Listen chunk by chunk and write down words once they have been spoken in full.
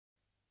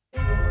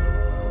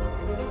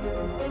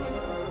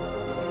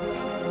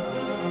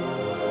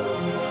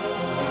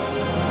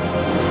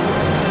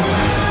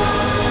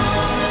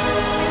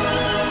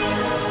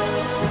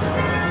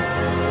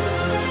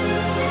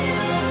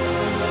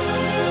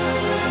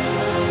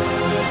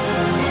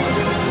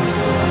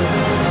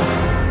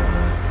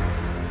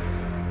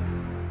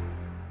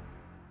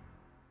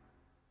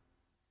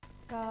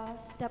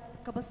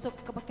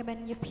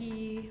men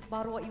yepi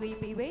baru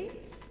iwe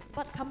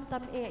but kam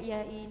tam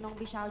ya I nong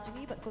bishar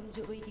jungi but kum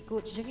juru ki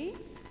coach jungi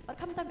but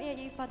kam tam ya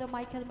Father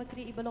Michael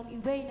Makri ibalong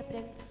iwe na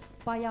pedang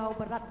payau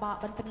berat ba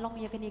ban penlong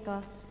ya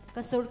kenika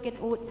ka Sur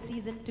Kynud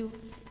season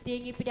 2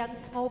 tingi pedang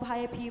ngob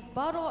hai pi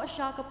baru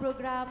asya ka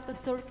program ka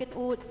Sur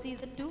Kynud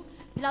season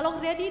 2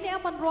 pilalong ready ni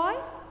Ban Roy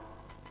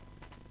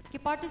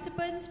ki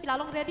participants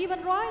pilalong ready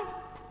Ban Roy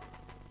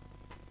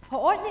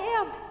hoot ni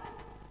em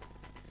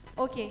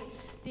okay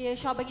dia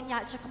syabangin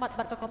nya chakamat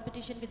bar ka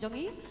competition ke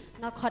jongi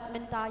nga khot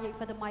menta ya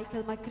Father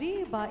Michael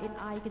Makri ba in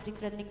ai ke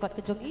jingthrang lingkot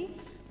ke jongi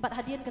bat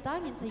hadian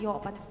katangin sayo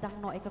pan sedang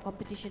no ka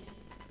competition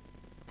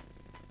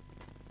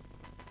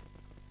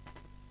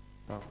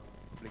tau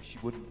blik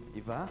shibun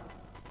iva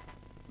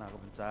na ko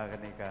benca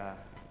kaneka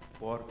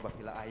por ba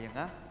pila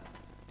ayanga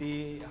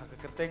ti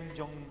hakaketeng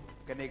jong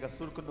kaneka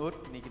Sur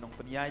Kynud ni kinong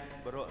penyai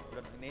baro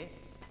berat ni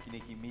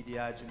kini ki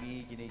media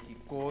jungi kini ki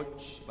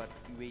coach but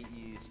we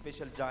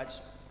special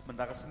judge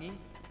mendakas ni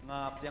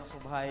nga piang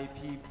subhai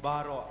pi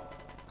baro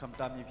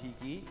kamtam ni pi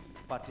ki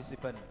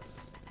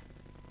participants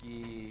ki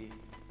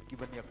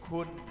given ya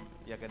kun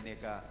ya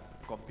kaneka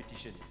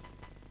competition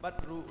but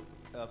ru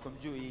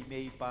komju I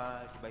mei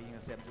pa ki bayi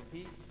nga sem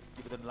pi ki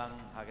beton lang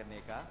ha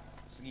kaneka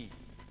sengi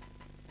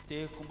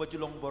te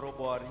kumbajulong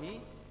borobor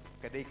hi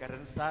kadai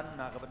karensan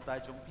na kabenta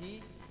jongpi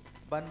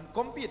ban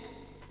compete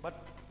but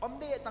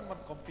omde tang ban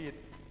compete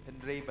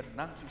henry ban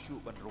nang shuh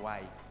ban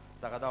rwai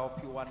takadau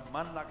P1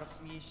 man la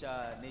kasngi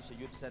sha Nesha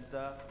Youth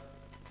Center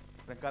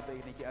rangkap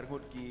ini ki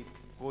argut ki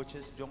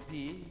coaches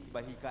jongpi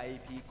ba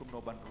hikai pi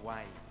kumno ban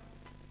rwai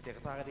te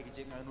kata ka ki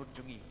jingangnud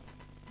jungi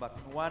ba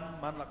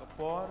P1 man la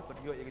kapor ban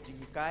yo ya jing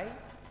hikai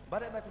ba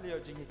na pilio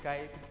jing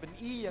hikai pen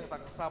I yang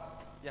tak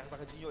sap yang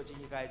tak jinyo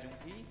jing hikai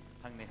jongpi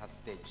hang ne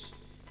stage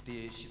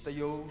di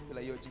sitayo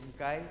pilayo jing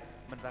hikai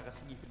man la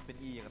kasngi pen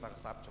I yang tak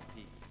sap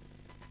jongpi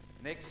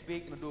next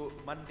week nudu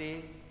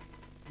Monday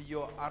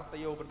piyo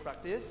artayo ban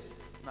practice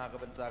na ka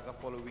benca ka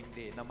following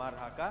day namar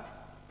haka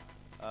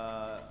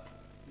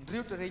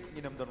ndriu tarik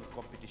nginam don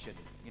competition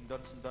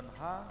ngindon sendon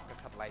ha ka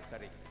khat lai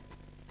tarik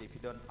te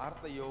pidon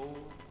artayo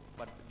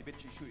ban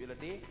dbit shuh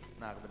ilade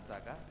na ka benca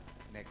ka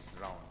next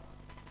round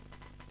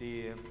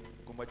te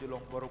kumba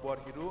jolong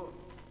borobor hiru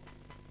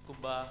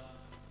kumba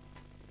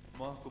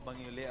moh kumba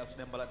ngile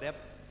ausnem baladep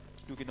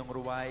kitu kinong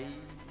rwai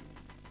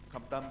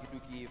kamtam kitu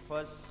ki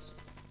first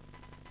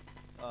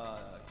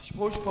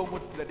shposh pamut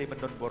ilade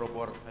bandon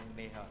borobor hang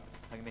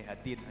ne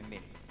hadin hang ne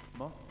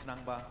mo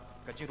nang ba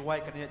kajirwai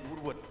kanyat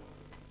wurwut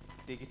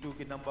te kitu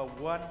ki number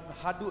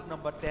 1 hadu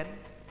number 10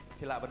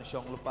 hila ban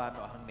syong lupa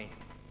no hang ne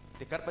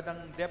dekat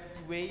badang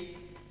depth way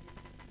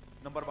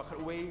number bakar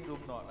way room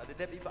no ada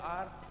depth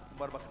ibar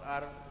number bakar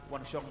ar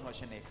wan syong no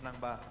shene nang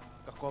ba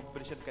ka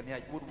competition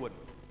kanyat wurwut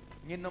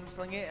ngin nom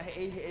sange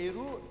ai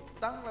ru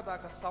tang lada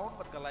ka sound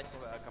bat ka like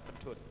ka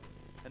pentut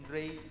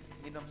andre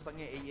ngin nom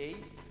sange ai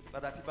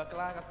lada pi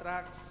bakla ka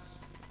tracks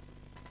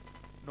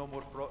no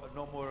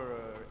more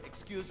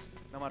excuse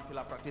namar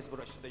pila practice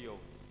bro shitayo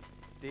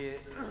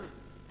de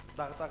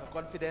ta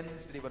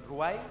confidence di ban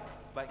ruai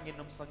ba ngin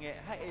nom sange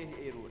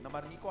eru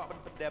namar ni ko ban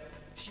pendep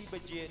shi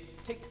beje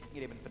tik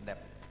ngire ban pendep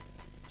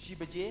shi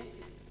beje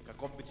ka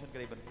competition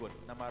kare ban kun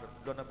namar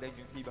dona bleng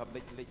jung pi ba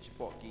lech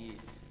po ki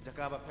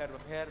jaka ba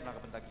pher na ka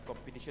ban ki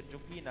competition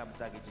jung pi nam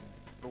ta gi jing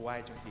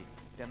ruai jung pi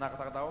de na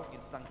ka taw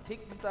instant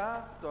tik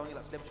menta dong ila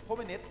slem 4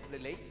 minute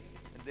lele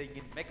and they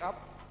ngin make up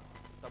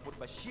tabut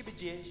ba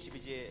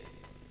shibije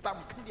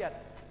tam khyndiat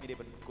ngide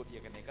ban kut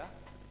ya kaneka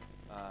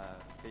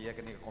ya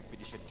kaneka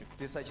competition juk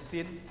te sa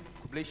sin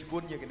kublaish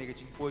bun ya kaneka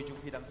jingpoi jung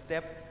hidang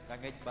step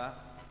kangai ba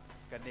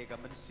kaneka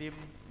mensim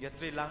ya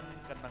trilang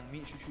kanang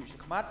mi shuh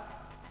shikmat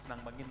nang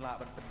mangin la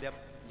ban pendep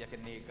ya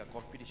kaneka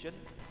competition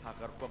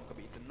hakar kom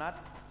ke internet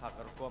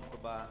hakar kom ke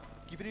ba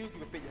kibriu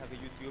ki page ha ke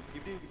YouTube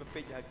kibriu ki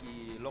page ha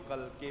ki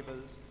local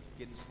cables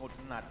kin smart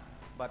nat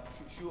but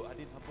shuh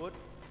adin habut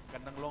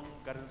kanang long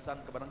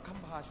karensan ke barang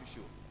kambha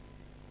shuh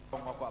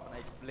kong aku apa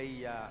naik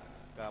play ya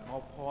ke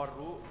mau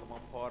poru ke mau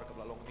por ke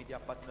long media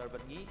partner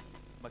bengi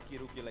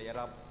makiru ki la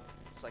iarap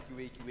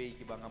sakiwe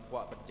ki bangam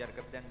puak penjar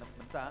kerteng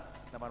menta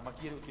namar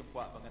makiru ki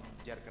puak bangan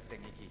jar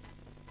kerteng iki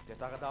dia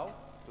tak tahu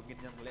tungin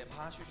yang le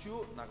pha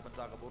shuh nak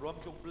benta ke borom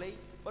jong play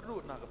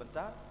perlu nak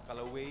benta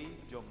kalau we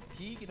jong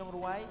pi ki nong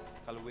ruai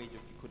kalau we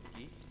jong ki khut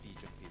ki ti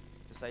jong pi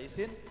to saya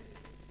sin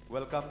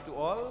welcome to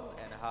all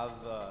and have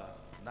a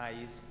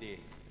nice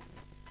day.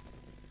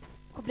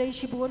 Kublai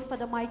shibun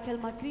pada Michael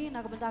Makri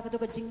nak benda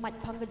ka jingmat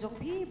phang ka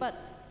jongpi but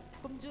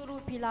kumjuru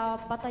pila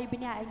batai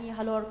binya angi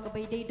halor ka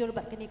bai dei dor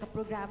bat kani ka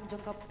program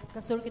jong ka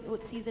Sur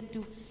Kynud season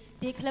 2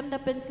 de klam da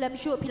pen slam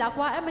show pila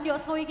kwa man yo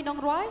sngoi ki nong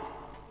roi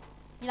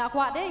ila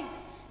kwa dei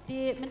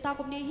de menta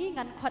kum ni hi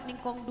ngan khot ning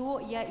kong du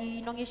ya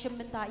I nongshim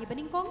menta I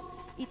baning kong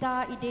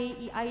ita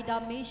ide I aida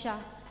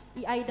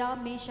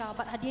mesha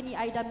bat hadian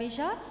I aida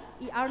mesha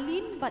I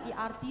arlin bat I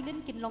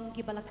artilin kinlong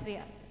ki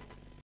balakrea.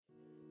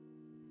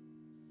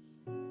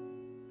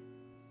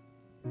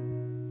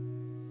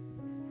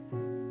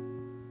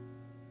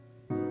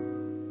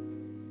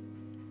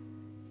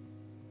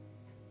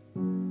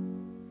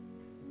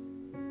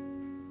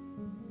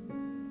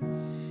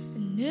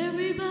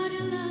 everybody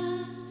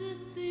loves the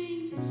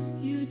things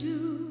you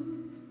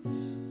do,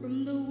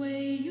 from the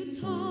way you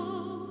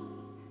talk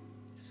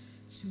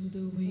to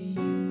the way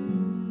you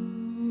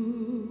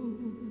move.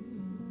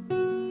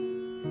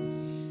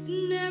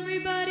 And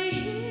everybody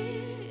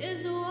here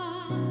is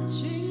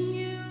watching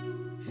you,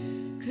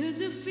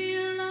 'cause you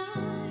feel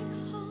like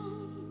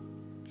home.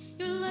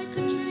 You're like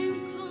a dream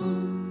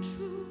come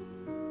true.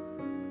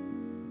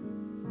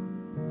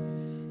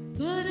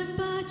 But if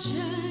by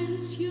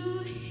chance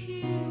you're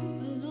here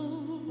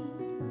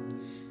alone,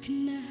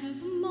 can I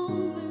have a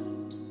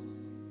moment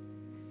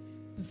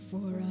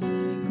before I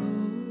go?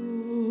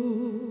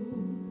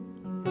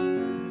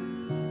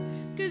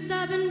 'Cause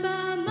I've been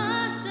by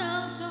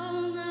myself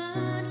all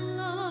night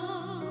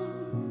long,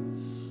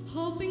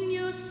 hoping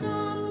you're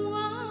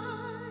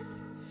someone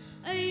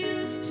I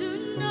used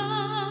to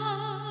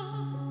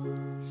know.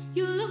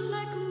 You look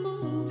like a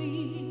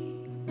movie,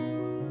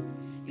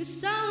 you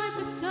sound like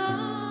a song.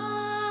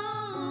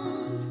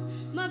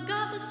 My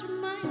God, this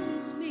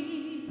reminds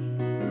me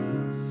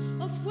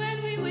of when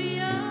we were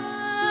young.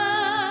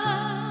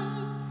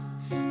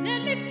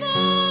 Let me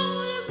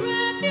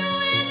photograph you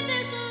in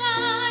this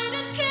light,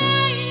 in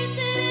case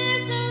it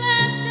is the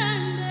last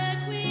time that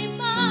we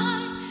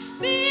might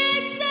be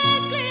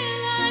exactly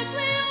like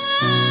we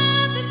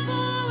were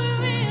before we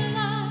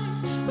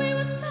realized we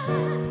were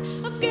sad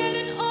of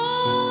getting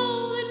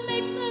old. It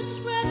makes us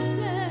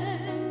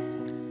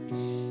restless.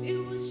 It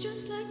was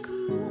just like a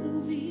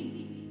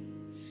movie.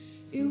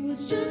 It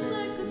was just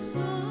like a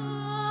song.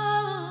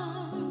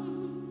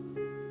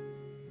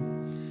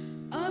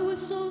 I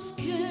was so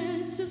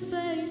scared to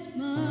face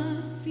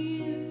my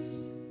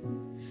fears,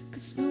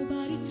 'cause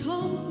nobody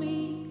told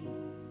me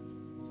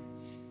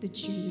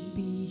that you'd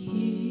be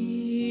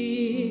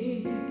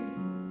here.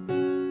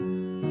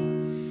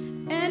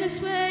 And I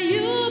swear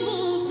you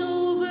moved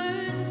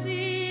overseas.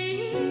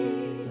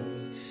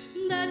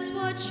 That's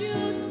what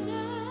you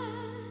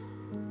said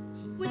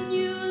when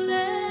you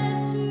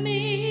left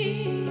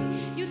me.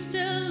 You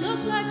still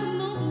look like a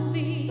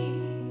movie,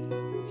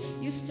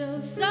 you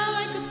still sound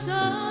like a song.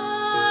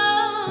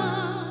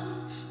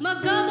 My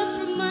God, this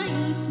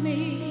reminds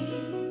me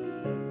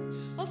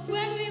of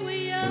when we were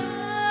young.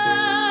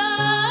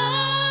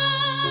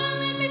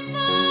 Let me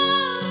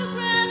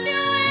photograph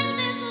you in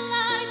this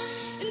light,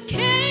 in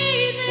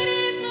case it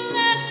is the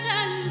last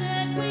time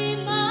that we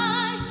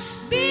might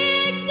be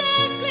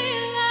exactly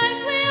like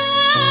we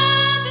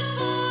were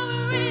before we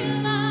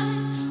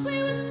realized we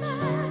were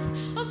sad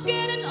of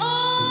getting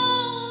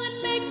old. It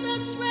makes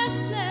us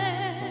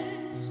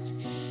restless.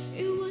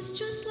 It was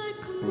just like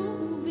a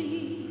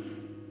movie.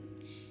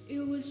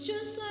 It was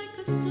just like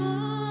a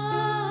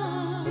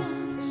song.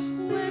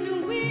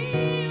 When we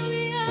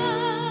were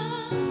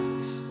young,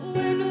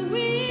 when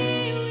we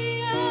were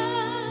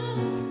young,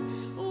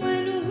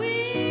 when we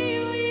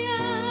were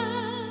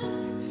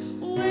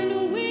young, when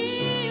we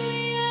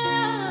were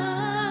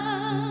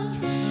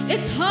young.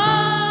 It's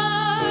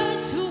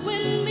hard to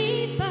win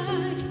me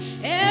back.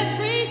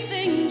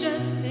 Everything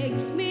just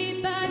takes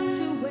me back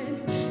to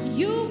when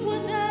you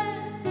were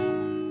there,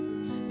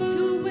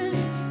 to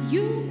when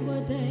you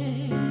were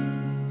there.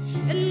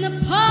 And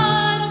a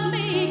part of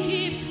me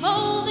keeps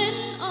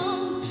holding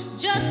on,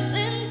 just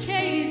in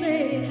case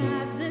it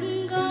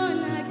hasn't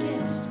gone. I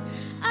guess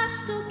I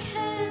still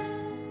care.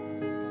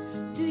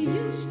 Do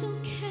you still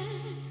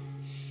care?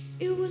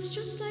 It was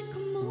just like a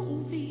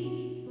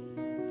movie.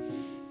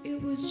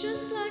 It was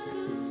just like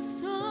a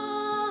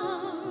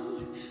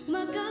song.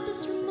 My God,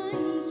 this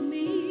reminds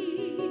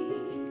me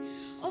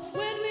of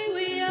when we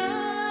were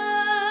young.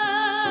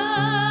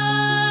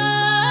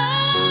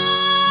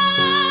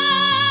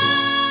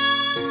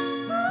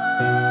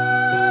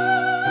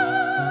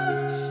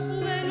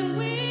 When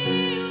we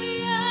were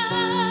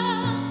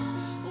young,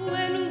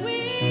 when we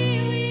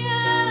were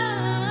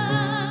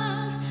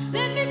young.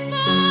 Let me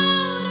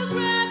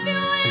photograph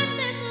you in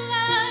this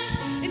light,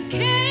 in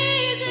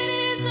case it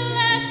is the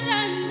last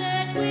time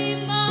that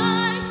we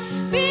might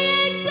be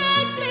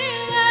exactly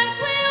like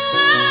we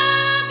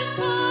were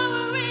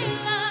before we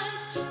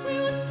realized we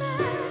were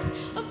sad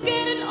of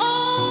getting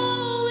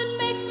old. It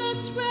makes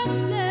us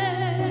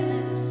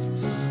restless.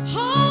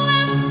 Oh,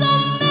 I'm so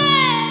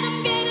mad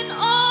I'm getting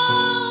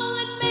old.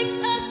 It makes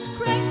us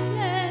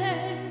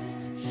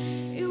reckless.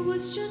 It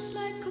was just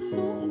like a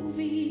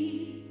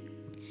movie.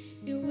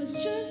 It was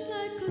just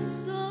like a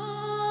song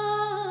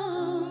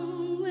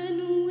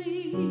when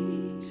we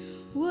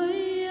were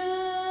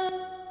young.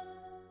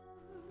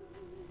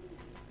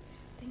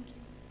 Thank you.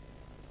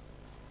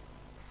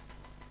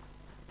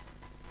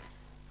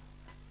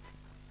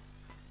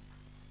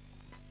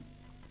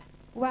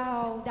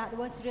 Wow, that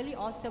was really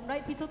awesome,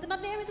 right? Piso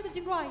tenat ni itu ke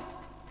jingrai.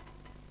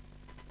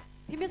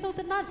 Piso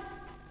tenat.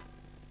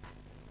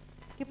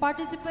 Ke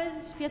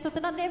participants, piso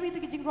tenat ni itu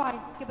ke jingrai.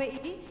 Ke bayi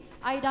ini,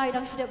 Aida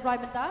idang sudah berai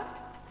benta.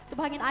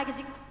 Sebahangin ai ke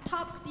jing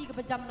top ketiga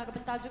berjam na ke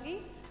benta jungi.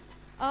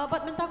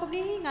 But benta kum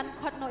ni ngan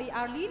khot no I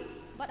Arlene,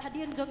 but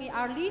hadian jong I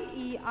Arlene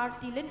I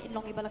Artilin in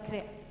long I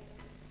balakre.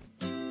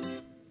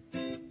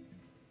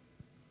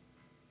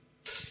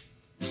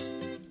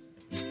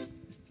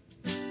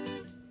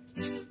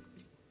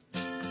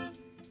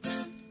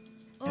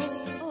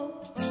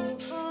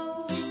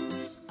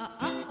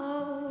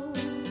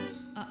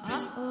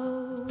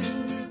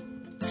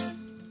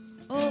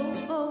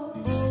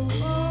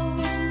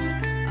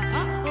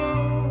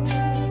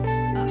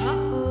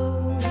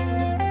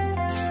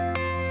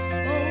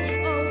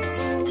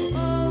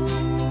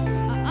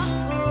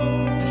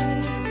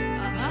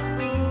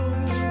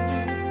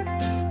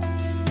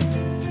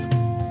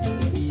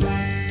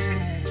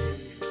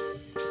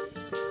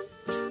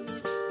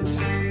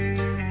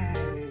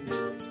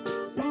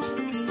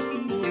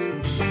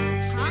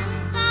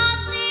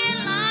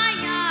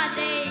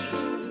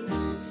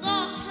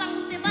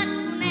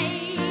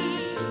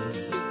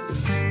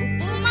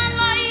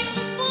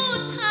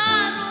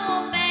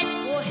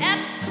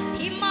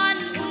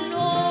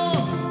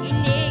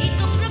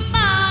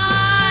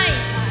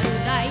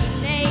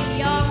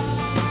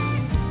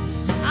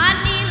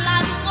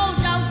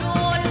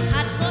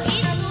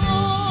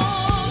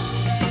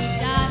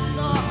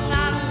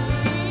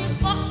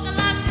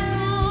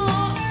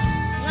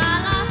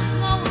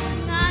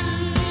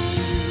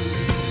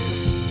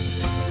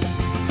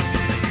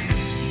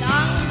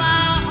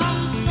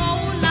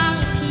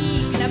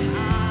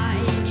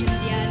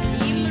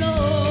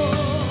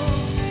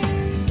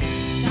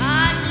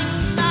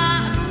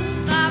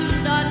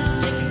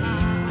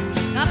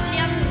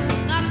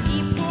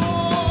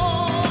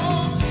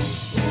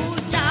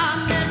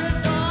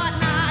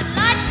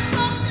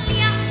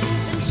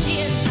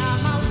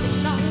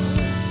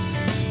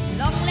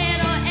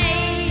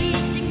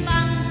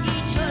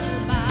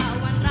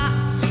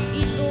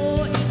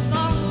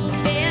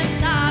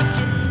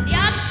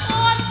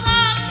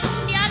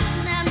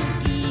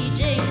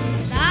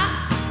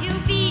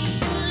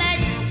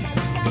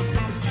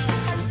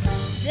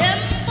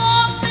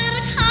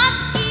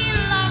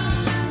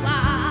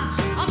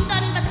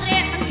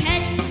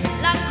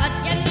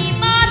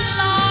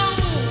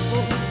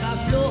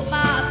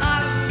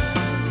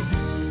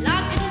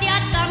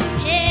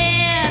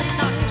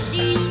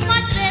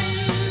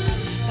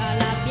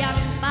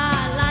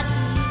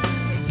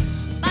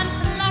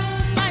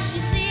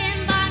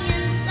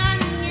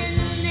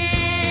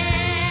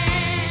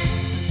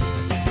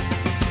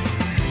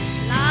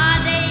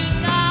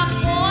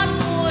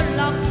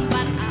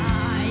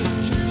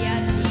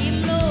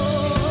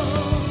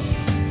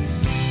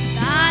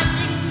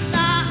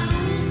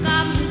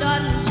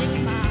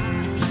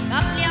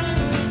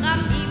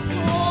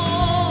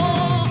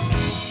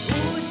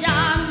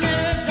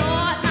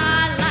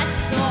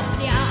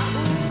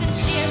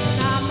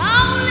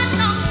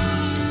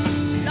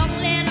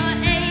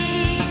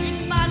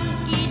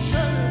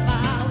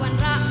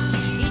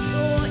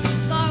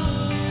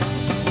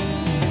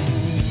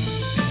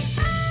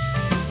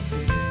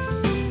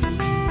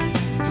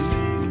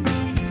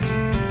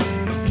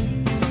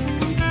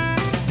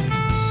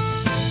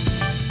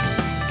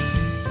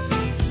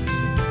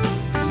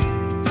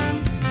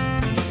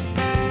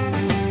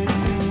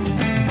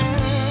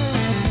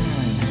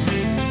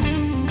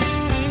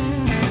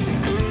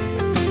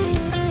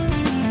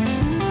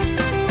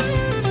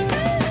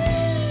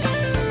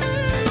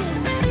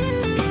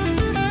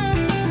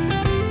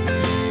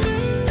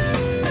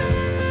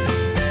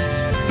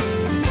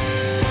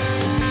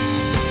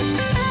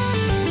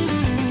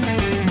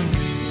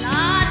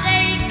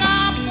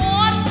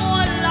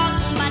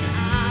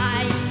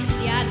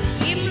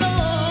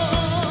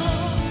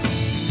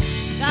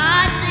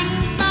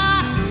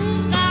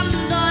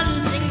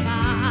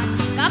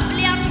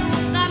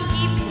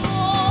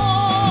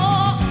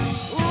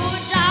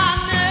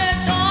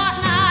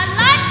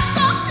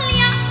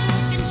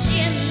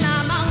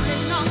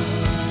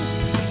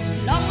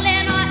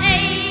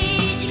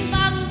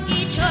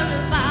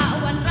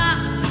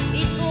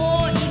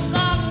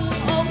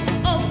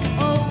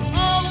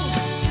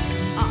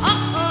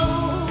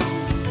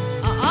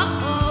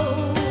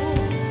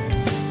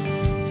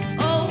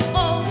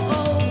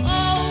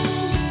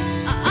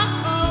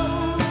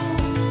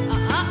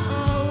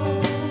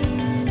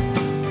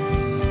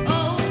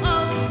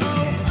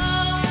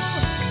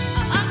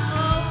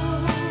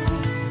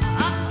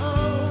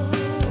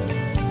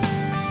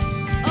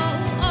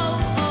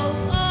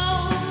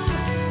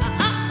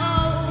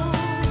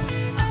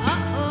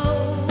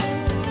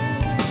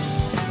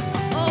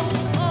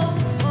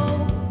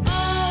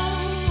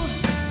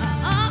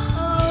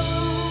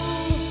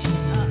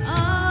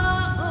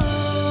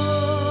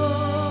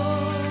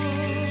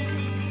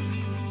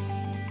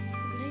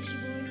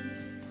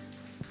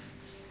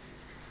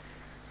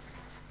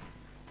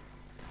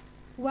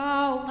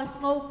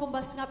 ngasngau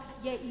kumbas ngap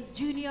ye I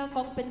junior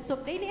kong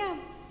pensuk dei ni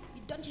am. I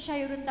don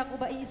shay rendang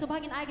uba I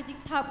subhangin ai gajing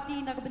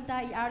tabti na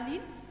bynta I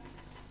Arlin.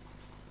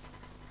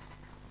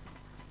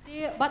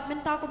 Ti bat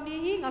bynta kum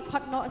ni hi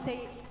ngakot no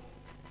say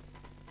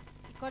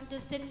I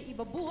contestant I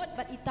babut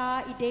but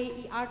ita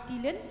ide I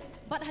artilen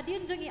but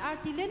hadian jong I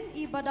artilen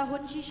I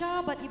badahon shisha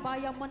but I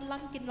bayang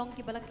monlang kinlong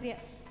ki balakria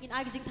in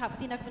ai gajing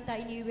tabti na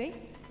bynta ini we.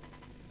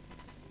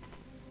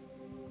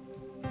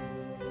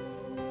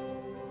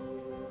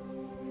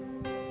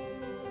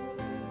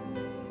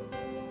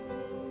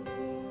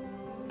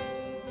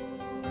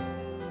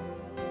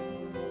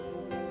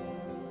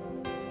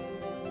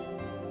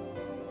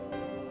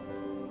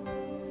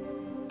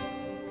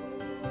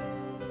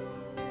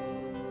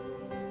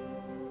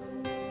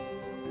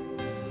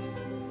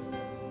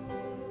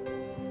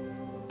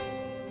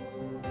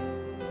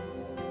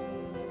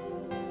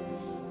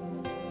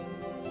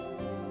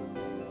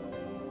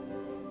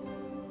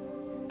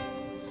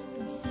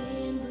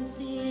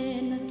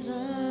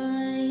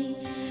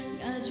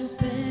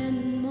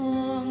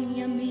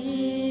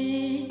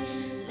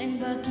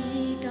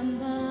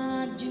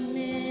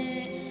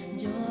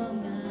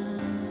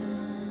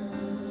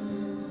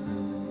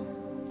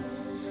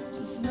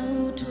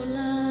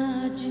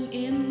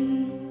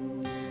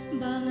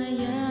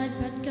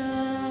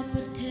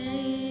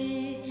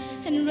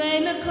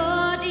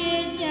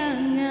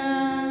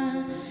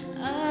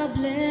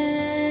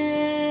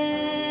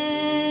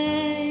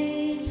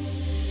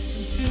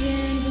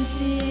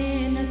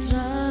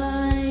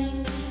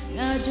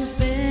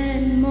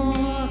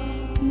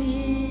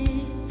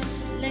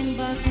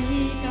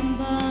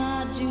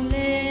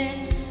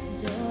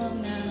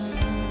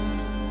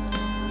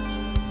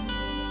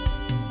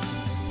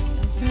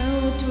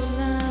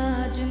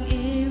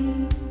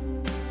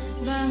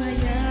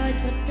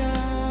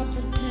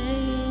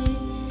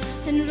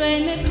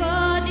 Rwai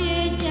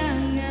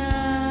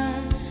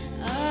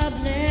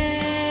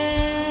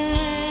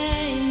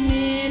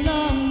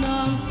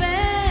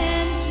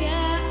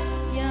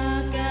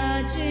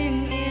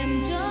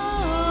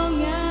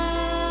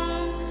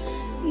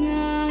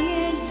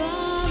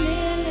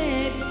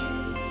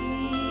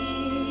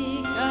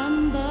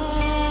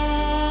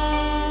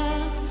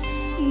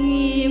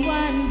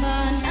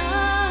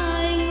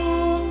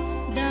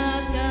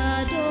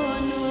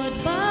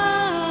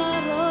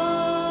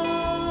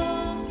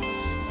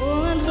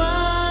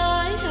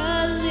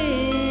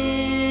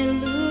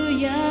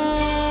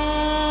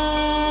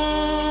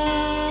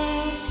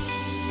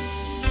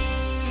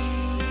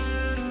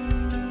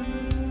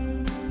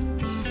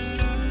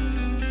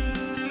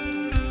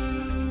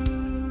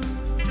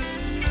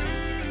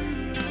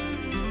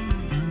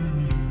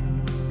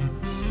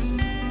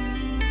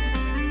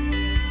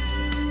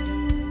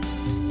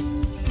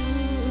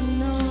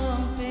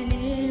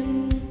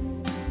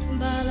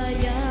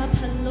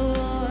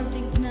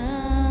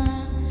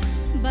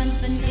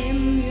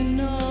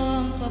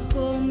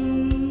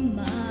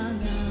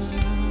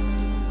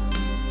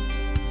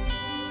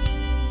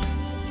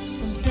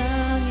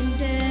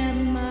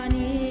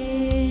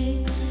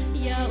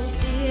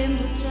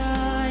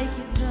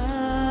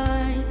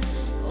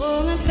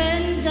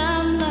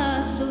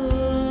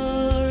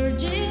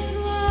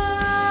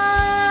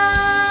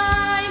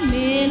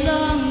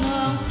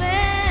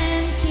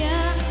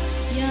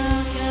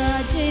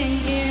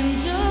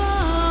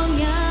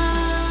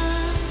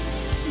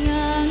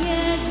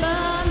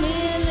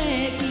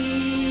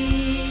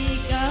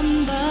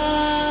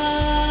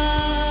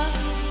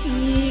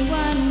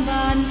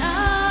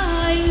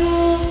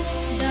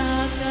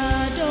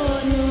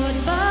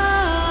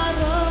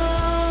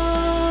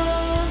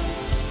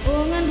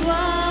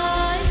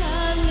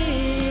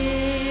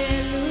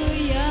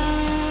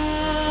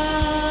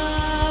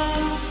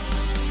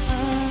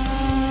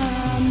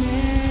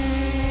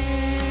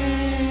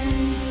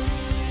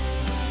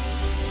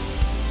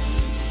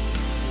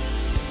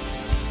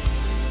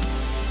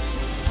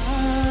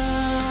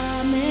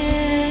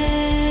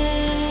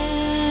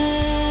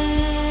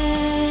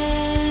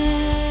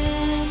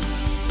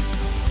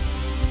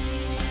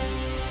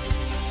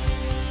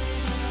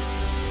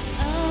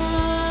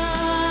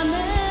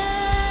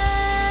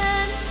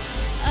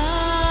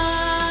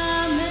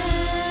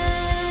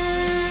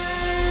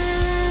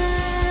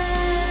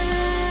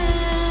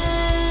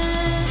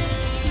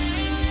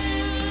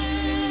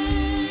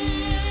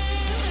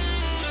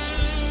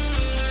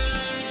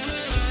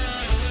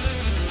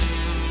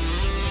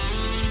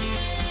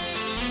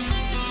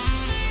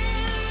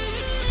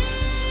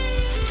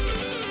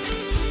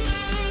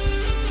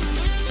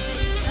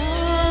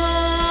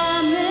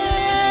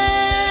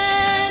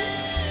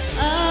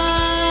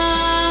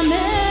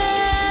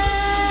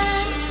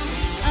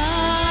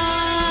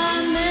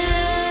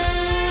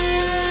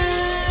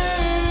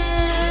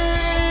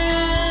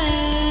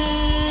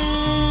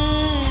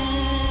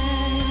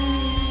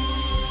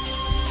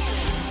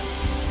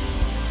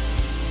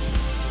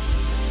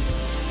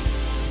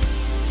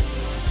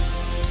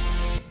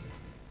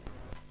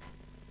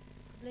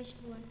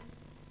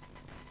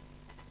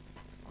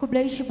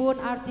Kublai shibun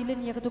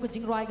artilin ya ketu ke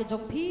jingrai ke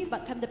jong pi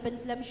bat kam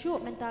depen slam shuh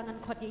mentangan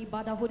khot ya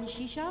ibadah hun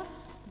shisha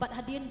bat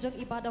hadian jong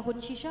ibadah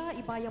hun shisha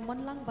ibaya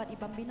monlang bat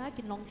ibambina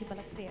kinong ki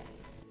balak kriya.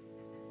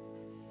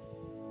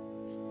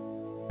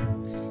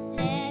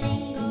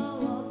 Letting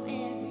go of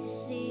every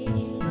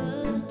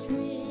single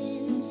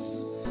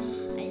dreams,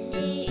 I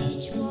lay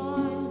each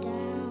one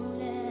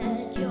down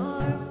at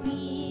your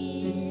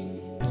feet.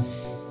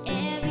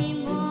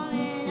 Every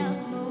moment of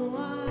my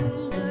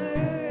wandering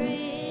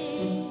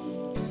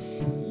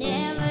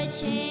never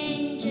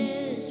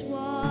changes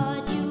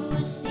what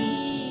you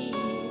see.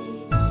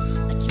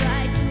 I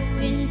try to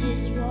win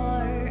this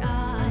war,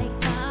 I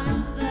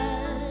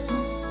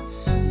confess.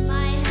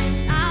 My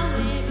hands are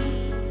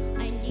weary,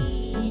 I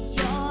need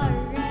your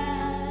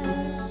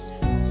rest.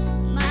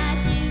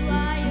 Mighty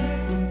warrior,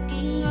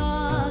 king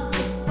of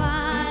the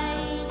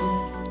fight.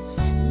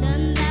 No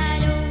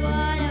matter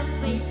what I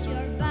face,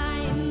 you're by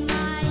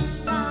my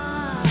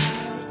side.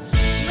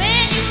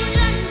 When you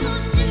done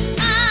move the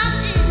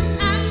mountains,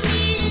 I'm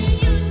needing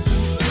you to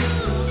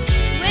move.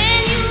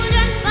 When you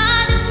done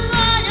bar the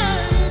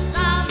waters,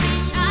 I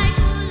wish I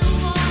could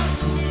walk.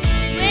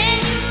 When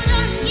you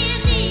don't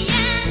give the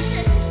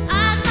answers,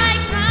 as I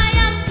cry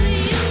up to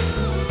you,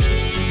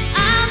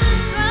 I will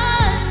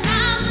trust,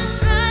 I will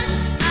trust,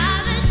 I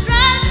will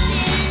trust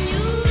in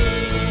you.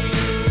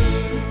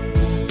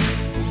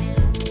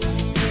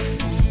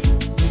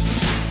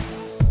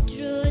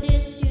 Through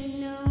this, you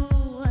know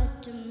what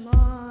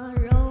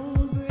tomorrow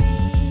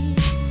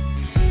brings.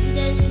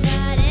 There's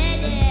not a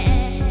day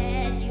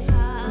ahead you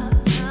have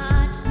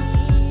not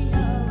seen.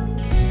 Oh,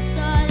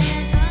 so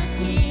let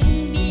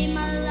nothing be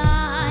my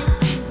life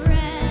and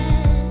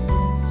bread.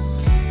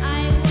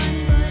 I want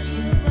what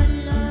you want,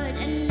 Lord,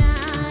 and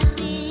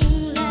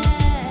nothing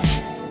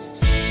less.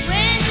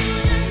 When you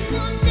done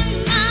move the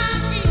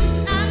mountains,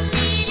 I'm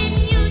needing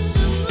you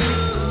to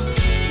move.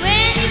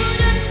 When you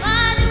done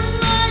bar the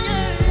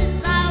waters,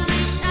 I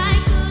wish I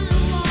could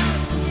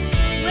walk.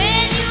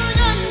 When you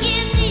don't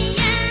give the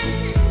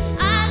answers,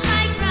 as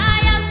I cry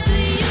up to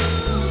you,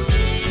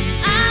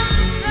 I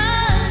will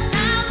trust,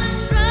 I will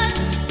trust,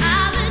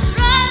 I will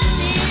trust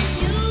in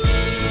you.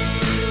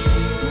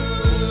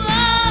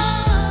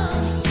 Oh,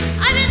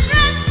 I will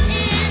trust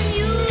in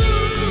you.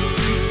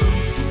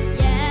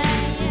 Yeah,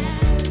 yeah.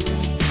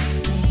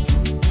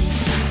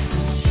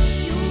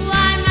 You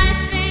are my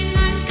strength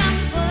and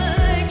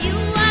comfort. You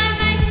are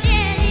my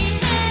steady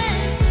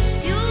hand.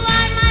 You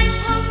are my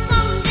firm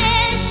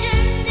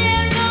foundation, the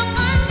rock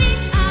on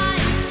which I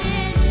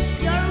stand.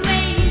 Your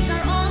ways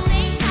are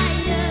always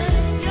higher.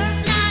 Your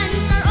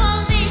plans are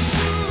always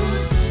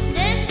good.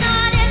 There's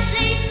not a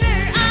place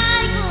where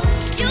I go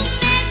you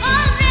make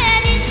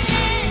already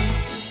stand.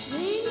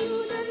 When you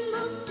done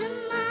move the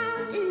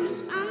mountains,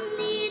 I'm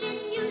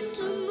needing you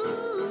to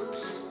move.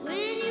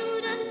 When you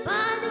done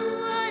bar the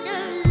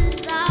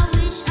waters, I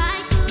wish I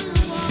could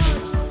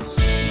walk.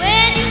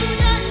 When you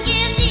done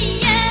give the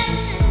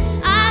answers,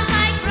 as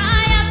I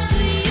cry up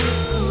to you,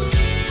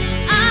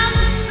 I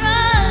will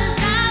trust,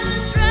 I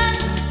will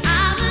trust,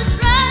 I will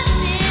trust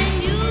in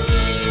you.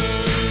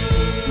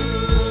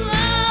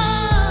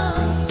 Oh,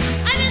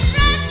 I will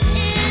trust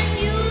in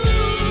you.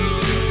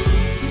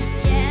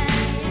 Yeah,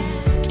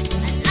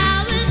 and I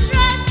will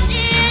trust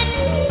in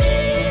you.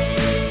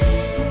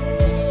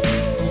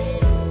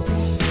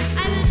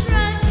 I will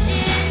trust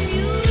in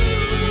you.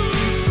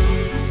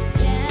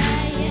 Yeah,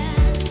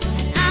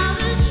 and I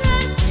will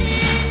trust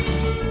in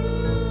you.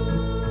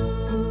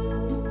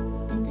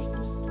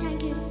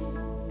 Thank you.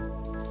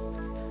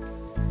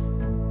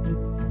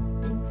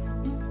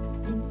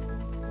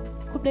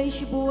 Kublai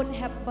shibun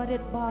hep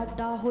baret ba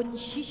dahun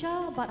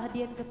shisha bat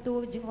hadian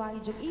ketu jingrai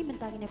jong I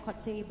mentangin khot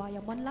se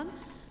ibaya monlang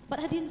bat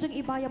hadian jong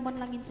ibaya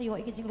monlangin sayo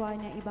iki jingrai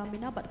na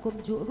ibamina bat kum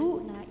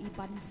juru na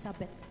iban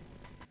sabet.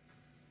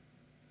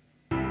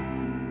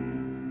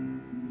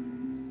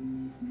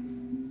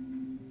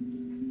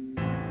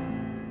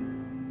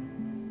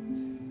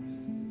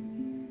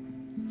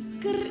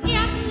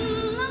 Keriat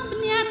lang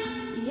beniat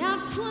ya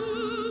kun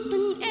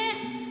teng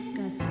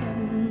kas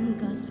em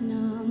kas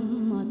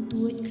nam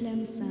matuit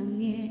klem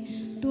sange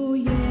to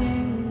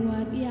yeng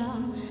wat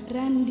yang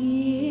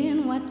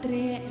randin wat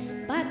re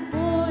pat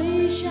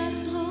boy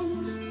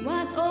shatong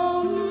wat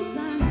om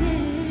sange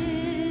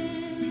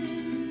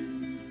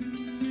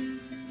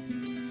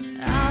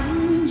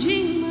am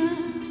jing ma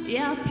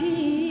ya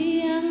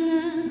piang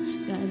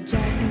ka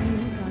jang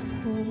ka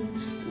khong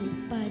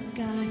upat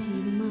ka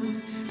hima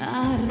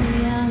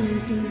Aryang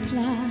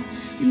kinkla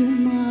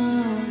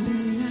yumau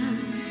bunga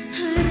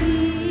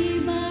hari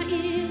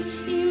baik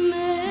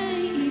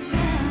imei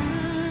ipa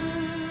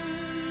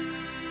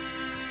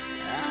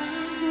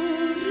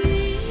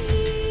ahuri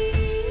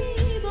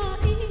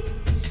baik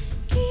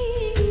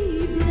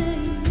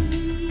kidei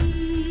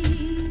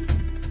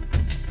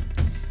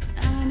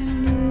anang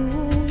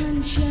nungan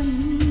syam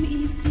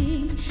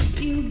ising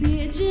iu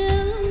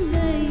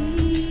bijelai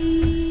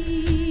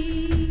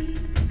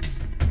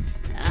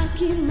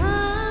Aki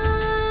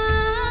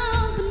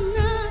mau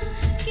benar,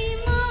 ki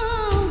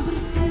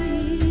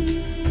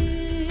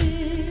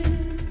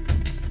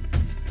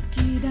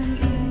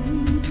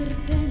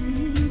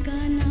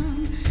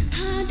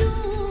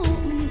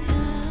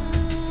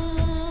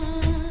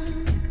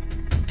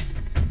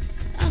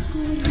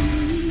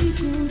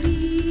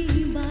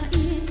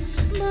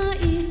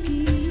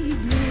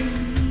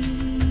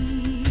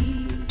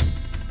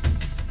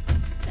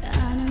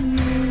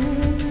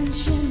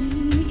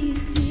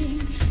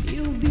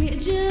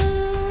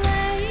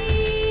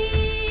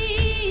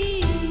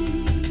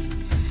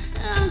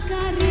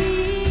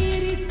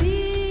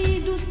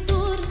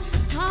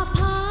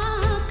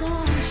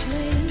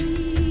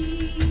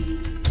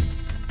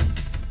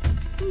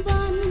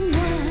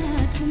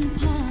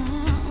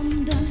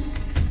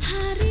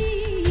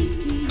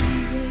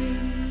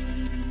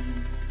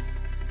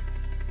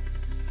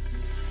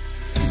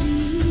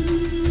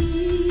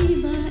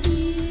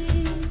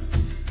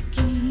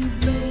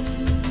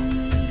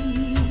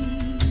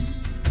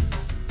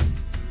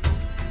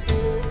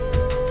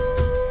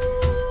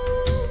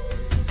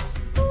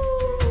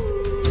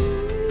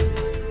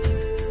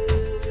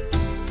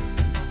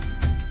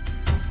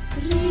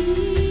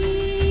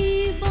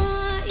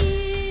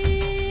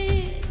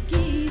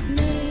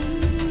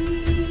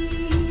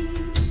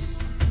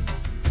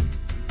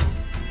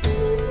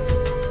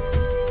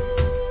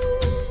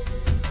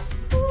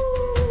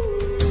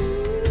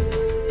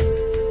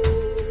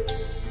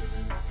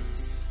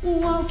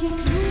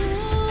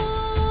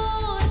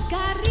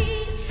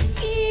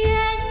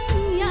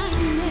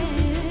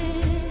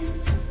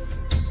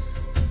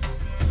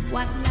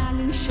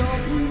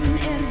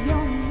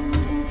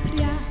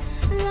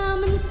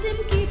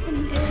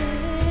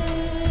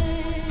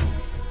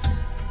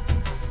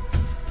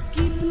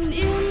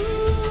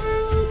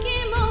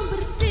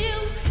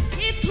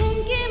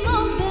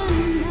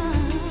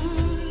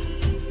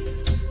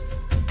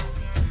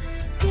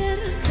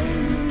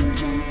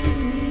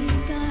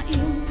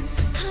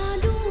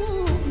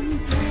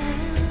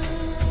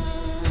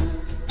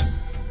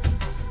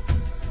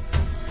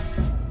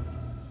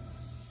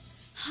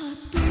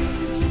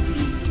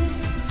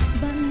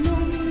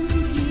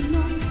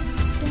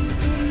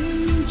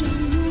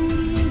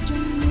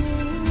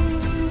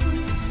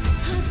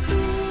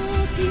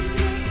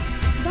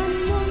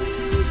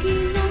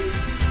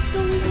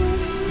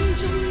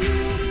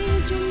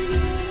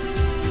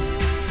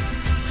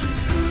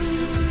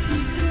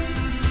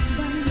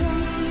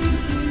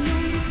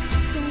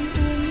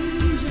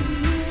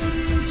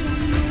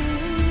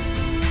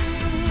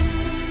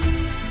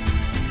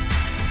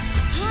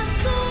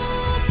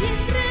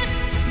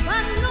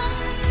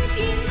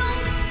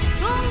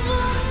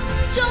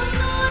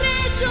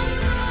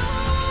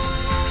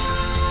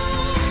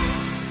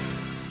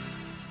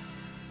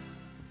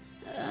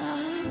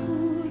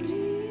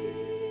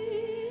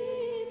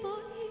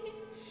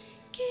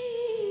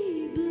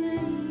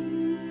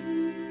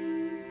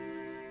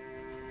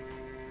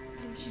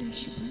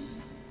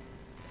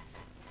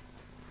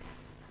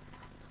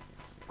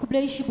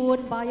Kublai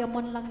shibun baya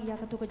mon lang ia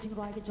katu ka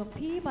jingruai ke jong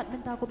pi bat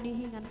menta kum ni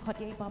hingan khot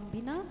ia ibam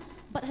bina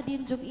bat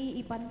hadin jong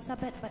I iban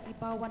sabet bat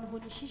ibawan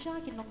hun shisha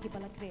kinong di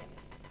balakre.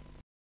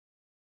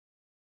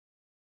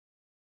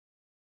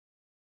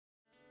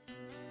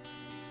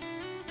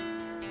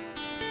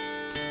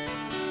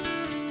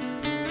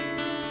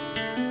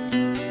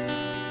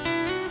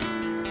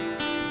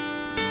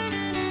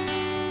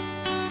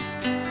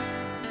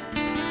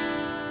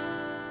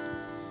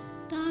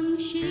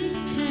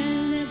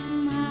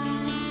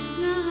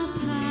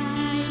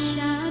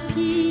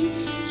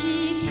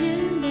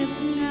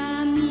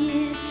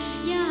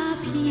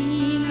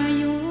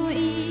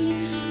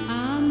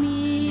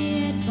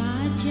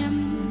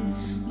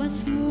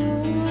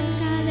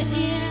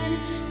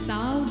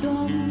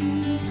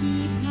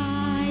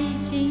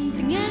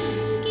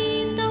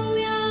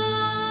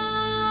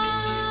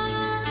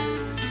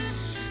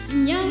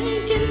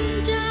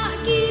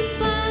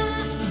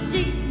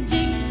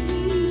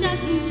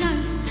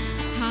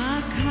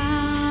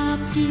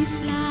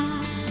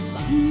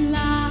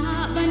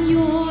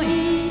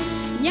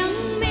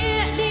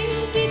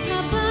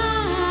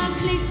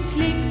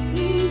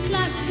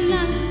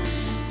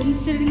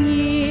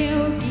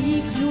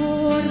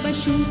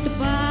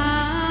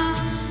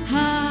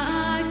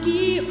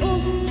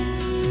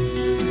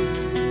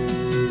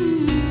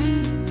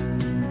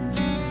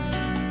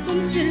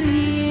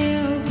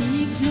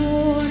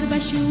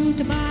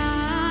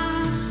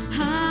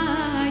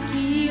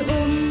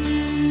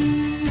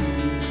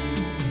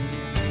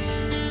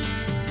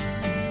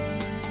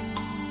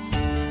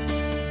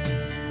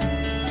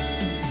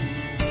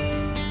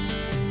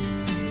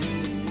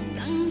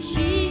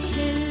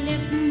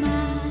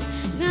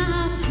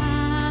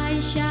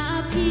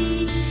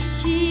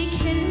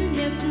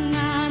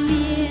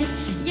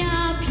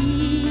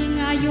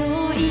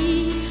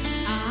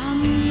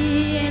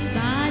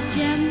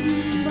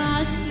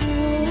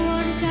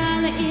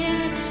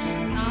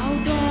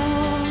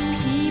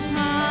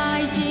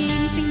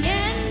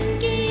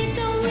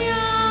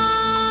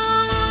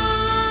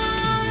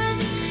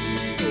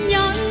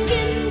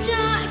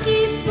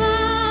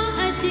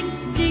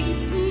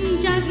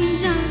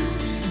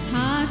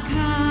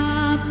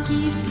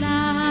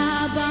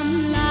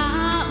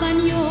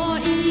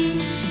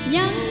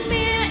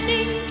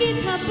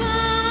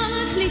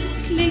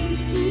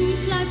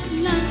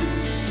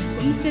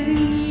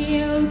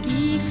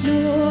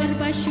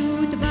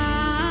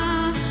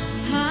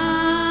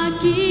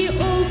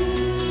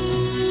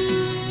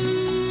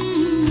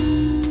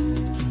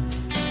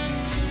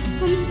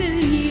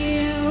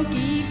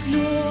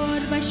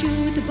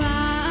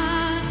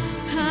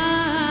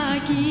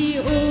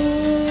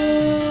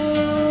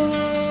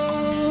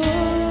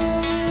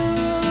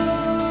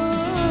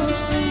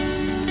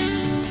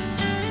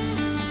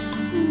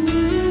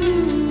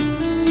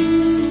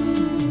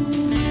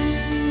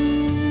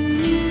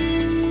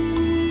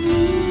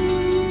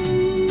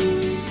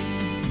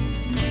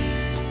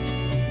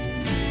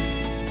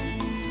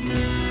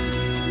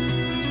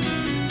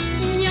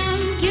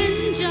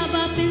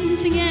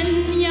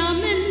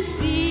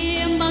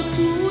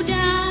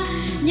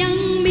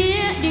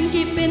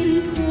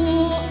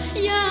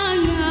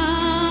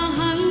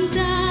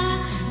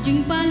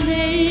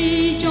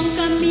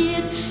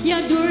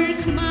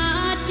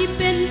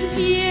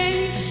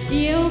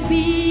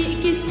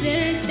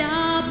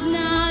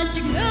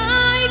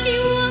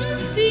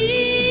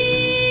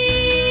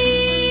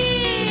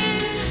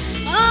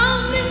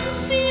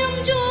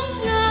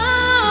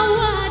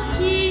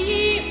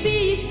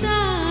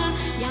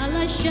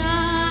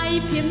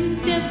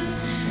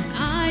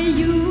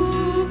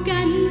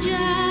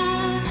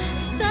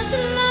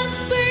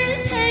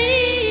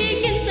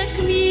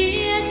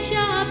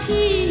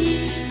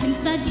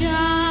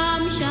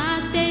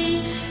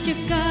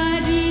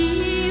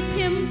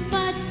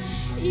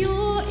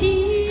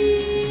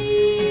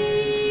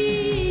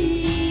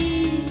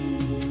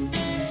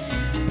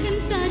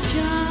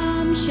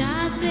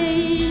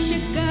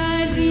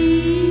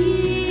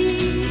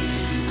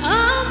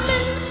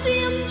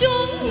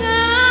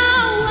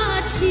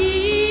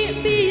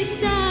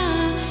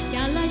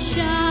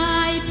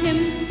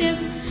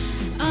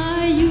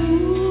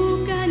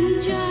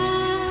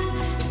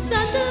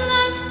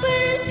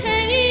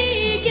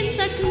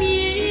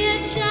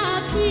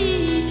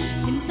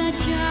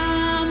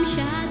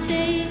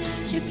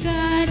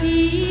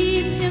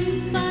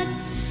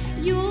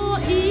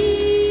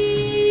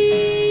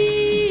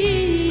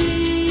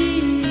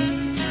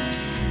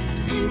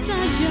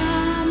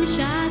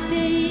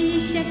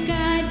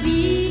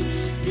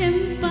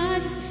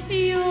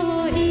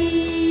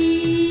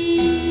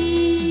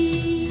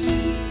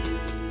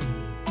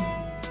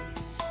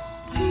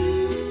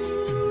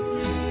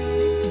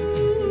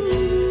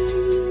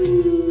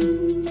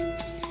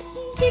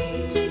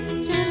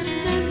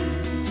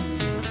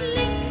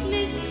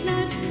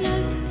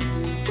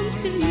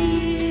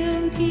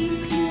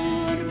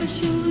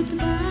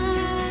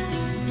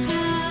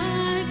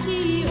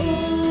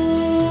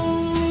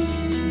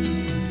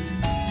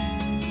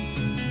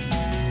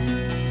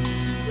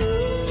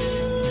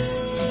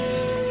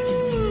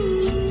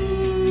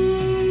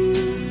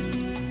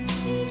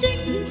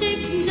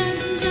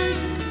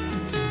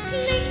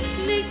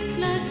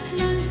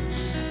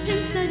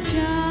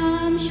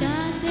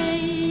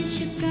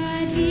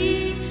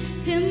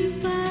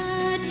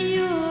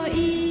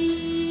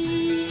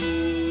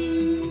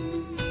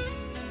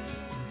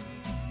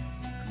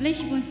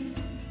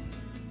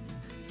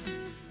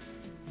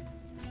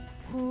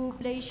 who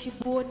play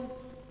shibun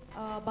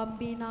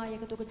bambina ya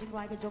ketu ke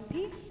jingwai ke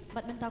jongpi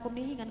bat mentakum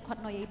ni ngan khot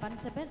no ya iban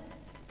sebet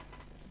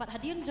bat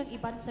hadian jong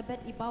iban sebet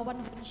ibawan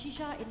hun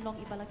shisha in long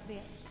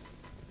ibalakre.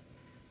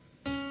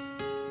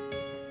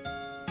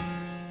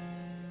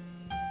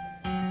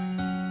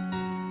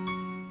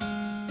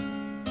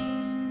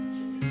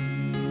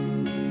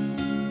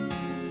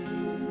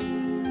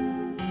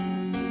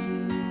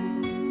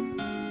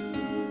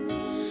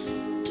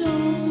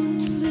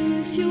 Don't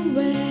lose your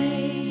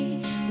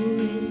way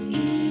with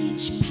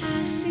each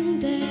passing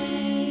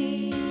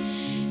day.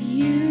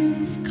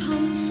 You've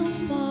come so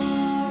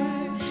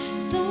far,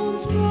 don't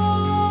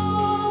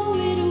throw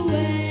it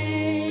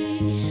away.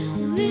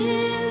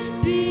 Live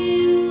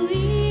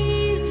believing,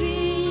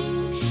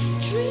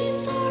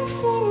 dreams are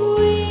for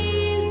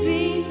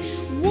weaving,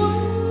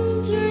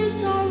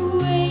 wonders are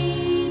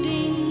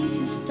waiting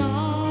to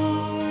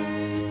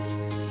start.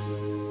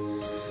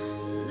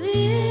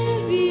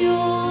 Live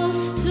your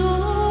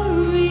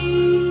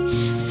story,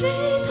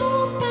 faith,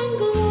 hope, and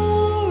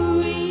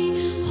glory.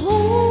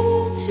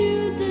 Hold to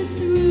the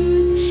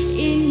truth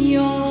in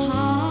your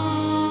heart.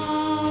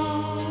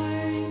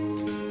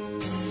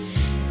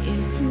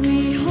 If we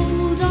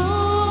hold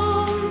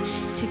on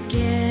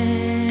together,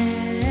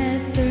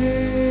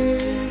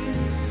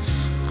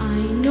 I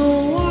know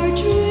our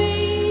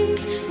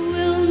dreams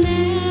will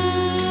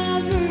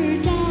never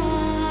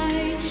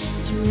die.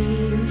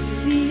 Dreams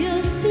see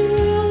us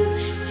through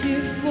to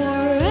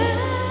forever,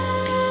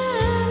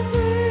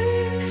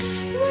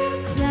 where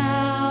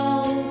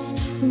clouds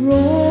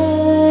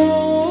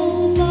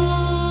roll by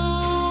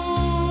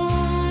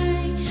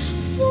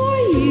for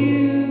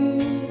you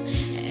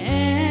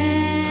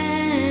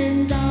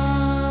and I.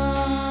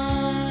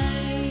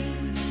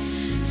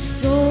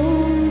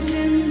 Souls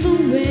in the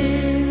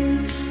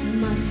wind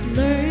must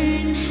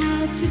learn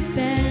how to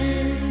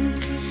bend.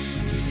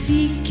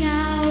 Seek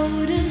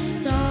out a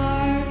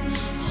star,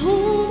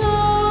 hold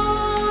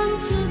on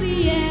till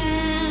the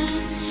end.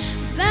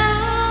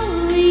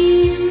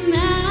 Valley,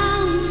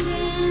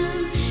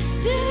 mountain,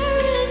 there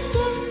is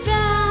a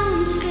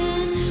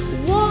fountain,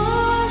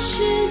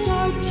 washes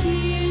our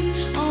tears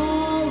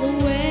all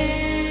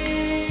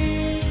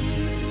away.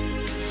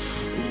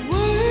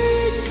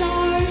 Words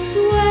are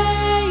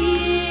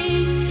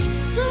swaying,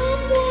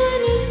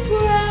 someone is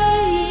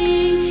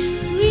praying.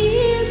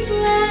 Please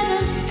let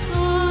us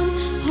come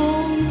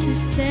home to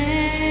stay.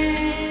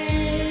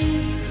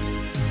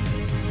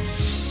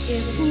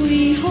 If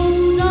we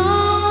hold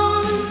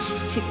on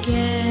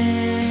together,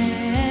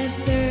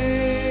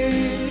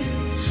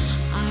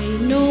 I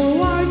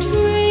know our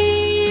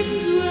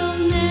dreams will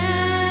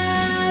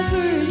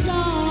never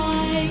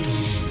die.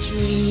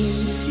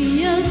 Dreams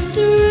see us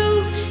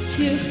through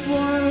to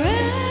forever,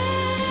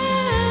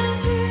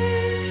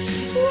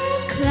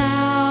 where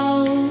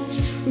clouds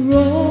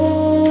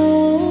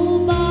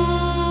roll by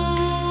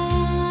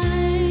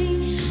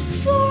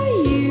for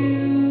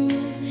you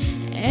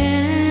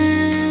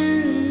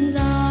and I.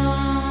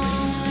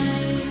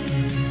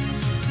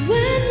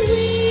 When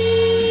we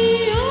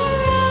are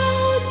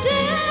out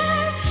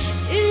there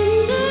in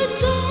the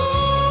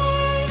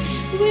dark,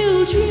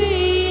 we'll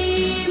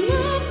dream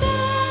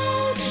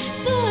about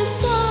the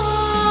sun.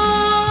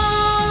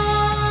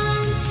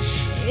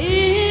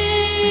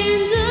 In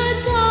the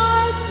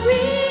dark,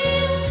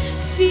 we'll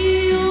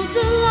feel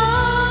the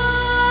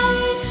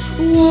light,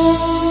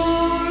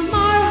 warm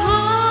our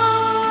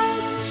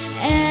hearts,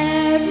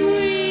 everyone.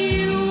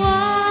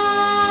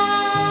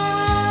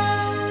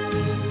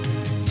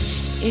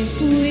 If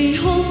we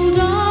hold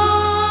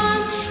on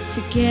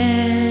together,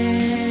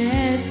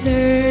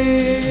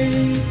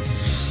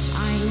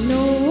 I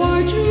know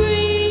our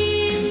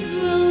dreams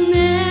will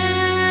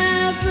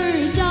never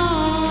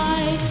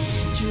die.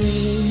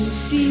 Dreams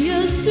see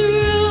us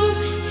through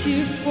to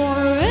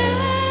forever,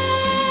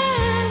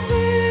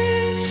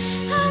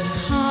 as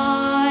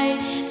high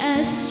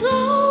as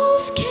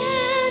souls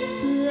can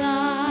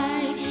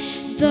fly.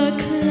 The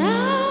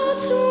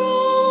clouds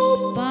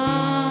roll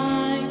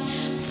by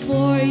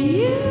for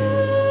you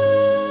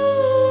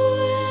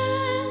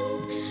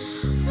and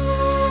I.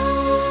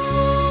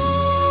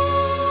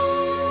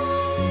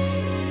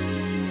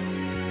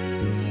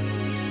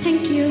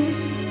 Thank you.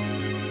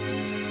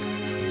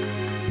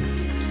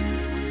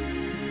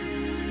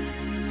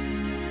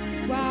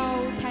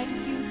 Wow, thank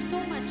you so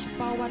much,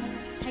 Bawan.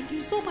 Thank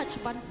you so much,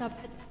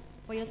 Bansabet,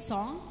 for your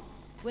song.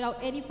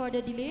 Without any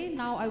further delay,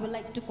 now I would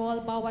like to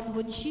call Bawan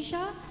Hun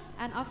Shisha,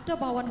 and after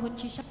Bawan Hun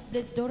Shisha,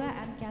 Blitz Dora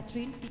and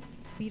Catherine, please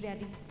be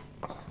ready.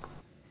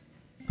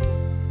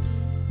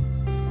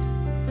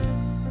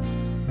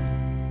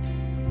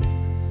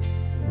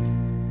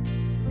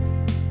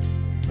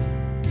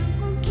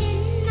 Con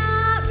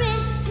khynnah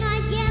red nga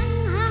yang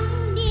hang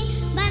đi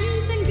bắn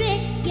phân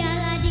red ya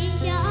la đi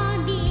cho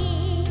đi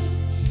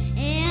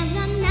em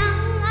ngam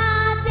nang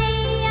a tây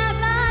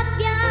iarap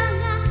ya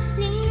nga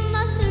ling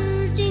ma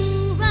sur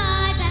jing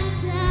rwai ban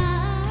ta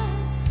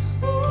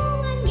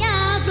ngan ya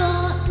bro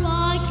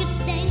roi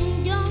kadei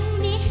jong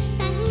đi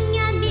tang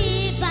ya bi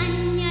ba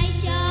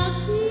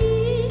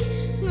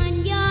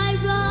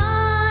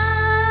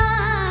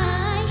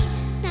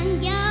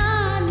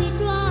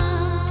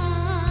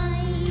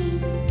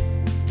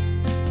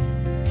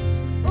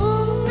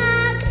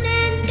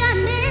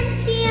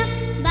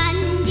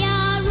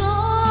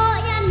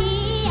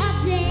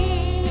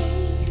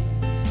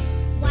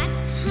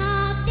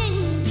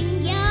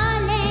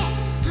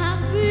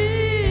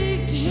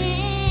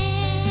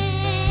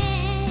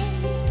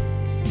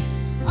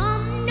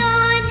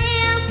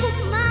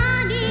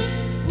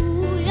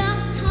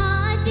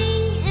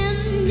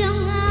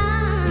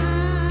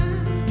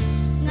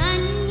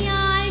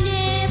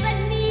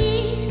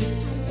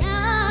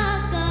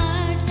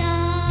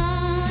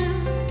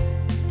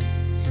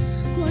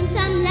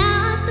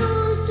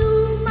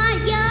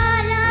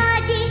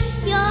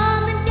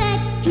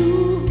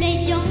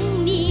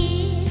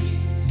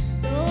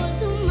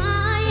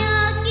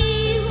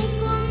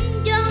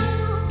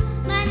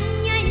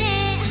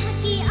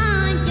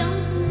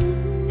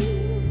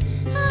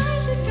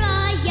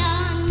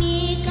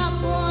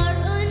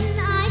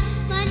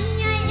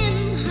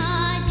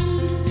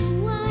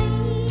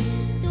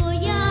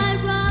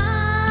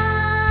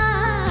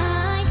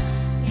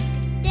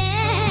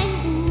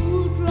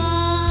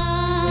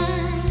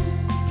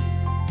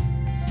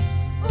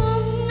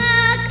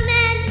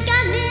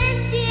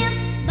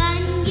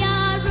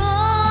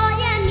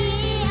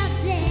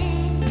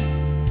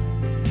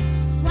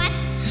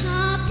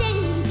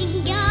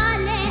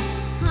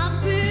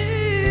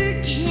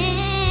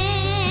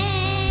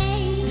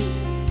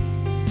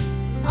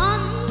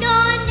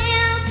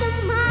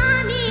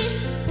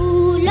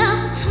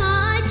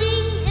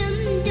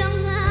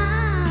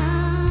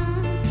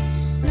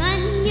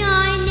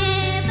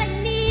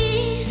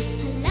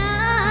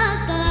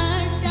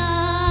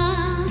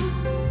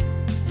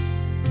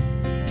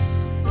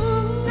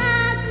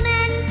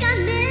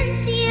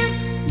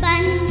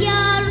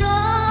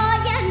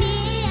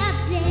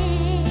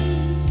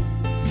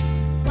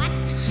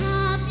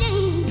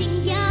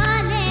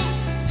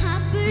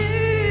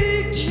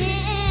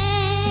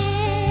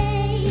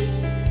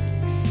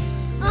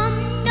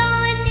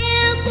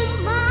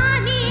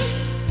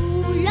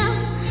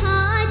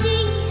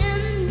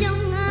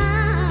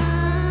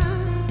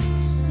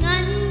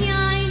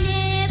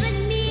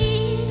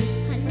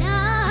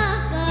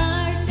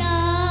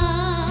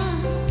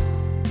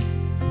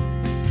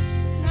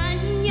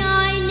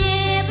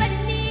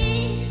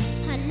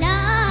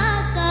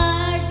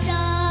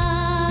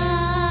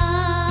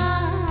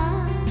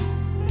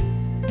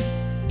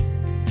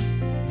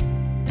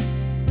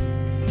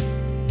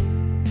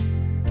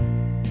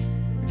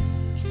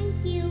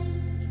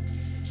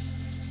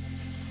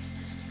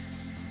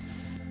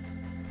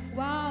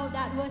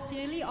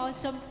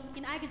awesome.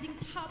 In ai kajing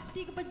thap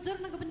ti ke bajur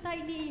na bynta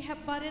ini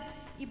have barit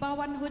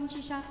ibawan hun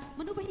shisha.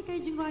 Manu ba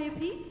hikai jing rwai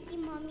pi?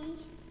 Mommy.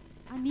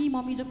 Ani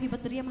mommy jong pi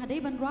bateriam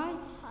hadai ban rwai.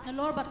 Na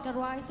lor bat ka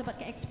rwai sabat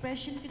ka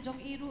expression ke jong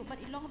iru bat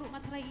ilong ru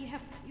ngatrai I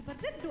have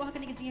ibarit do ha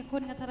kani kajing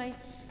kon ngatrai.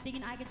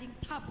 Tingin ai kajing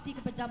thap ti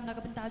ke bajam na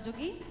bynta jong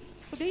I.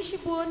 Kudai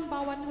shibun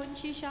bawan hun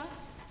shisha.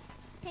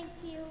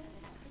 Thank you.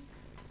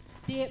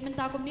 Di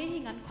mentakum ni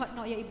hingan kot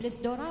no ya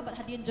iblis dora bat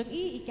hadian jong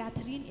I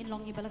Catherine in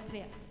long I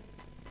balakria.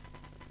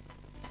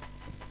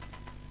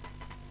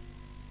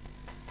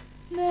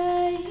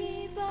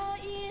 Mấy ba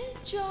yên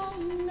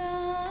trong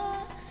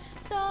ngã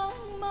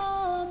tông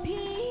mơ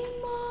phí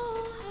mô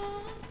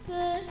hát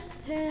bất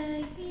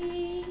thể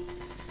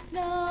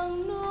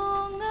nàng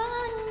nuông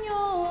ngán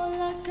nhô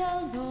là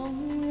cao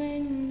đồng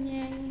rên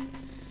nhanh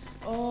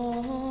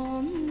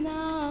ôm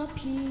na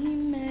phí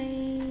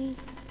mây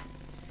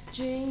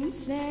chính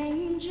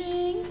xanh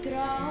chính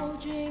grau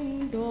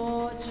chính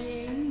độ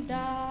chính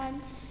đàn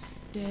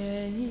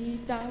để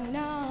tăng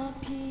na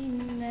phí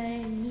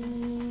mây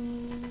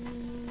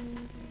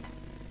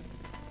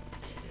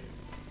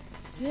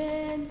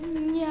Sen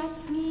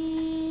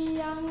yasngi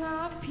yang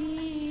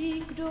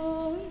api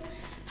kdom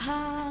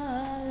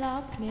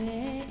halap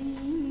ne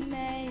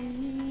imei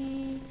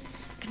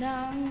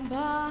knang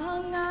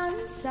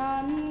bangan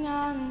san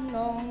ngan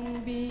long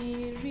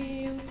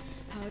biriu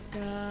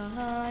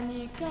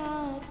hagani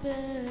ka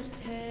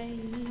perthei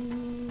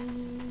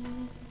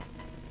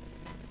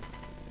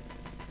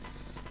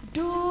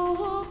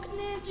duk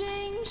ne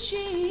jing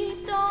shi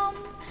tom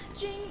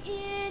jing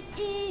it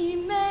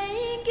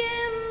imei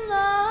kim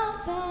la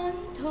ban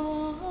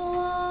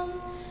thong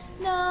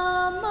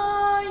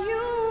nama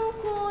yu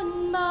kun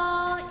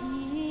ma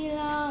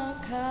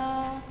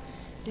ilaka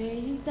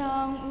dei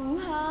tang u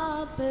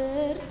ha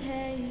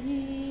perthei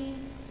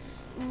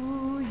u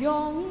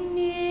yong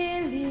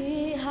ni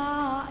li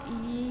ha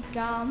I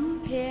cam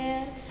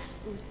per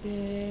u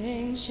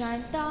teng shan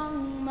tang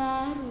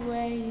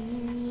Marwein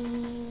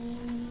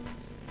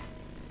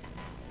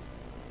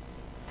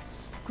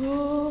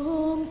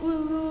Kum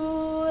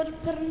ulur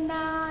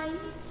pernai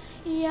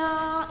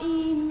ya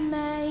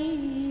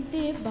imei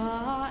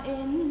tiba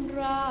in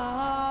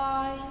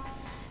rai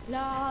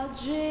la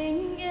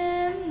jing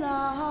em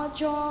la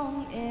jong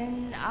in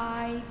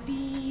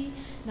it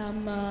la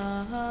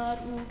mar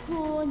u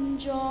kun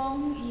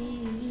jong I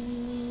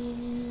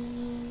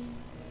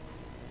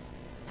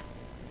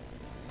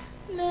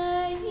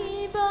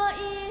mei ba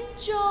in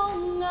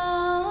jong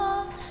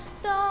a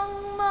tang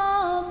ma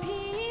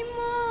phi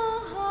mo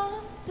ha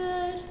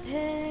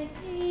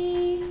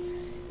perthei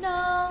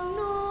nàng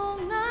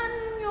nuông ngắn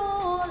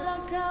nhô là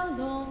cao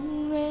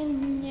long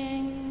rên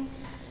nhanh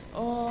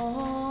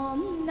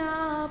ôm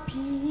na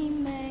phi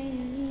mây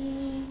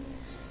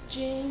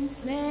trên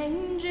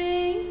xanh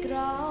trên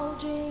grau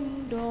trên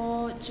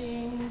độ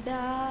trên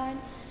đàn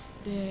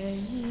để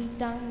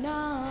tăng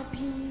na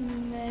phi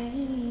mây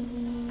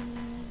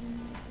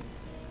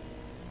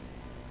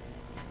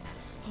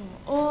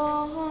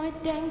ôi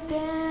teng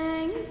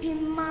teng phi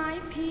mai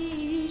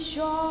phi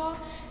cho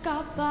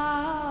cả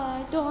ba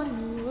đón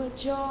lúa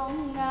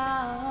trong ngà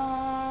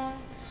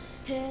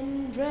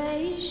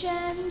Henry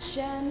shen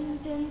shen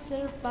pin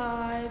sir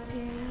bài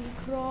pin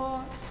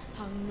cro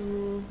hàng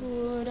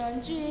lúa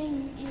đón jing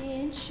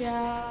in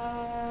cha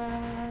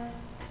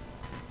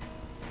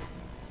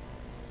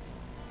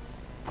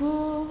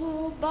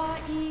cô ba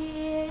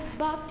ít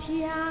ba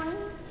thiang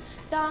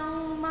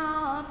tăng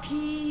ma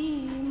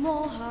phi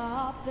mô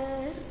ha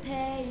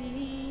perthei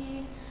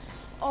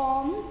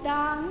Om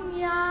tang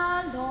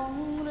ya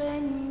long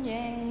ren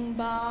yang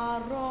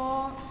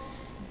baro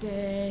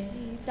de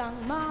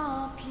tang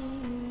ma phi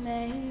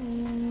mei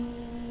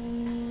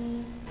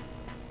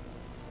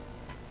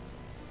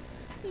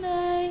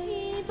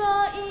mei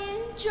ba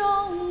in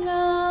trong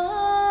ngà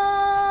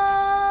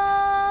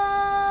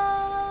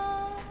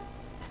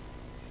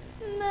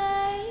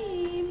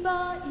mei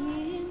ba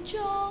in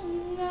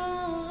trong ngà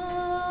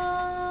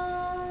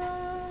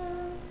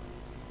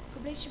Cô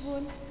bless you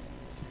bun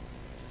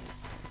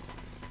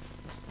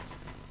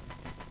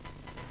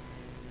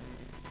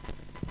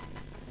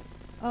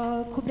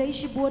Kublai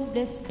shibun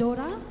bless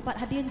Dora, but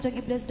hadian jong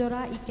I bless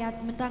Dora I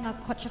cat mentanga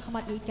kot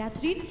shakamat I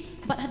Catherine,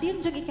 but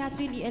hadian jong I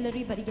Catherine I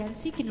Ellery but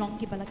igansi kinlong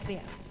ki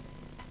balakria.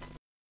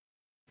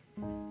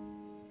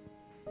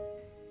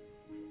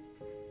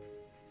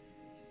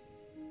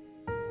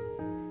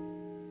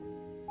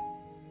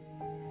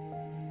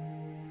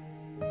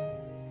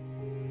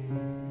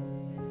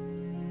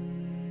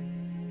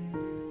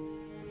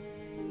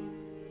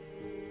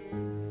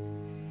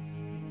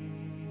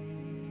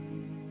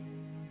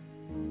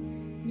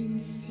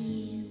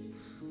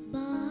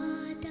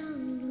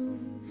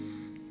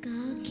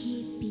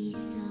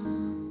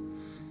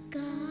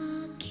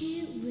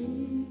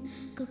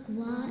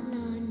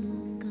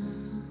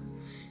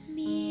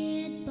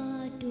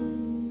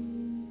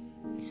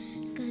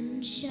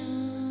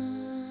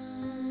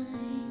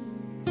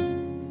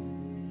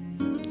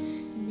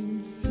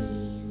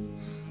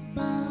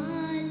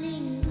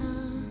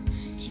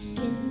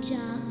 Chicken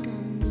jaka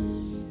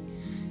meat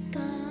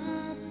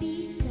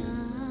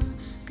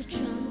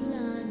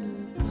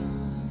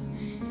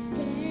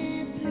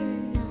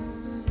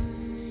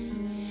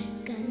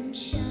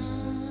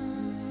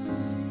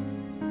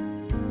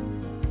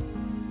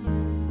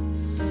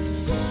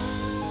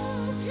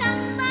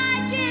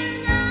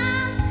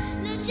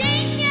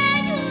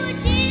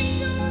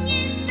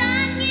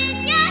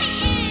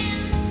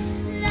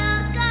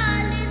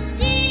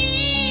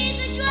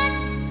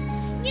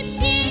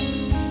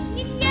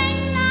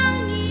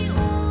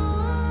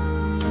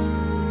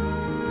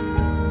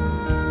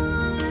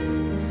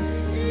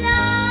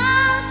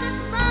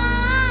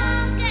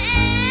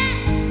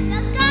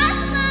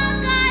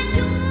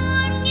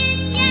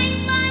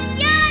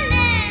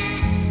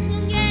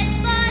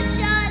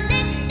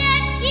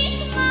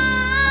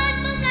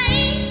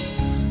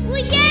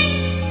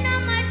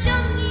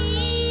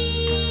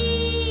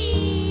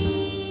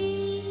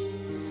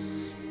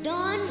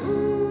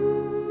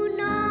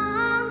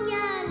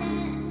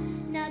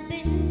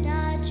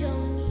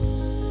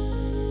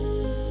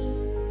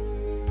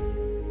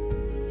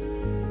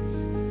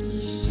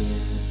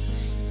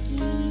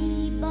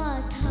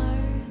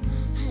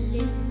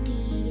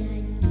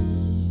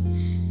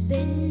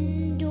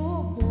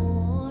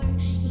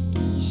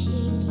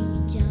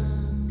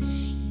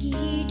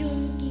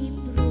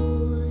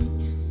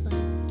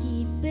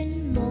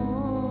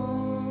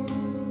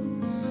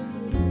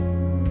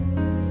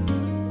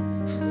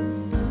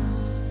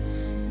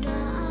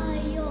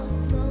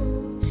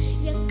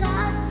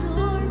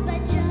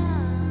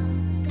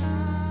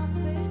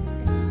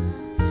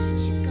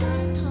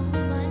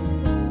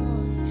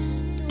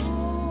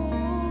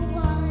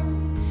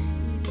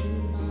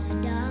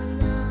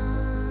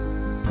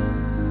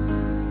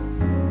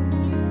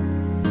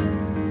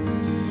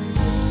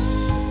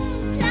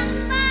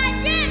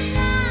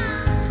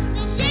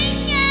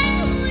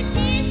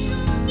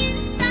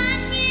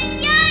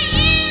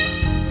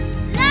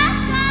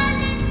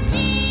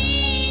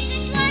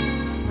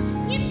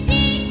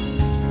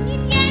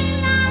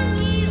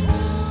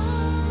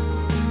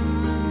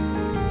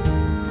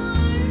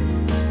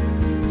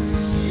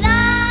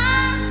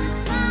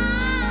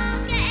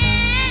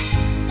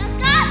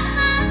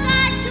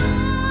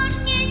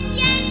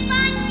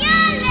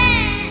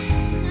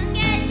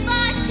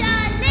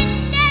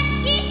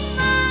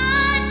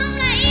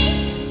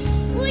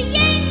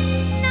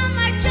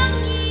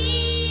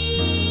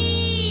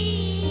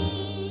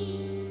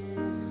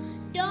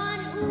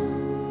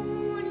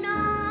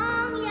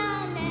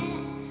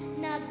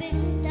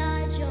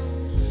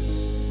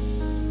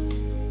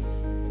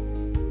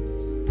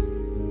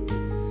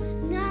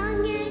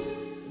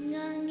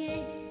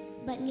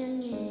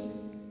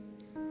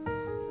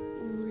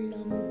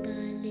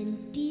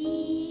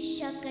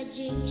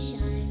jing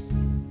shai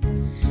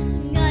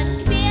ngân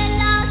khuya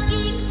la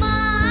kinh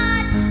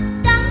mát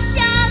tăng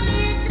sha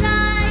miệt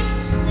trai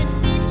ngân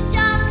pin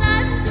trong lá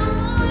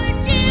sur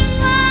chim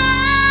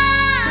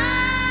ngoan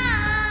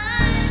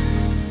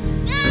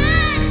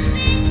ngân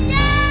pin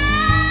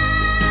trong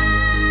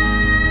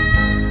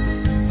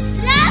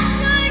lá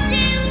sur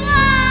chim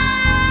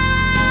ngoan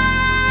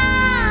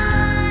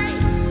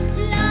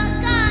la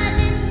ca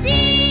lên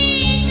đi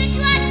cái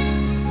chuột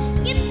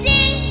nghìn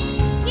tiếng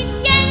nghìn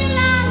giang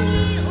lang y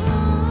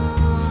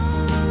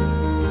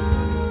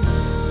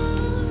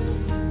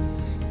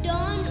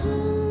Don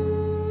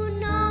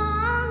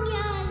nong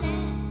ya le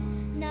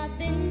na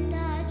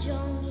bynta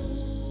jong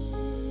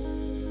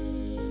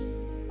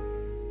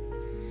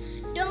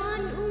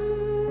Don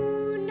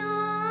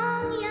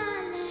nong ya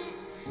le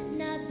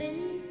na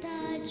bynta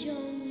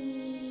jong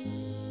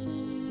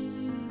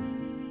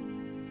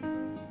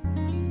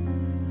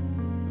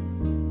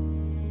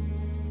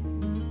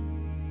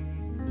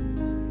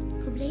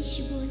God bless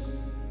you both.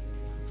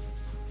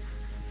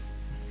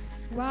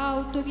 Wow,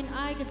 tugin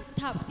ai ke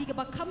tap tiga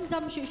ba kham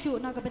jam shuh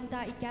na ka benta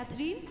I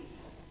Catherine.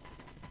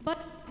 But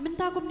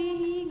menta kum ni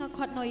hi nga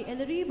khot noi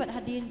Ellery but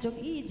hadin jong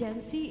I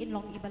agency in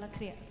long I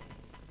balakria.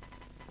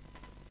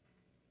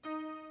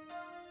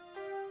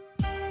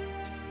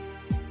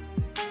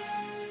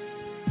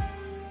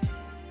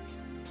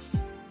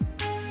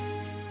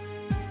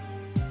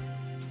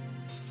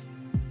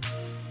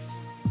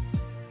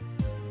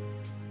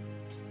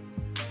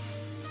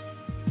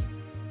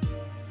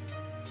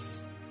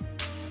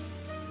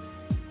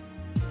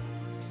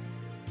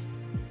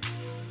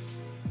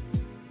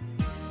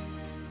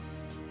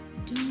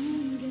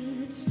 Don't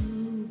get so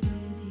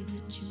busy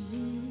that you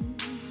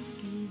miss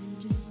giving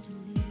just a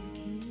little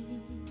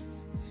kiss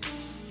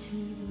to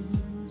the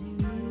ones you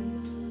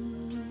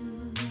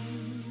love.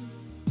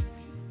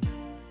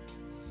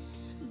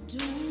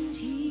 Don't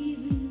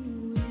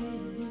even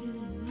wait a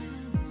little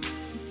while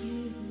to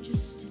give them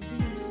just a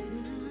little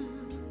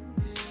smile.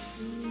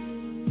 A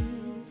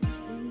little is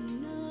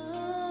enough.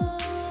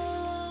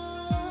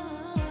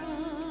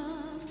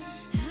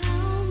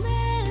 How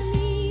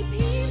many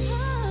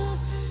people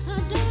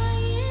are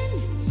dying?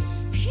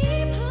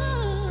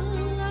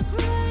 People are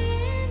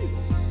crying.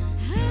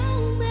 How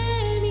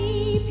many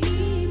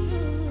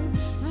people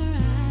are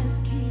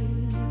asking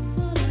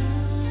for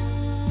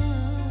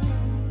love?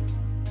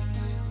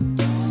 So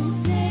don't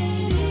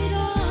save it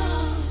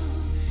all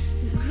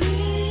for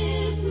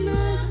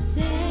Christmas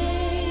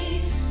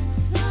Day.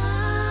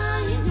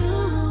 Find a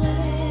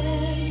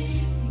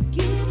way to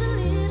give a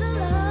little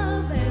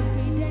love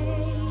every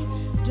day.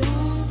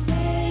 Don't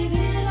save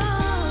it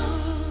all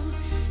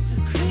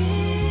for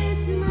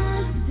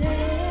Christmas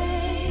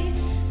Day.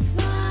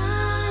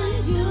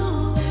 Find your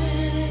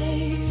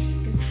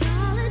way, 'cause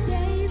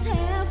holidays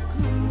have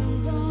come and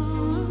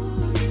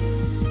gone.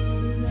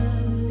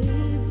 Love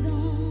lives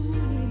on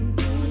if you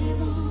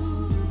give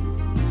on.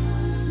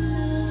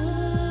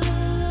 Love,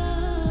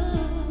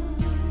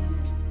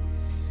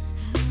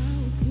 how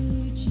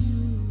could you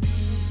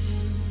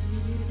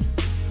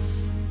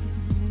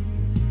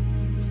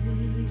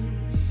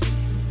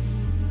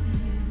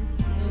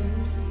That's so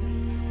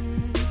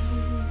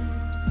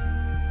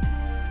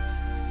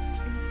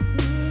and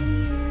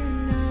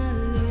saying I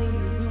love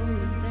you's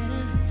always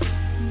better.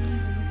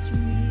 Seasons,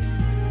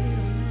 reasons, they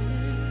don't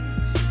matter.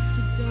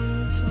 So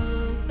don't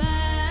hold back.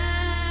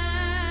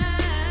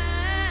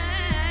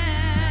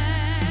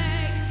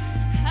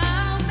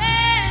 How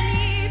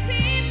many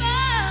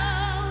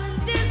people in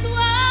this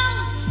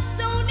world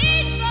so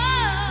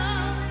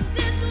needful in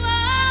this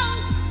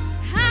world?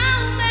 How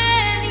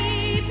many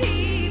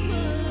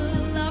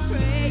people are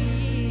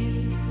praying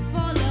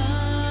for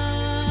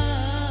love?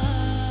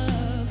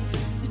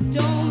 So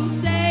don't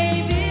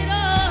save it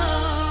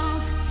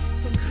all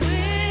for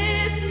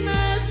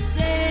Christmas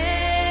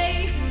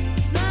Day.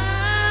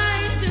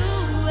 Find a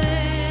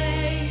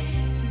way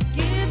to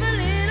give a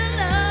little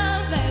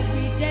love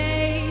every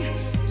day.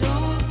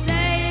 Don't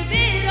save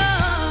it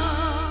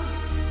all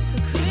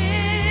for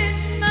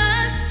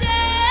Christmas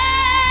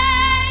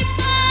Day.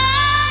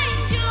 Find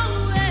your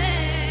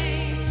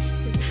way,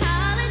 'cause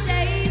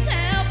holidays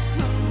have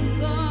come and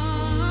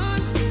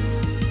gone.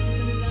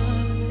 But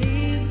love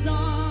lives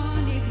on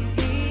if you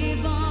give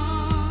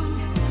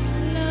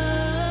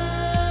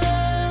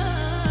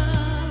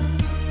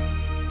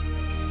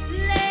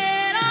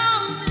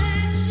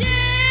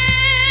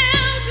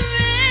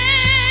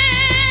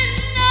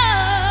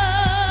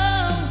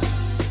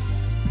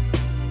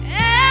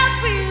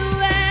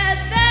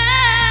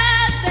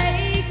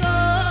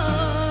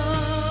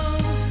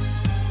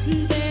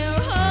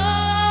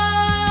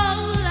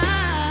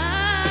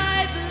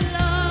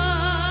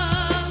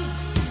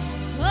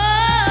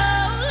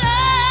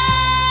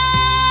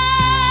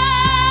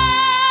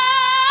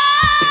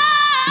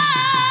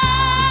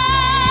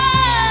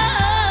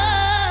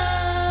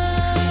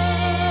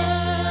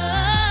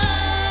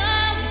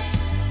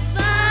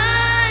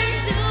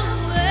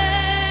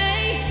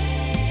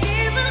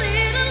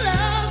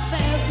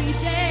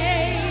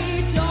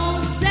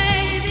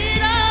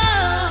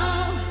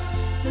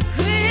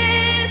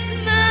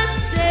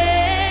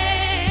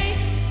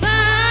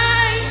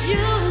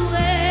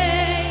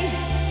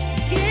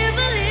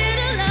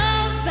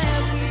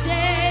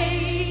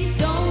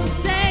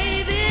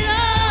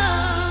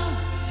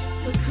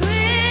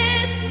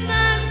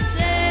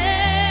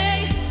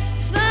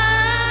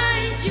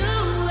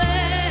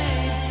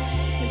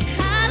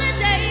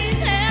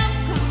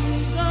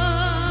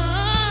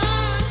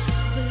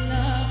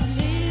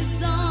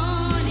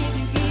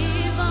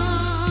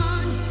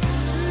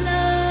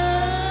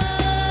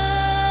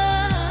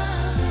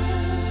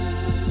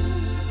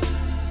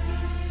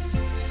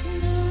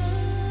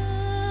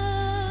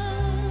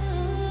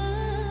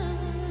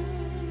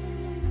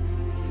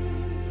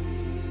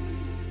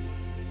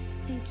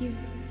you.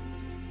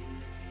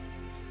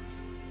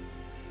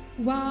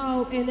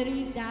 Wow,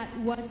 Ellery, that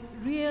was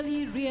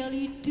really,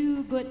 really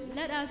too good.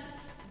 Let us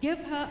give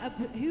her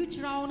a huge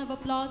round of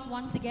applause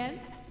once again.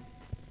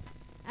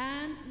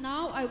 And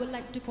now I would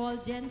like to call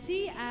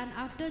Jency, and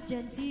after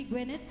Jency,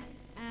 Gwyneth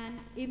and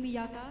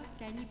Emiyaka,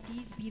 can you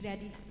please be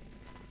ready?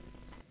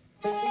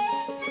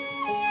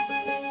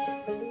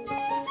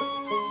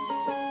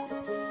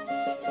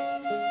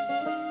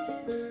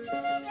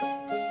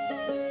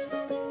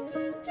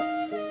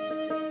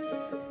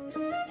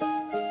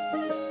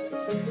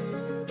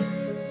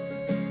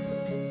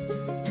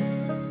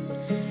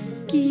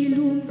 Ki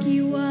lum ki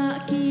wa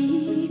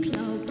ki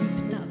klau ki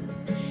ptap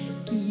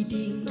ki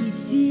ding ki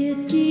siet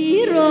ki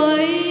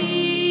roi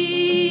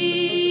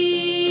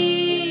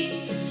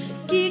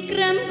ki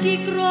krem ki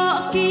kro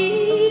ki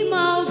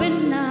mau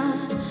bena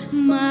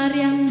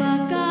mariang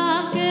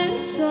baka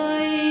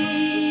kersoi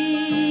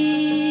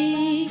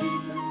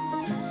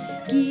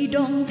ki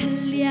dong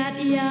thliat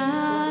ya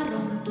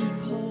rong ki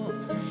kho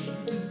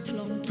ki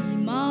thlong ki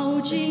mau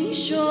jing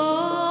sho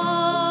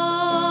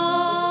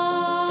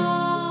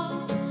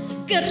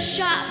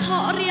Kersha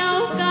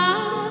thoriau ka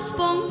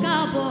spong ka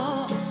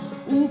bo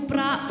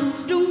upra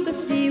usdung ka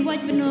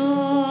siwaj beno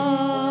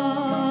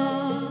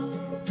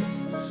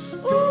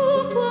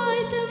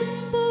ukwai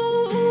tempo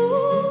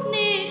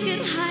ne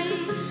kerhai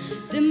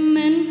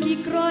temen ki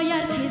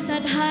kroyar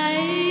kisad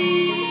hai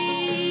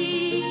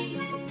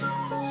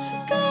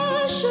ka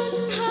shun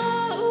ha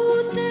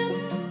u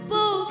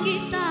tempo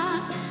kita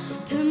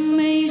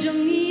temei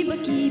jongi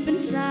baki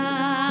pensa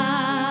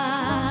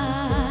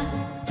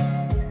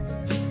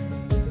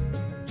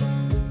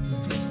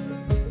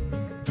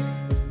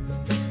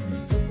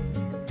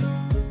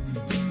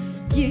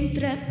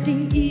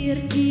Ting ir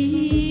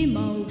ki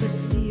mau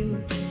bersiu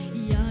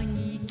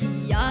yangi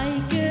ki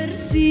ai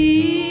kersiu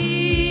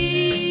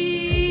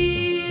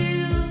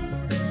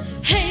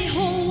hey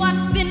ho wat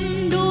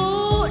bindu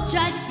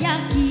jat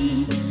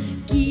yaki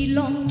ki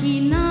long ki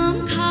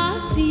nam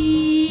khasi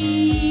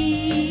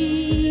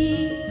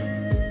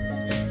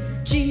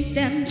jing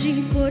tem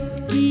jing put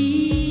ki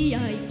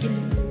ai kin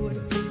put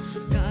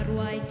ka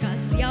rwai ka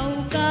siaw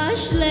ka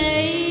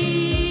shlei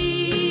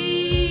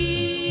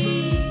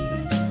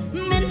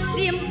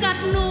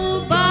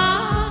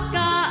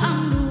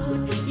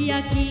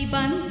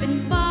ban pen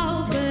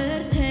pau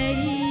berthei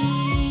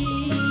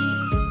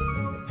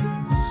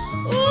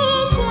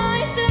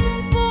ukwai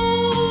tempo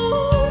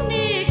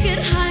ne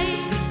kerhai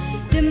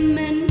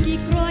temen ki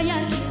kroya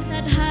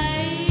kisad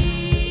hai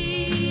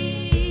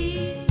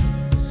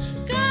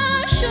ka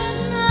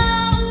shona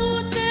u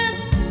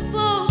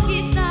tempo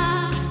kita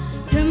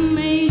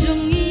temei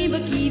jongi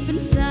baki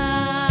pensa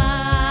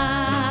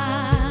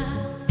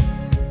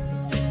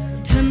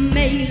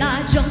temei la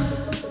jong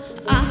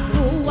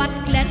aku wat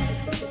klet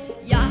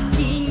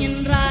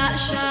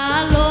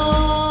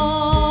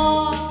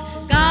Shalom,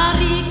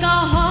 kari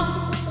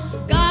kahok,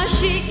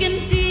 kashi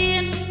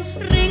kentin,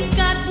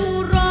 ringkat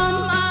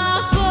burom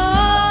aku.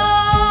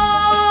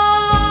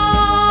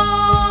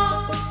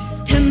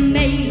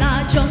 Temei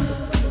lajong,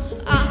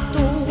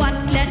 aku wat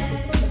klet,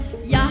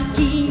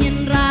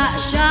 yakinin ra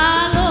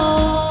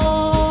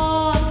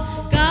shalom,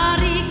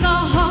 kari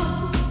kahok,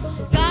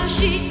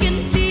 kashi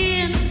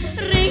kentin,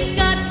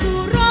 ringkat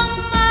burom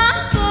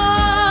aku.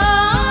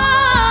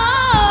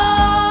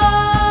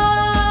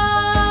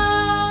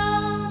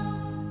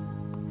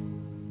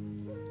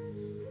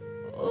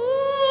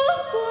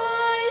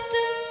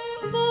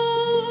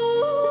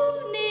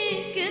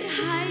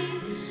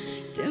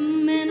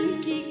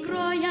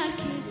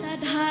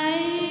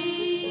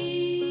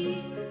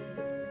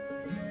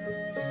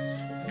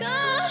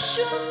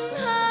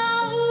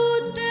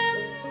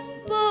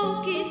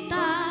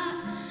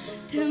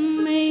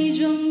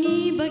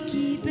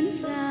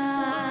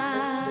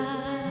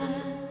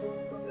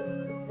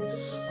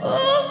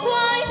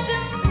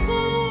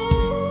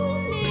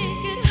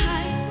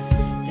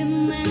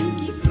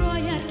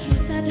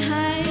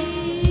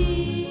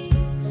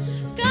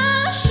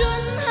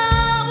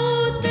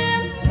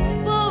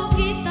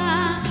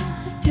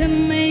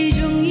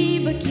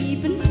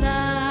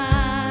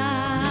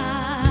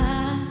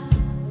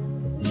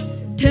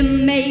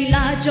 Temei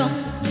la jong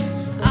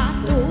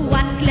atu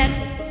wat klet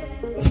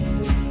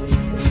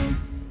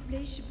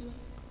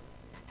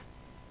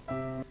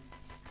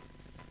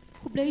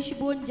Kublai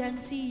shibun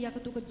jansi ya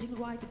ketu ke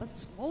jingwai ke pas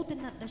ngau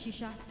tenat da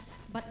shisha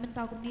bat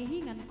mentau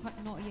kumnehi ngan khot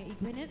no ya i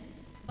Gwyneth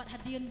bat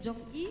hadian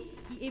jong i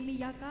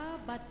Emiyaka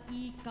bat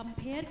i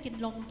compare kin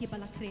long ki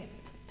balakre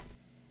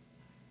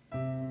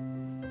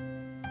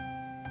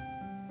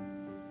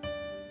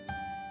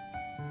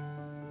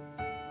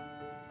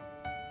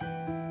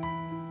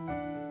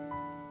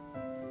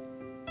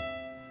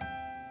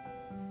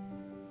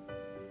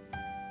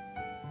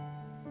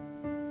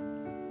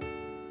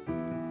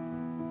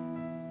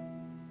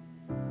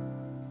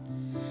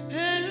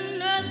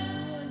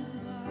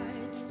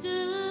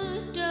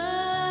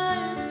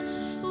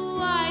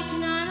Why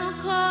can I not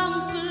come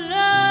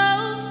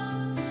close?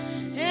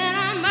 And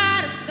I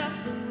might have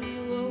thought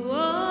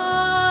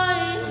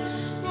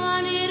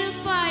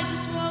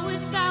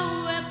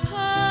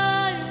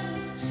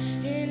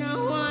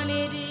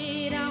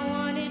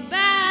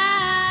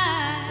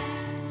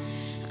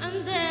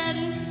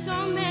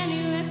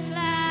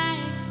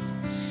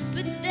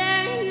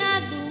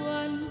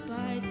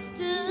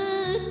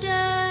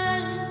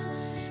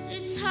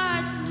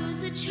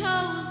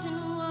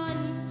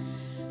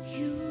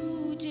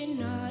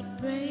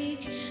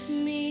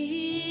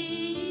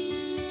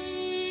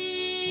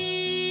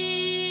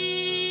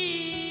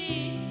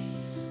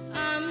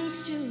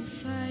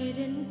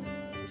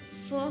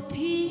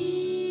peace.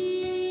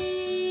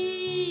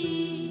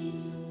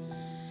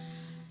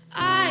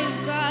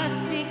 I've got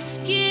thick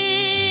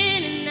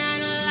skin and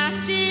an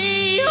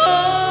elastic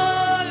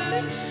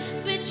heart,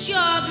 but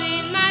your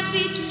blade might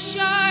be too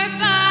sharp.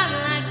 I'm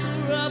like a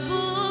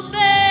rubber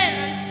band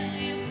until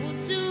you pull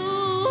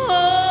too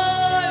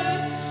hard.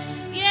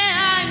 Yeah,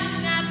 I'm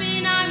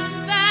snapping,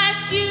 I'm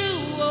fast, you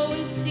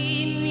won't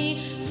see me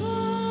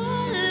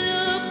fall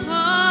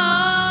apart.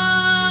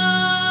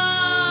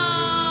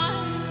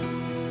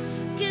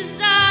 'Cause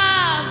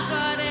I've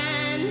got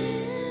an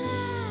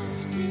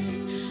elastic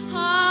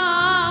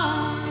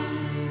heart.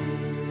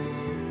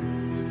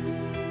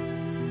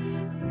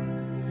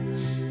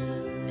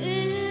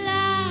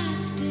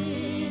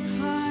 Elastic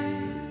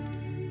heart.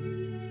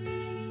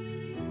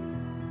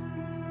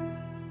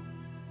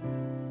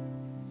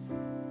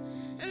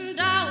 And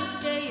I'll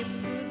stay up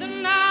through the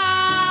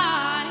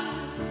night.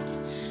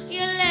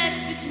 Yeah,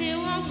 let's be clear,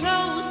 won't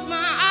close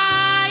my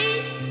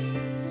eyes.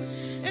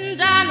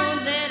 And I know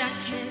that I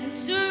can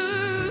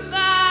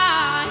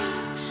survive.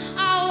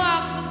 I'll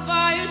walk the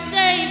fire,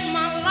 save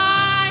my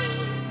life.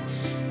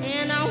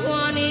 And I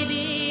wanted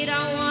it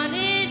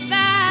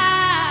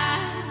bad.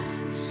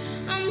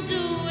 I'm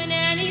doing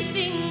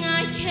anything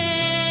I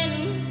can.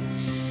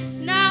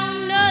 Now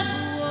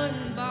another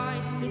one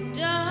bites the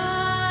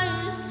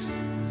dust.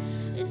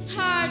 It's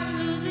hard to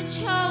lose a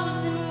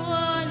chosen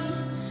one.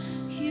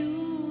 You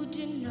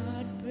did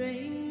not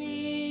bring me.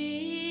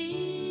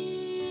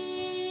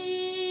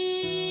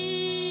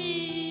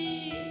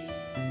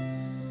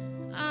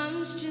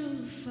 I'm still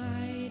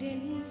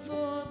fighting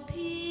for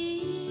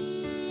peace.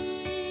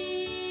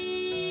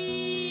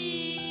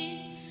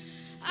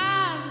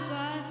 I've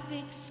got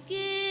thick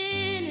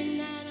skin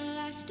and an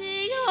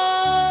elastic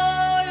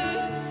heart,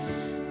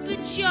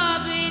 but your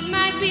blade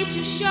might be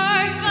too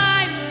sharp.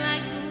 I'm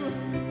like a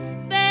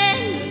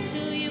bend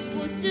until you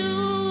pull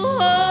too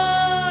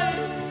hard.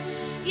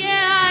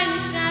 Yeah, I'm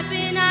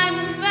snapping, I'm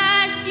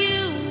fast, you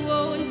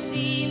won't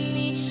see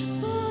me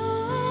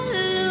fall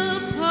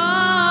apart.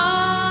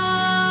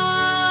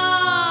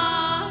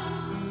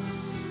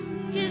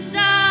 'Cause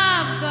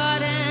I've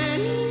got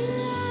an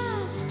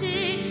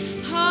elastic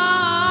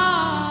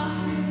heart.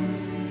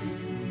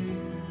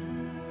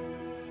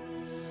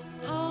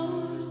 Oh,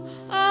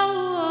 oh,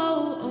 oh,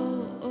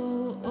 oh,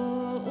 oh,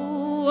 oh,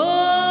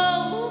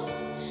 oh.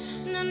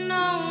 No,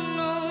 no,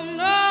 no,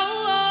 no.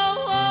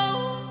 Oh, oh,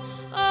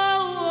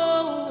 oh,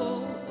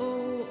 oh,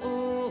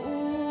 oh,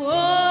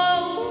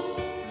 oh.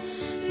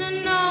 No,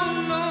 no,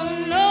 no,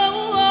 no.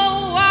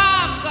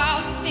 I've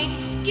got thick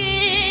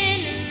skin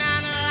and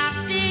an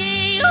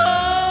elastic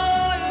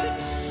heart,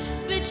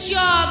 but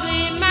your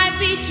blade might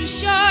be too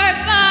sharp.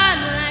 I'm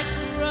like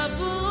a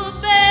rubber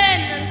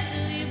band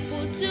until you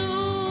pull too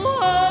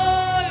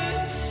hard.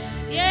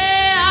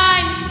 Yeah,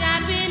 I'm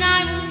snapping,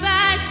 I'm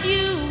fast,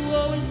 you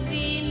won't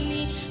see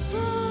me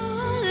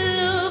fall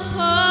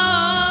apart.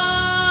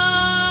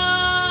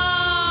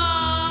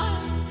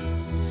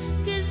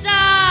 'Cause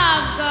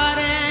I've got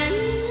an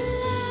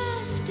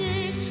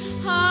elastic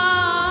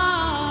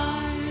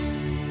heart.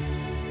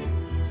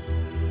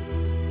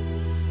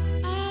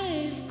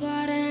 I've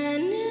got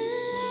an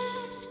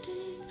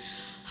elastic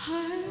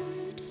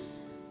heart.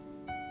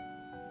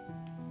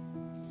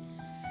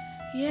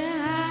 Yeah,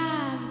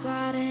 I've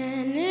got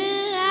an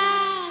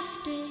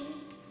elastic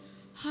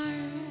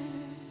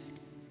heart.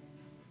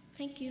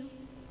 Thank you.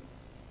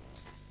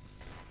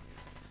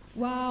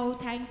 Wow,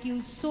 thank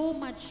you so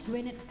much,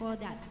 Gwyneth, for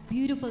that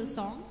beautiful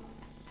song.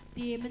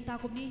 Di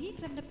mentakum nihi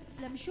krem dapat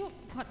slam syuk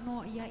kot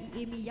no ya I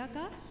Amy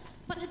Yaka.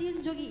 But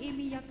hadian jogi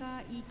Amy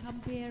Yaka I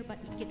compare but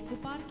ikit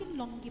kuparkin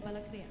long ki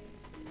balakrea.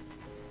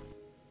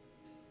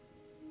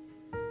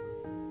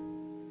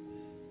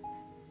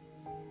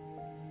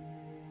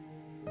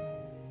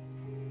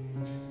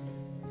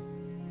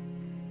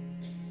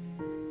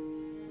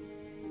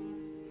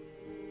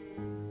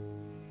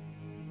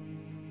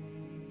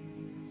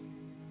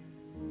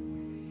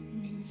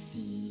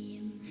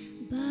 Mensim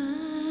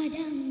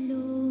badang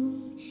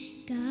long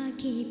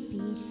kaki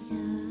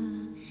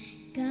pisah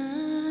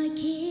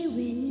kaki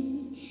win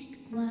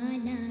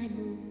kuala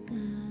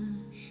luka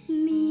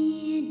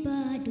mid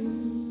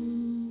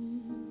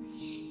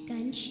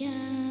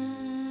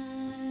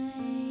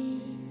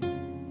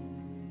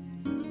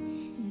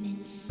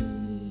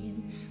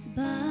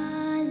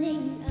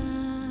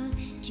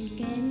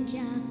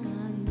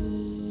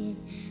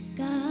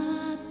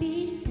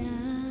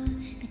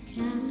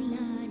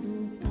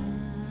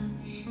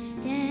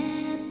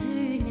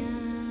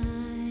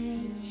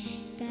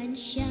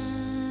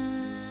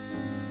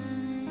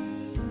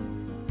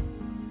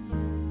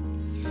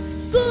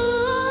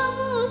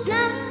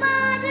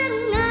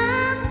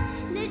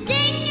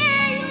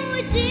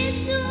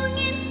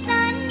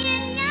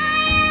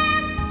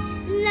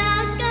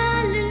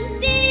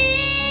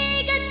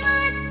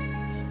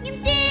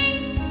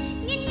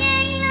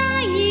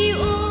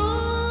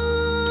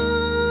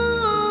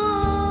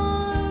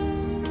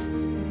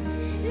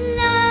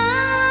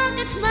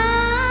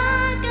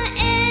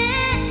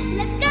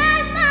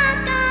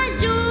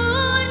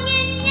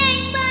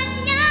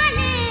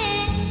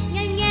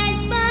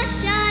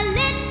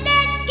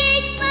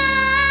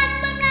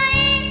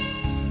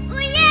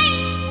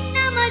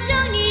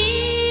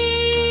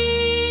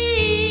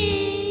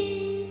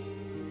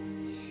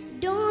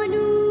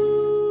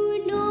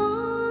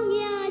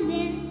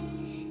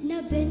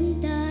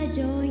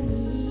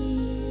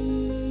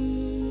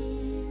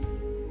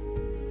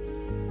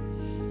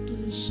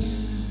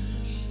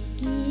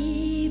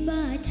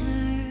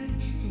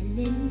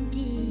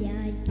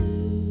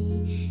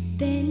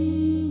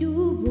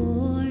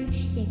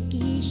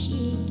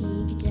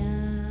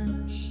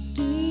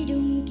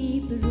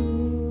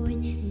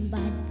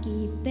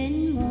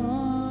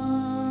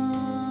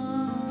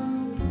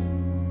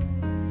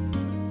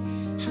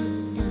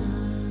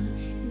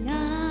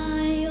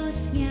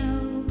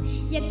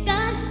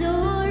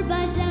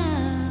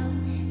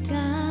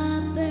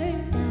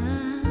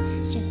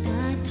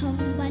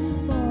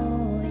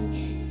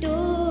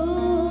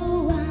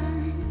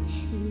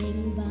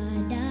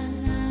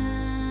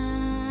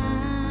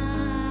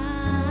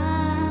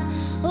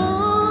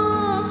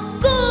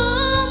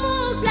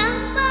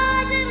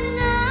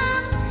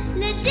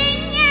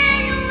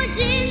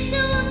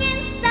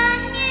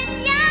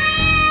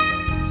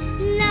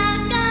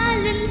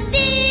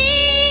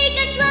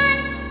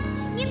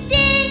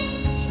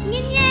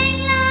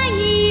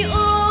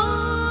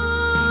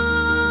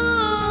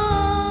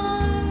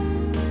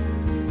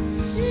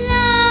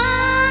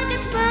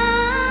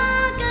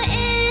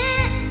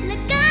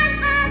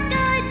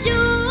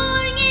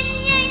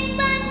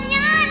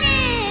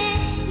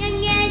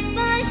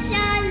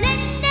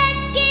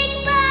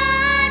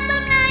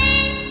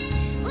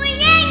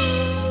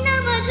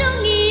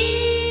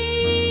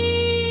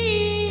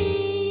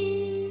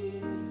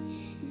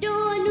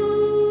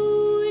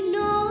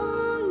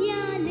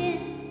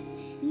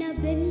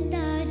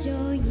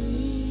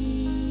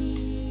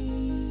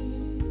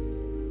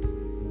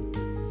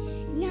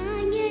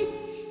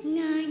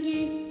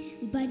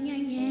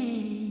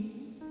banyangen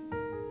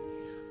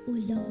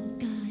ulong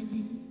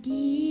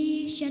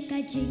kalenti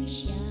syaka jing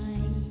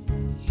syai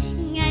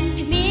ngan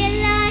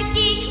kemila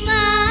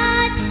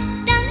kikmat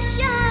tang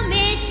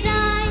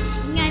syametrai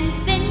ngan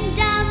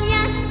pendam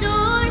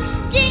yasur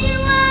jing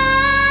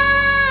rwai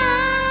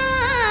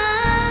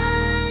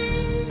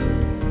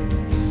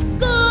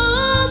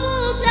kumu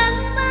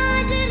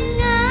plamba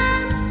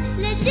jengang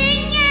le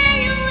jing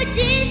eru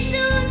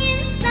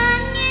jisungin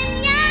sangin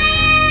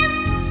yayem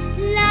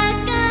la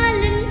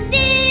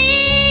kalenti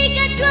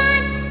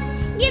katwan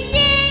gim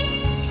ding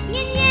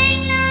ngin yang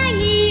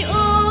langi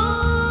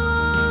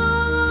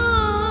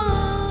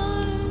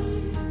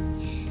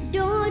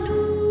Don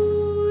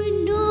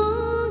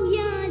unong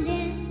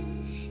yale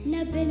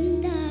na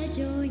bynta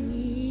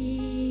jonyi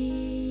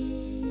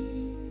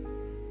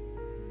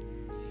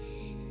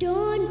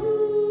Don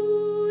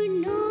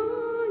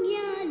unong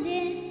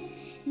yale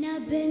na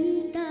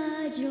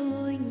bynta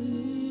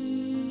jonyi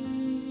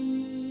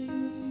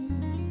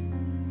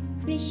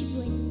Fresh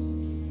boy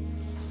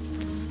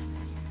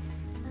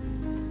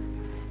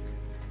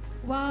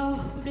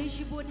Wow, Kadei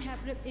shibun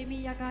have rip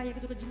emi yaka ya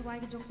ketu jing rwai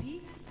ke jong pi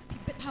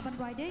bit haban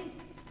rwai dei.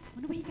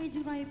 Mana wi kai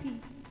jing rwai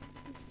pi?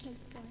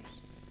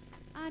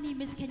 Ani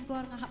Miss Ken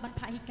Gor nga haban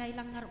pha hikai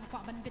lang ngar kwa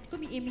ban bit ko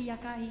mi emi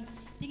yaka hi.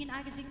 Tingin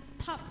ai ke jing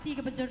top ti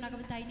ke bajur na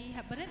ke bentai ni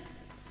have beret.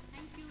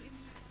 Thank you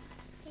emi.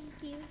 Thank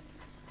you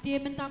Dia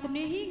menta kum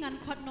ne hi ngan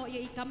khot no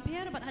ye i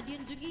compare but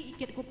hadian jungi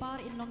ikit ko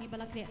par in long i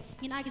balakre.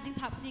 Ngin ai ke jing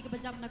top ti ke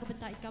bajam na ke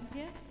bentai i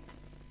compare.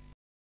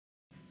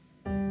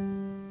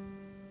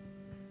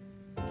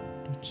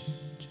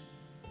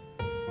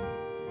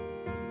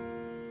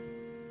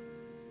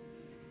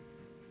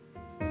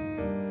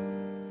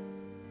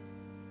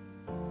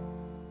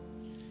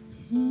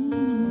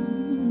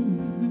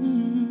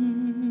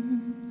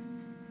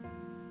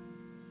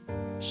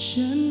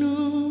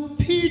 Shanu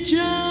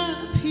pija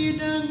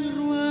pidang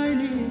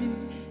rwai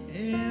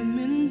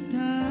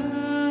ementa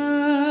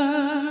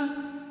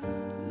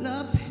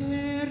la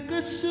per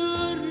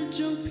kasur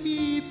jong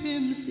pi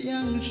pem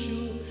siang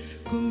shuh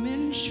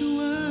kumen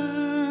shua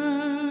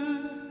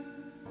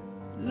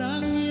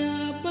lang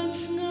ya pan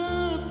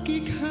snap ki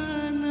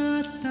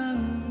khana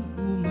tang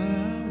uma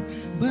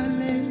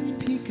balai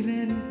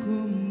pikren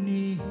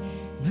kumni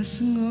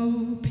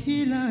ngasngau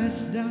pilas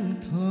dang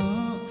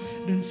tho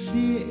dan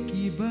si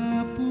ki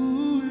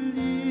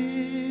bapule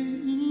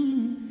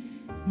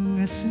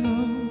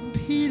ngasngau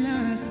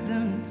pilas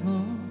dang tho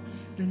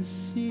dan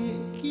si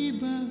ki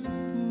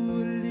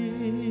bapule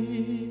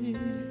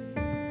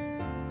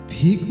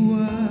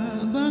Pikwa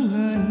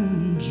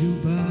bangan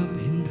jubab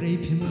henrei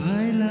pim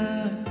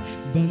ailat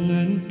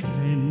bangan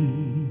kren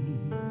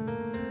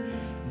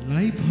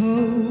Lai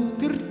pau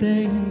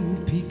kerteng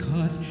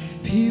pikot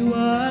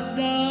piwat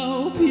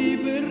dau pi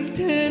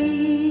berten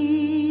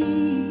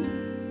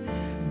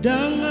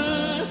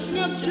Dangas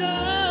ngap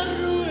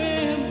jaru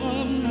em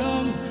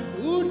omlong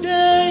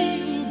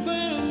udai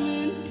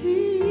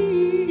ubamenti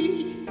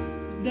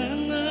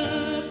Danga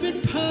pet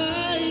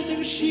pai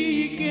tang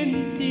shi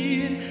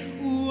kentin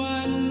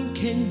Wan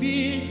can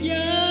be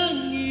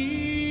yangi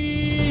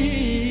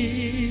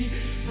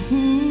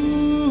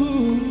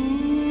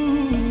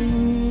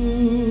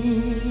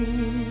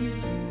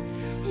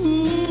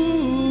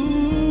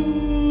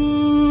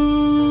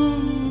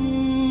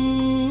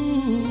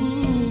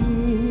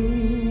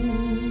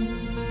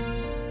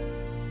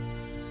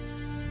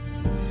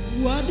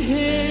What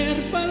hair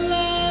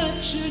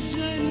palat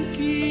sejan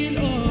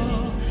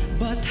kilo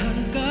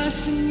batang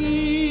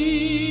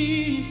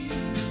kasngi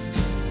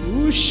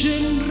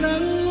Ushen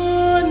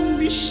rangon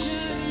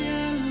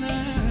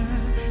bisyayala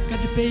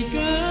kadpay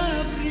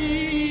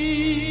gabri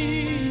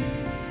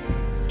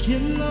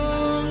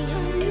Kinlong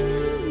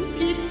ayun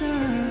kita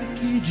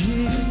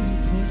kijing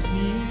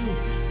posniu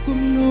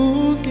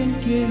Kumno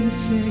ken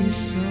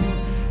seiso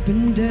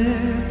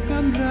pendep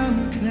kamram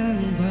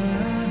knang ba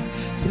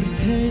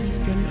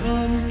Bertengkan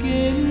on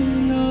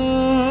kinno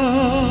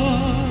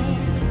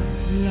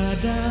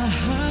Lada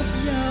hap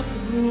yap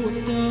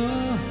ruto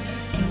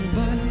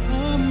Tangban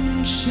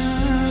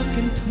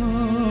syaken tho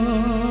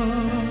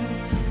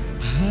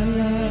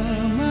Hala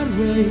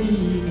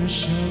Marwein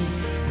asyong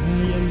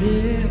Naya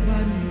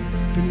leban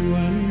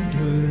penuan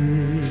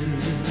dur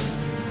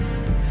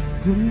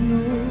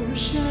Kumno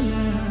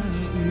syala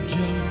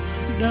ujang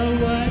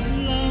Dawat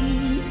lam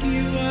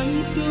kiwan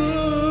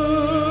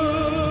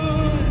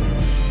tur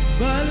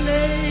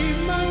Balai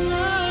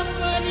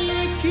mangapan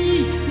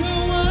yaki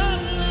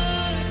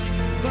Mawalai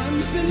ban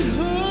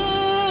penhon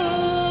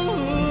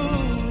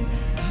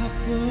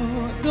Hapo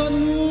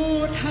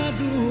donut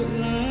hadu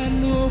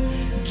lano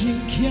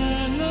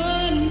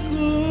jingkyangan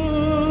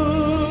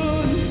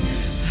kun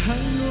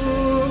Hano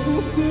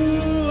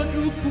ukut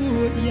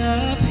uput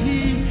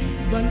yapi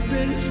ban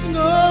pen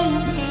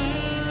snong ba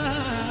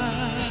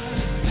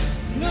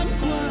Ngam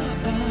kwa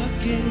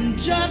aken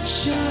jat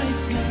syai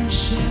kan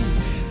syam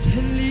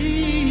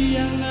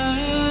teliangan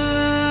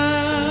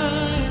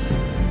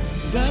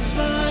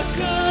Bapa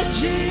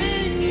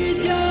kajing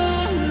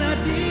ijah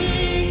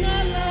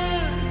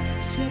ladingala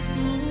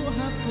Setu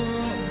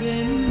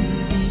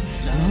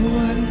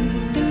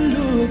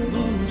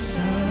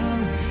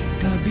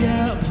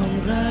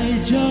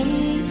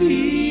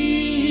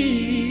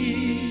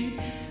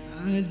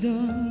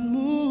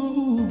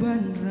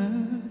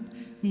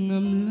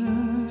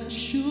la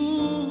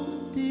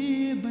shuh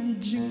de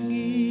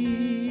banjingi.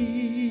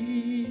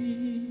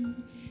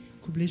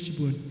 Ku bless you,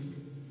 Bun.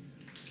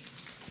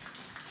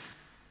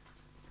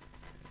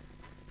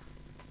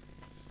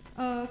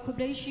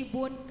 Kubdai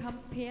shibon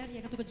compare ya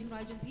katu kajing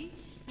rai jumpi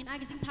in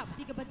agi jing thap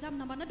tiga bajam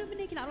nama nado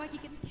mene kila rai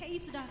kikin tei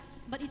sudah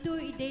but itu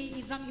ide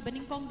irang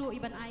ibaning kong do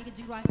iban ai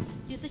kajing rai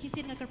jisa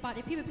shisin nga kerpat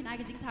epi bepin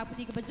agi jing thap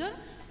tiga bajol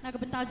naga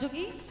benta jong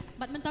I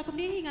but menta kum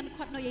ni hingan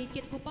khot no ye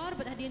ikit kupar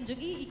but hadian jong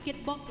I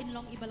ikit bok in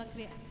long ibalak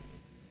kria.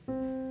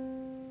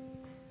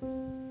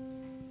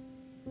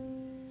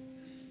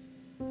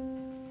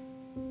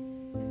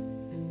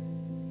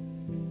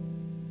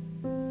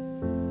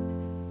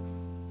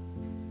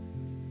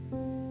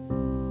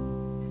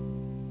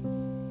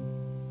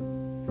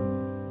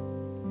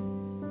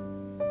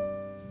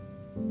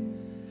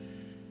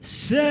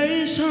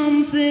 Say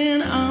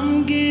something,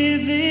 I'm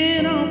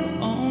giving up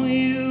on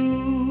you.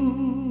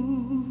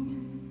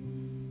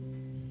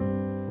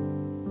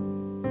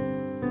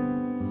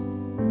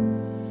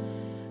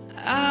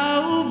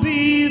 I'll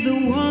be the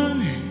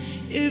one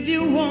if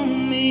you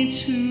want me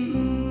to.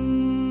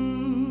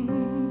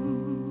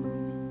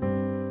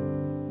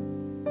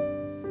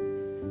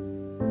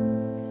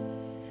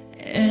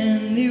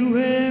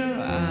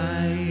 Anywhere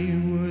I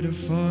would have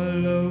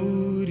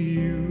followed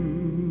you.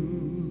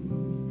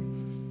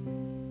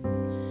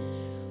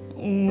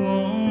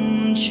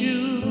 Won't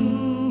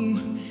you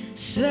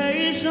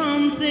say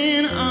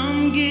something?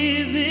 I'm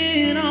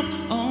giving up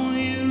on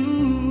you.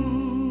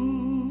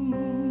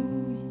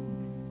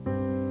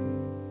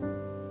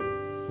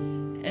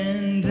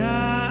 And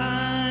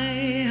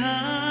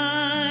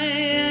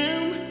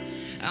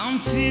I'm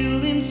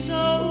feeling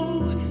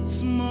so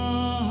small.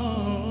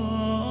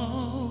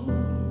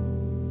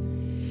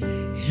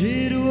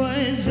 It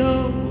was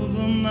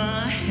over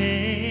my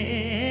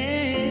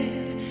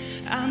head.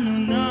 I know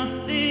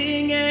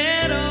nothing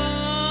at all,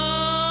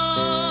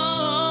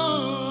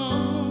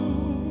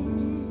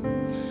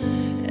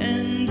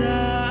 and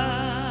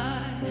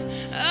I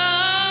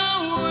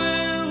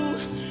will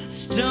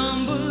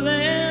stumble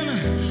and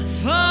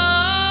fall.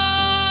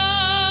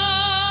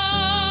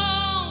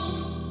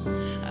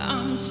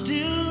 I'm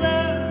still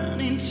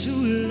learning to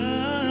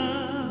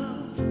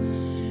love,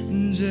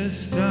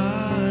 just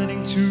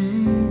starting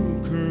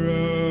to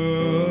crawl.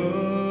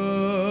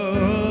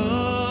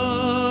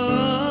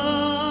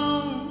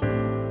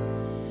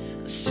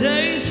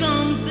 Say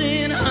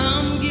something,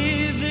 I'm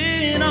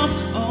giving up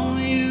on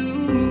you.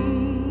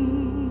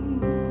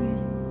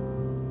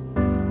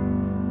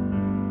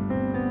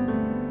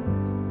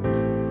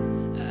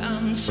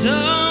 I'm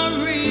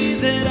sorry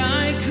that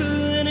I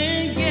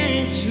couldn't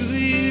get to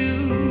you.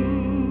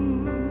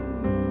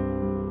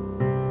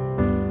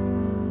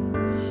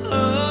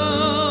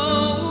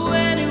 Oh,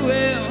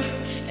 anywhere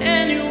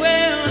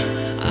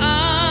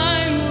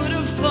I would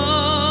have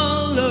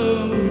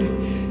followed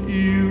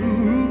you.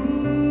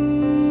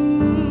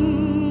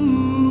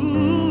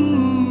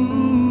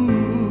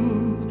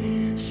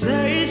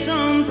 Say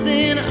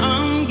something,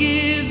 I'm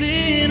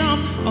giving up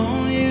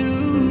on you.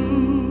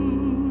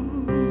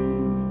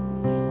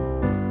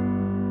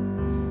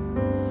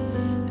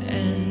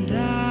 And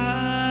I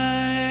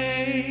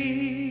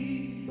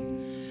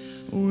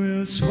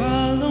will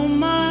swallow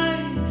my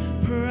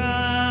pride.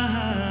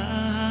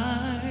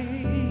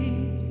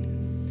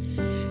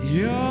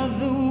 You're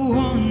the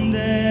one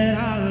that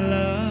I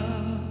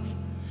love,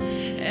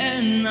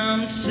 and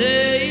I'm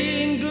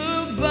saying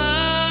goodbye.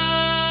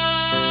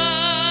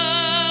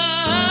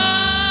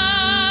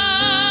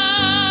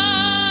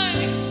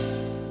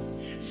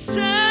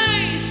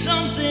 Say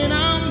something,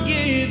 I'm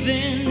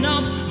giving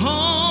up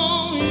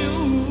on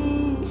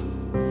you.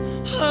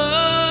 Oh,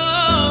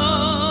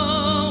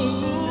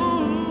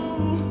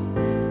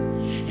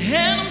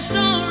 and I'm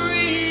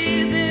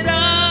sorry that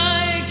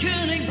I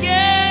couldn't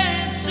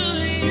get to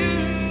you.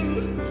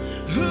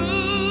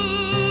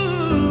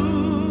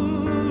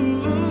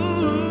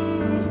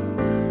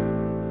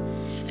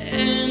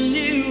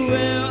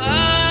 Anywhere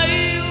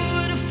I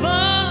would have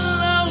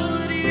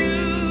followed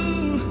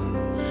you.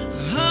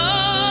 Oh,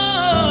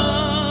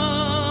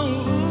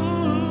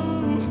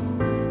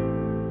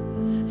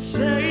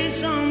 say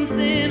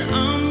something,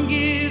 I'm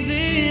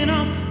giving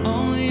up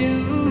on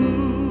you.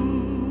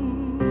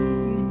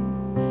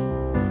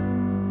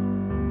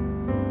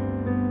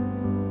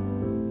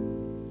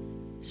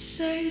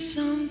 Say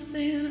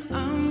something,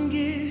 I'm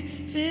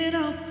giving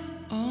up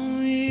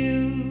on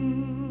you.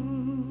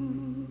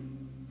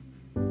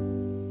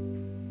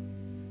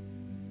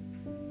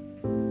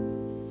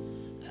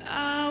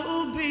 I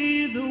will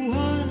be the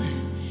one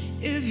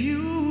if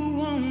you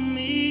want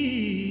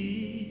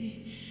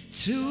me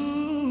to.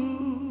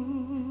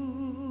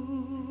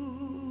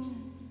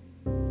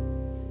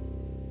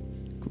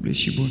 God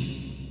bless you, Bun.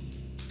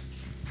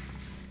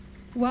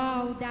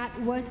 Wow, that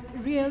was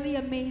really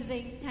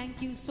amazing.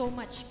 Thank you so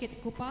much,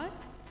 Kit Kupar.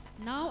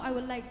 Now I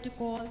would like to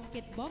call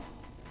Kit Bob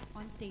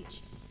on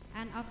stage.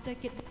 And after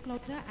Kit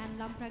Clotter and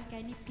Lamprang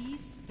Kani,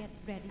 please get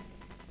ready.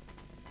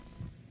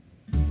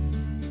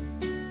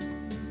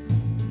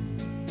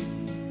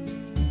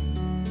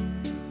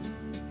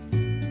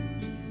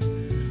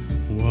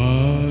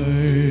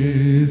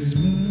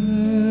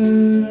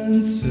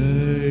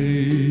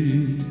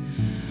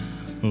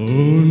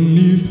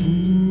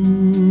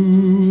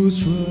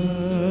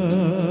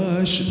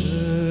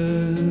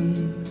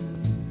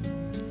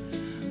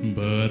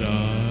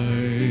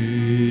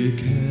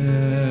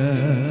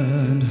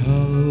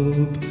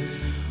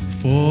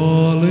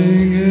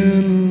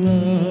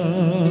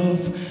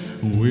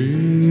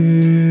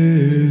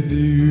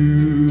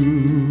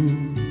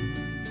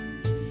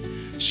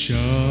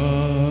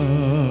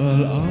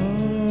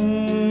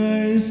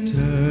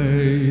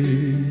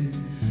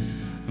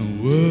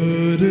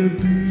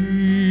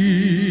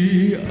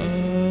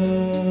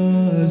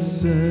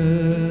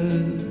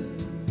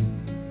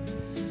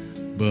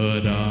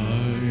 but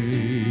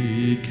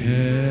I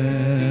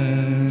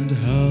can't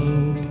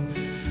help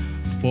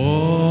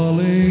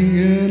falling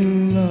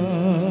in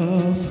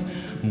love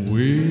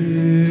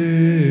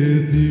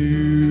with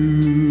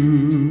you.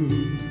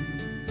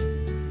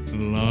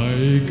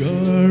 Like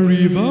a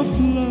river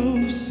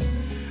flows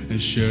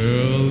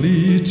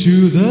surely to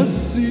the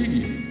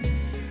sea,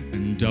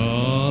 and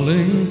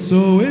darling,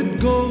 so it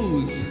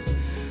goes.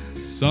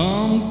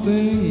 Some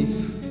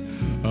things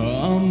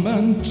are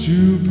meant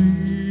to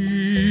be.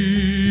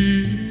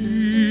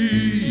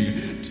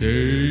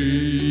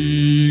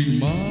 Take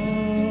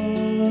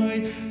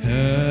my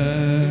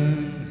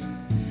hand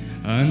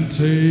and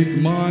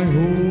take my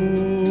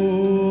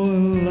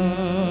whole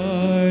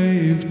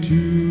life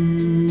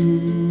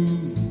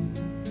too.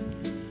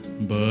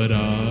 But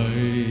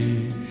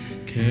I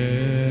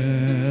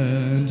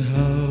can't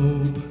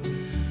help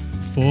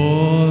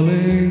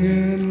falling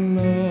in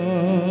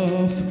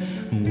love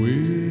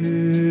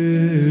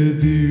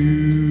with you.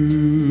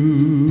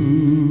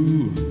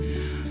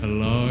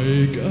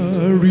 Like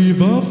a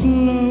river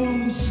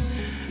flows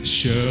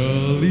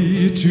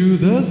surely to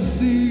the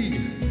sea,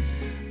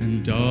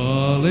 and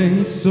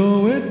darling,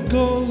 so it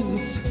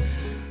goes.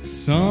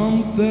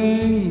 Some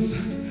things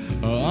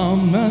are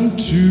meant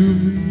to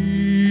be.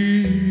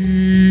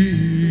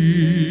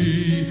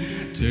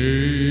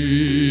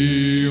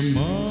 Take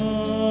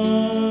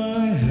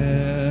my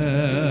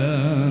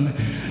hand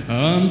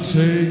and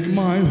take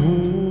my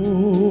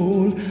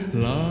whole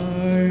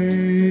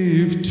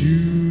life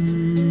too.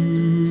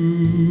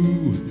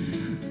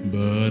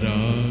 But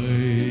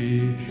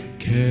I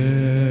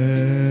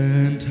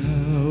can't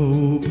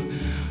help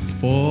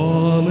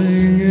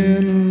falling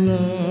in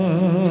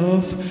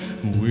love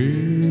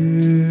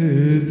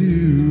with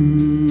you,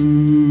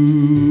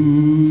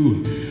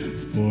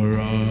 for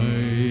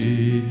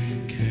I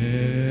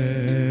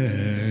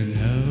can't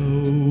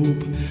help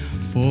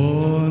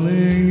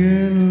falling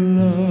in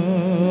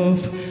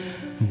love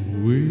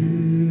with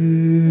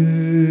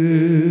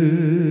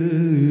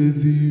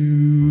you.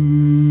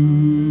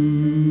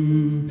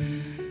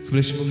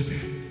 Bless you, Lord.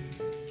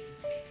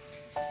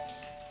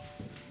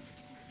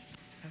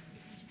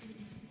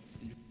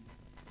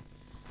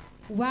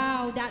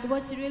 Wow, that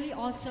was really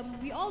awesome.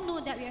 We all know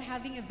that we are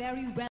having a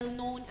very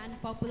well-known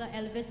and popular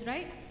Elvis,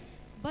 right?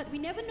 But we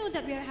never know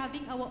that we are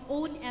having our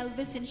own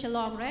Elvis in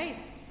Shillong, right?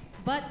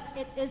 But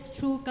it is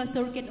through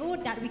Sur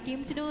Kynud that we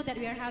came to know that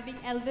we are having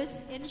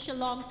Elvis in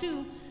Shillong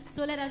too.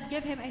 So let us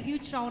give him a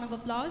huge round of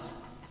applause.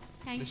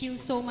 Thank you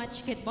so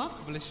much, Kid Bok.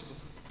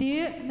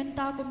 Dia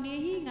minta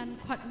kumnihi ngan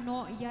khot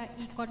no ya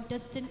I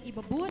contestant I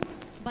babun,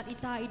 but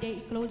ita ide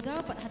I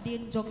closer, but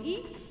hadin jong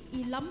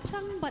I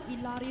lamprang, but I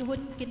lari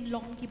hun kin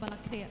long ki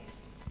balakre.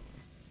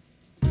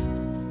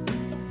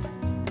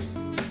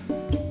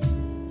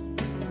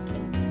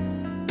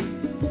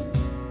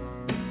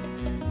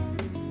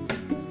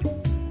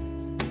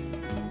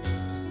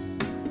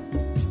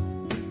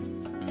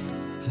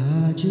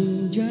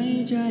 Hajing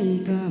jai jai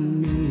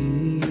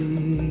kami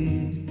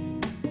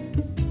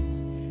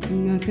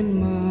ngakan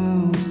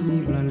mau sni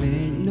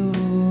blaleno.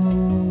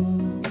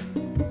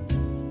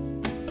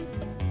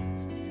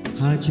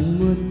 Hajing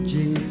mut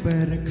jing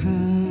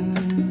perkha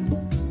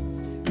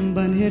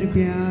ban her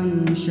biang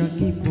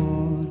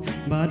syakipor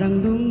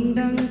badang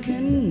lungdang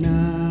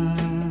khynnah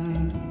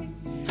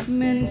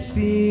men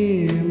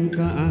sim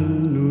ka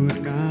angnut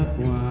ka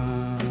kwa.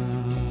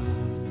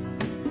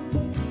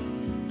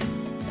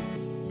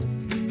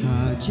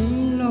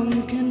 Hajing long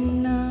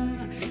khynnah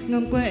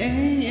ngam kwa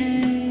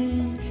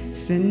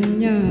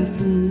senya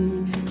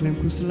sni klem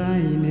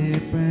kuslai ne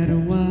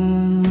perwa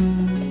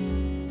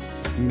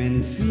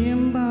men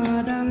sim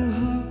badang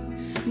hok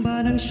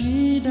badang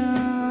shida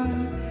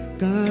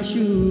ka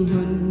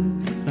shuhun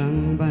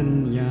tang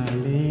ban ya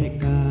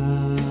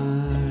lekai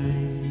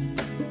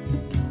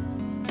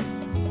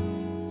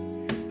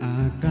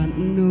akan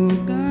no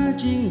ka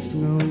jing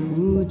sngo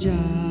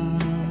uja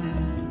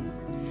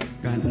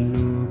kan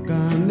no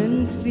ka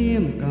men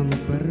sim kam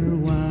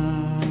perwa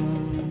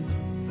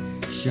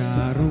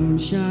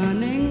Sharum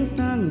shaneng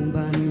tang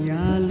ban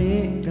ya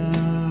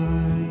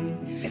lekai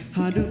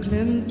hadu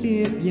klem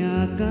tiep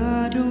ya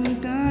kadung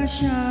ka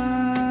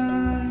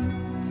shai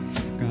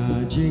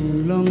ka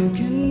jing long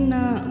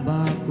khynnah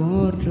ba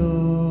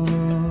kodo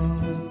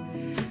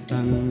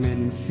tang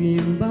men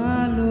sim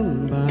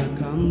balung ba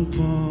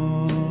kampo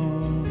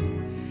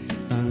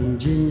tang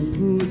jing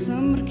pu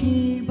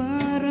samrki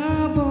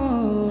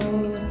barabor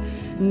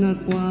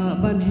ngakwa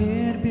ban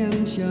her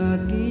biang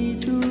syaki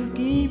tu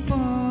kipo.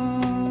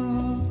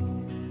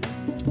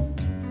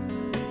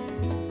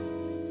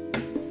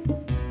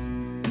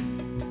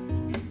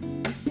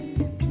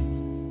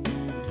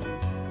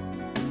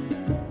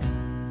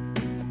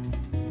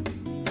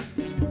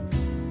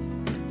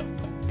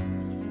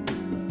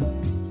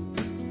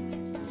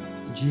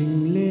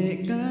 Jing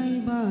le kai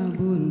ba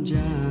bun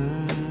ja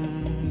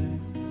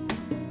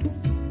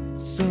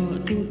so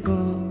ting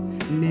ko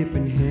ne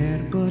pen her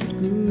kot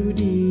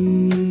kudi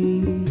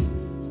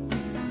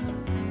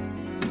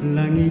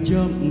langi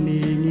job ni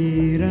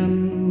ngiram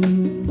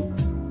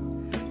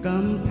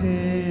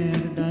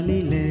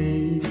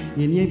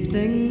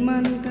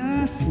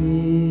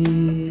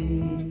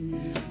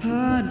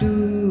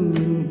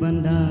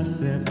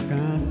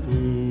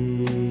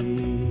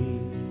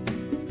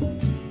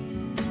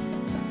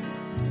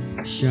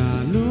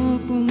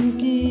Shalokum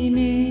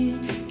kini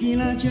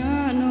kila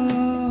jano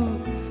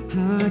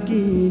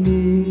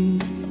hakini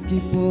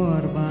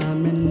kipor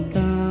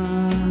bamenta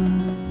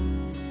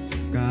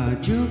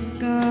kajuk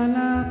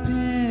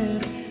kalaper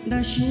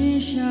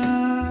dashisha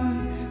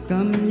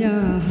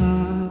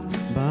kamyaha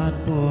bat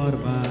por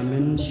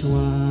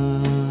bamenshwa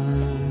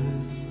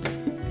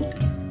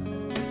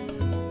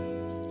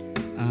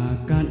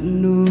akan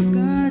nu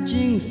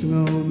kajing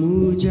sngau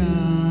muja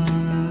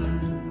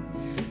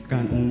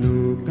kan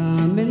nu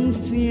kamen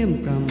siem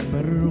kam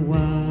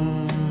perwa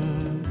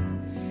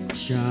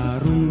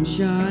Syarum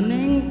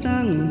syaneng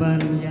tang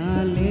ban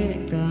ya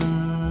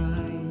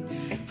lekai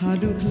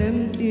Hadu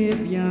klem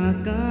tiep ya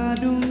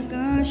kadung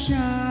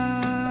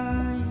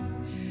kasyai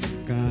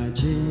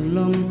Kajing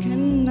long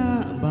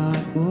khynnah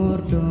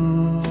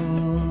bakordor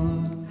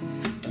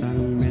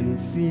Tang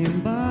men siem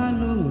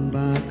balong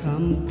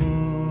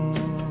bakamkor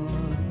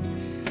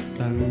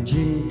Tang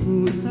jing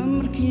pu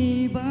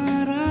samrki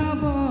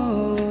barabor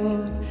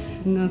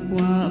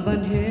Ngakwa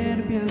ban her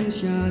biang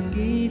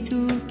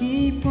syakitu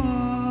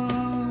kipor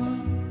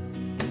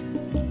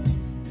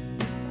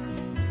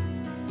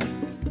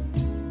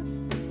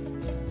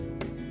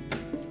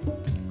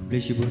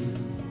Bless you, Bun.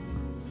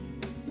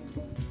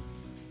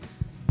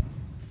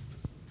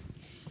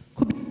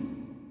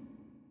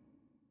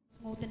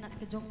 Ngotenat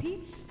ke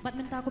jongpi, bat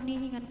mentakum ni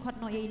hingan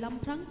khot no ye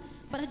lamprang,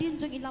 bat hadin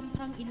jong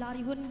ilamprang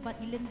ilarihun bat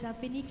ilen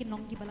zafeni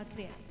kinong gibala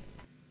krea.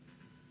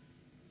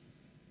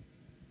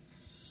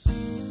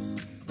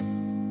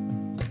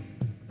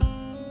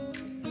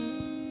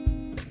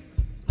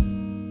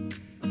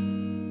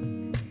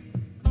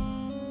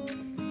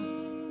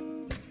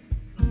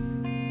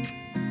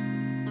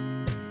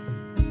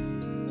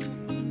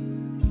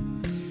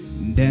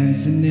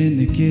 Dancing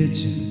in the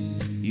kitchen,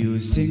 you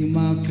sing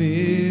my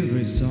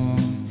favorite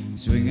song.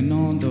 Swinging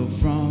on the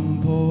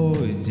front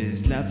porch,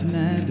 just laughing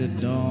at the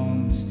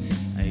dogs.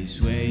 I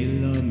swear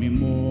you love me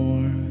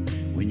more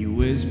when you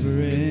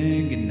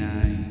whispering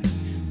goodnight.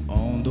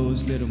 All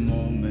those little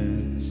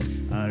moments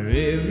are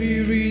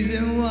every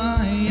reason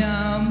why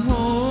I'm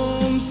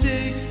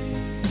homesick.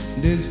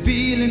 This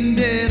feeling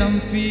that I'm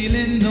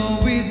feeling,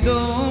 no, we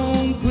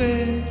don't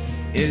quit.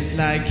 It's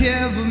like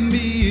heaven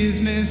me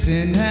is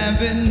missing,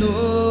 heaven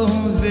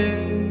knows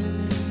it.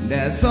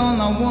 That's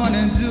all I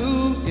wanna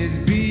do is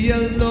be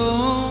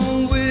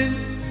alone with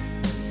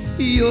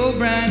your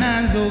brown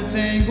eyes all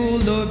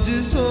tangled up,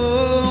 just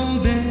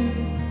holding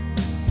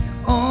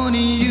on to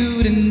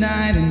you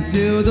tonight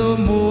until the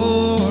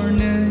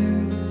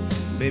morning.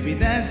 Baby,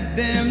 that's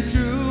damn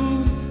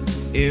true.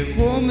 If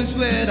home is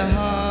where the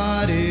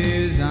heart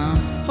is, I'm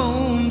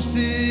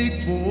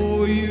homesick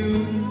for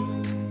you.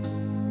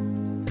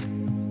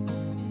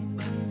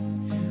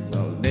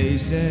 They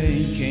say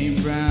he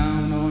came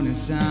round on his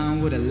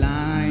sound with a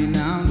line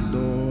out the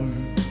door.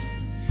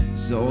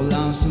 So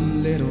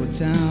lonesome little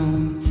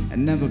town, I'd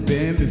never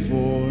been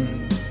before.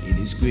 It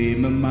is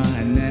screaming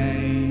my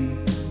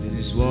name, this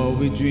is what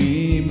we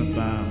dream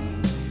about.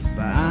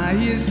 But I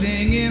hear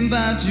singing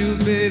about you,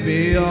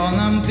 baby. All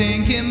I'm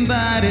thinking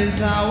about is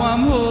how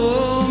I'm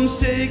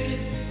homesick.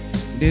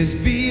 This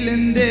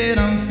feeling that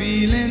I'm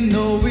feeling,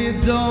 no,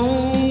 it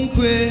don't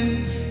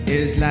quit.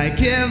 It's like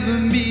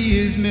heaven me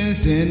is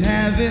missing,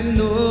 heaven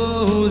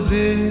knows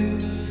it.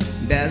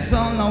 That's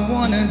all I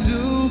wanna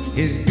do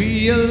is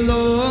be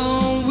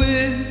alone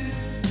with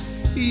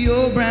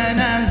your brown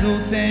eyes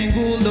all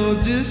tangled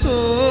up, just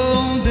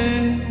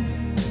holding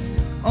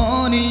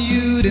on to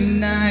you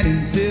tonight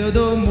until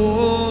the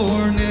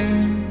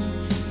morning.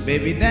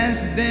 Baby,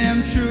 that's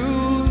damn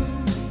true.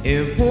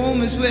 If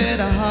home is where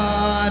the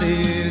heart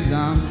is,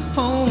 I'm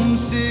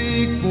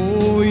homesick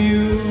for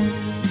you.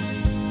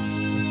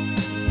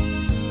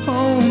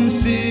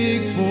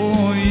 Homesick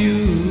for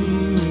you.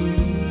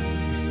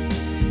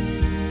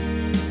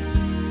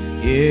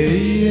 Yeah,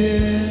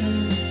 yeah.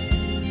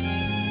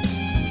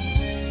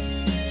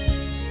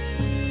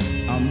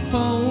 I'm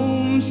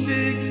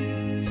homesick.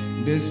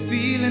 This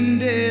feeling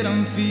that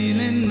I'm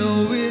feeling,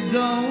 no, it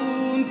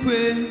don't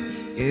quit.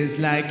 It's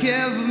like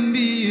heaven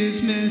me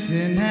is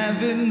missing,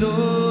 heaven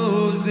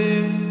knows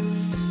it.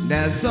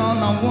 That's all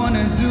I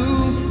wanna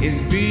do is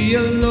be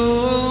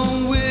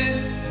alone with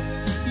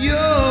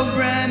your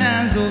brown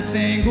eyes all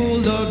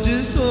tangled up,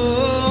 just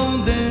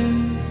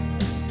holding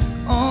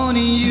on to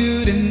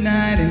you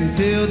tonight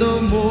until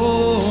the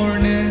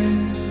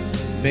morning.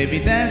 Baby,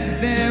 that's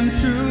damn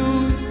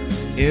true.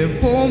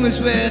 If home is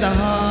where the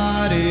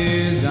heart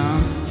is,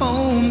 I'm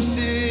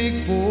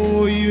homesick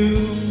for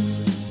you.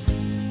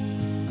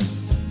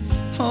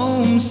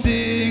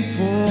 Homesick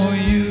for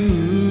you.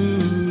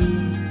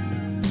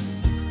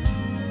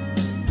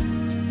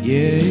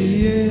 Yeah,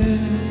 yeah.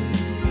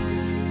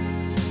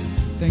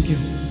 Thank you.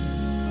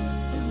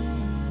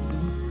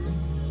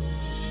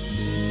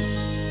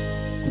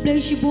 Kublai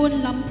shibun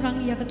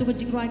lamprang ya katuga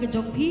jingruai ke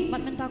jongpi,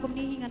 bat mentakum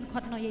ni hingan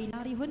khot no ya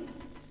ilarihun,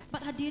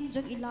 bat hadin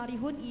jong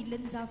ilarihun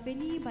ilen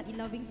zafeni, bat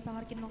ilaving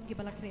star kinong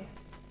gibala krea.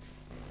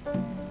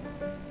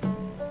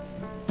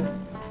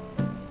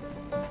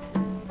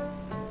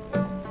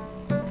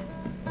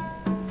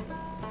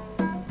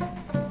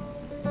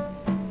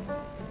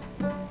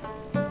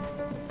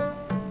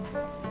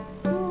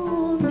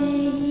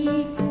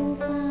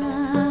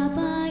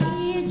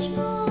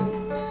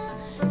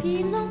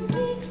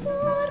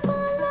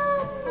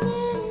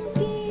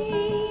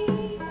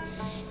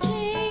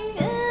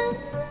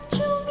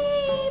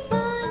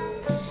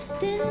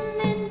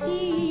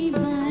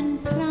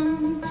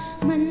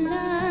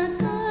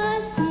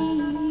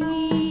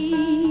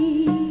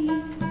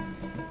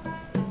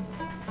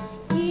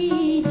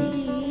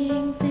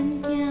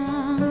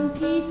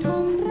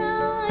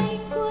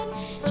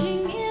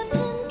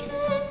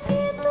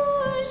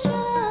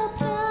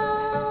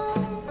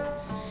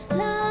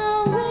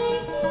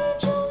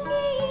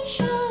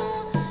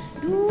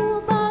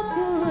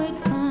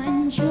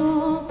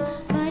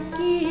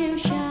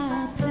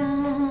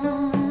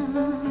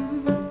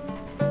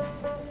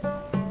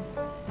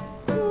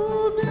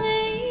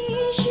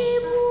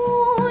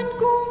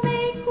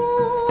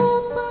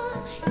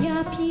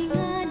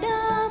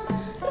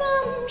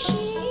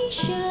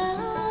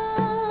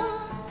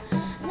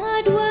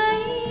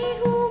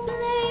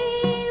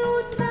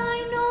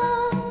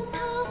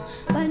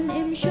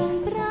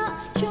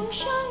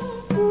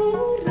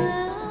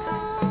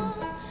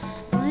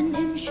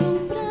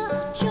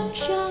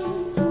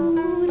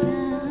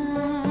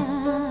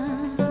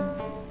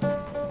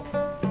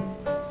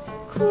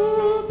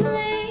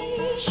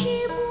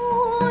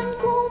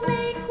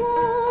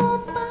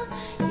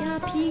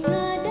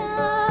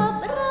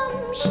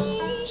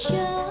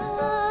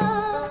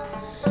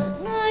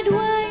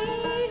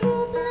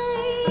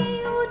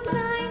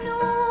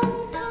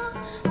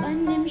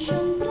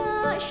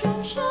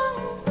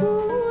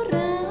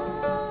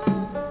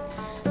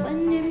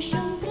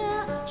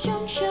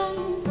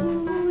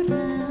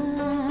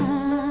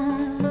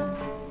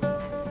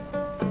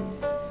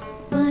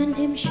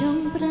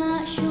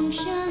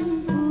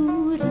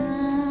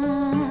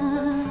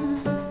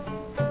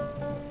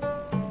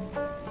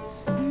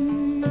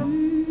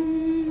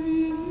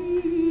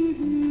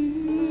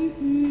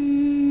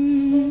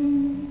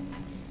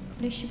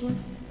 Kadei Shibun.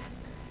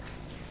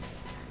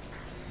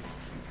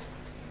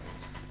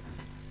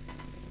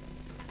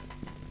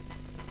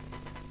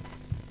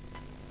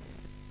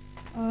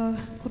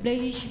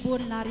 Kadei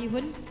Shibun lari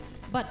hun,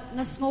 but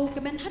ngasngau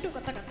kemen hadu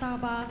kata-kata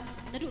ba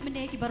nadu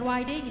mene ki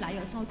barwai de ngila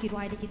yo ngau ki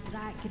rwai de ki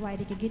track ki rwai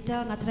de ki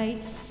gita ngatrai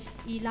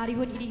I lari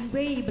hun idi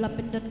iwe bela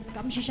pendan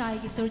kam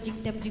shishai ki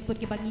surging tem jiput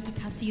ki bangi ki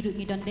khasi ru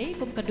ngi dande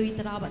kum kadui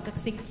terabat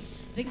kaksing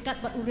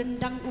ringkat bat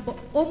urendang uba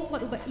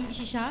bat uba I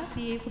shisha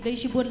ti Kadei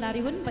Shibun lari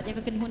hun bat ya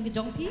ka hun ki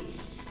jong pi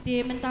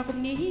ti menta kum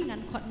ngehi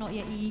ngan khot no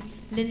ya I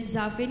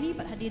lenza veni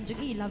bat hadin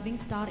jung I loving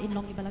star in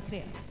long I bala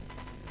krea.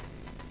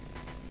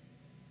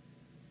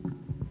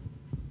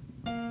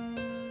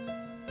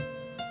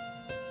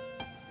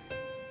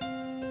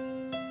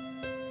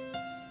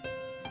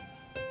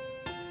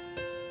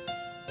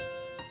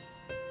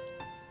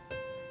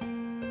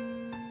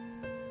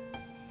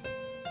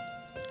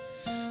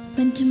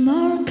 When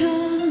tomorrow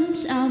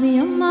comes, I'll be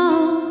on my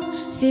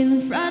own,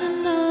 feeling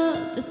frightened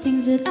of the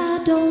things that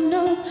I don't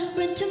know.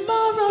 When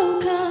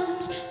tomorrow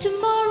comes,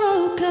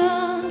 tomorrow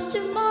comes,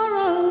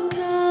 tomorrow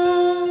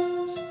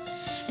comes.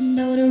 And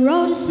though the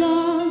road is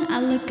long, I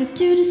look up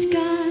to the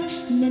sky,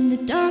 and in the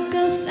dark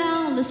I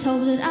found, let's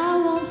hope that I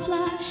won't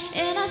fly.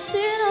 And I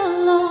sit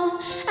alone,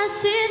 I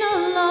sit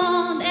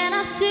alone, and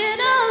I sit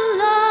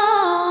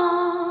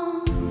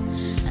alone.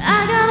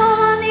 I got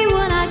all I need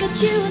when I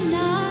got you and I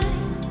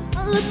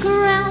look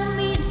around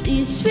me and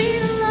see a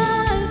sweet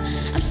alive.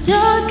 I'm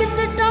stuck in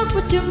the dark,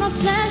 but you're my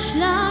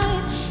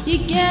flashlight.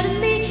 You're getting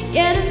me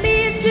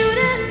through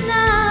the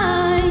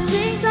night.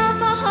 Things on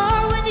my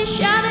heart when you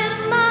shout it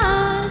in my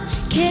eyes.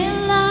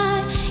 Can't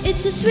lie,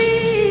 it's a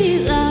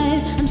sweet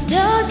life. I'm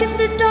stuck in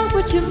the dark,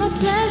 but you're my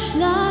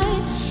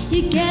flashlight.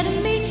 You're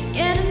getting me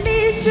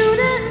through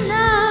the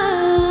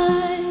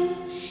night.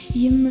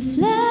 You're my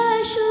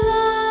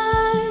flashlight.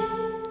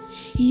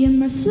 You're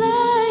my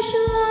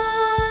flashlight.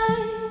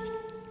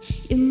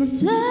 You're my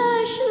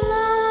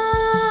flashlight.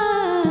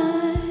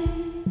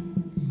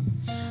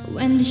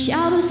 When the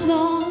shadows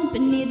long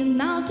beneath the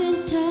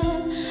mountain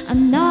top,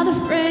 I'm not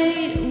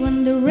afraid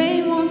when the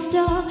rain won't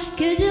stop.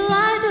 Cause you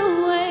light the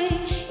way,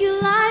 you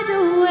light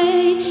the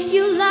way,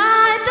 you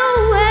light the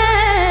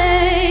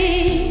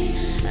way.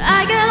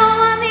 I got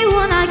all I need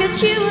when I got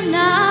you and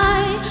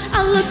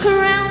I look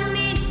around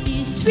me to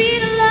see a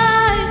sweet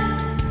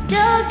alive.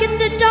 Stuck in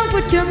the dark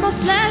but you're my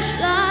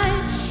flashlight.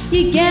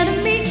 You're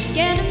getting me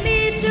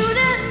through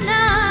the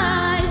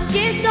night.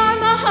 Can't start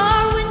my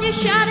heart when you're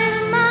shining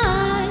in my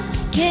eyes.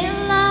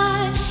 Can't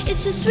lie,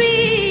 it's a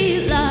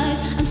sweet life.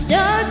 I'm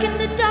stuck in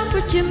the dark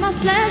but you're my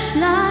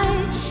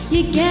flashlight.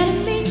 You're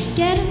getting me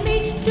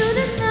through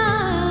the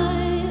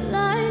night.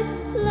 Light,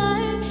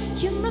 light,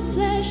 you're my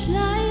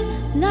flashlight.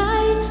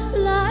 Light,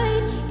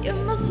 light, you're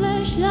my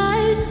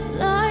flashlight.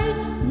 Light,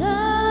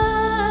 light.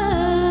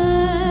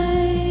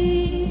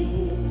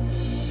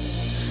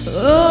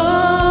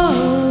 Oh.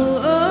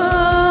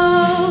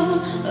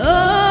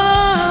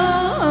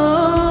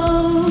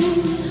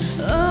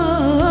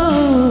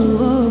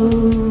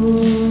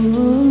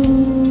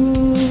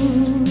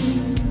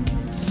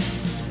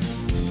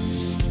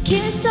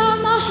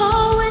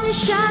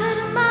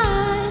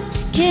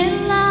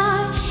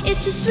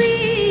 It's a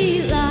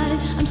sweet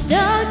life. I'm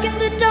stuck in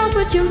the dark,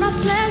 but you're my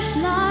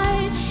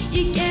flashlight.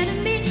 You're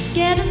getting me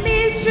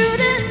through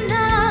the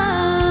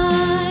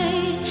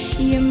night.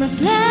 You're my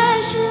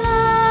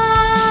flashlight.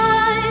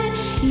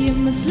 You're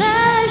my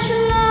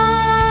flashlight.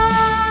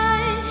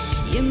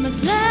 You're my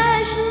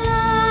flashlight.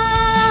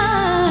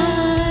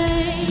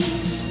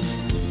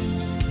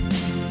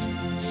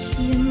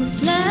 You're my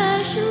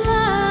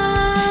flashlight.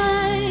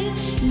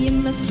 You're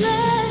my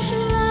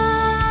flashlight.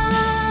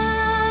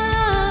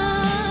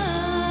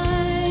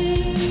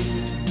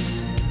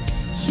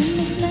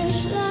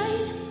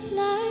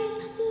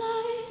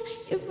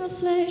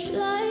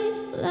 Flashlight,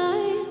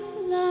 light,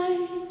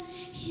 light,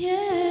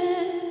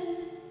 yeah.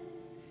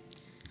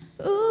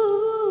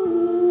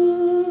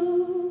 Ooh,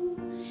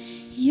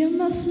 you're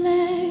my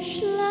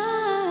flashlight.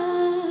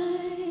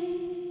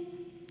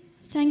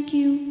 Thank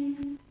you.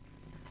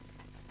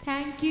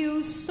 Thank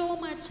you so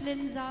much,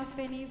 Linza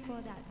Feni, for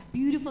that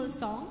beautiful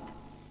song.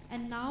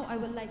 And now I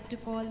would like to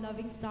call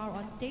Loving Star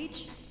on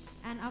stage.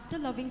 And after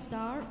Loving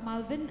Star,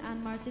 Malvin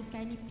and Marcis,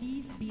 can you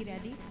please be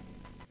ready?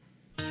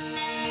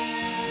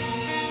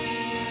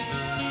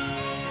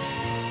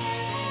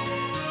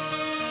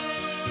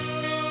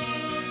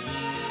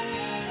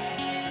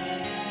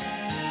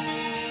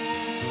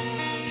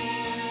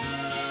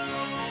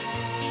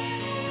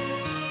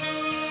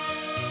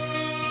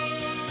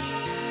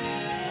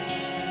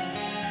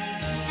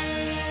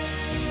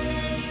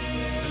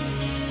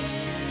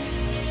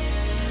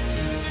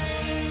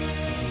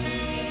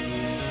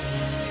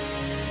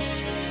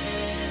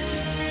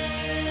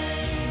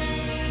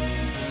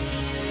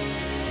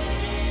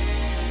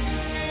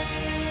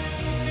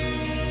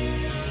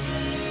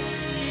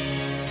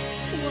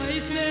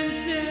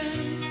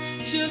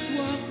 Just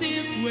walk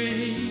this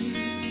way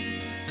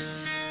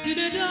to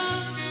the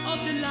dawn of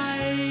the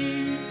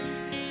light.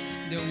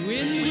 The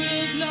wind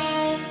will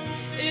blow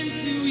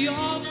into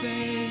your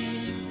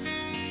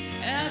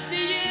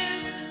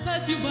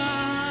pass you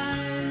by.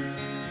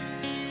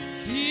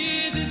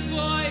 Hear this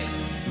voice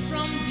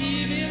from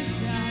deep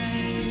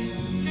inside.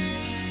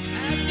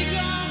 As the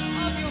calm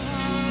of your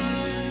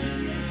heart,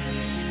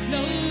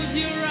 close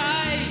your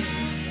eyes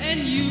and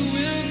you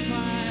will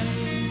find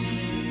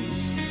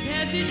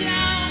passage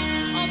out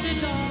of the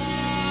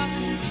dark.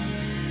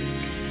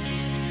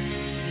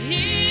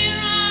 Here I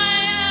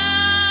am.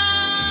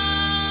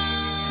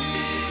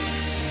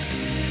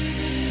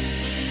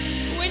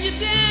 When you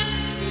send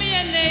me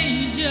an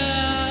angel,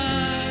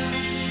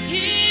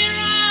 here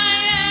I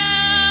am.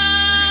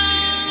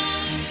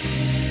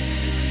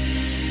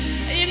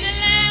 In the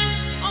land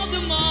of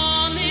the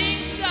morning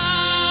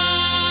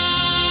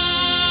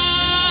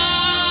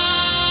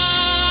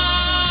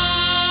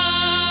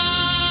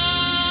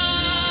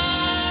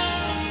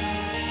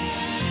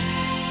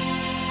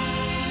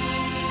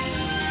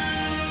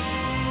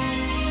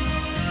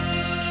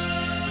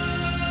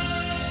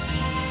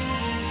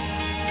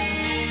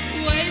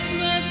ways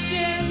must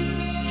sin,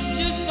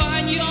 just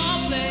find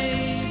your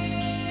place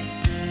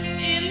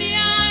in the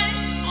eye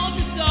of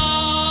the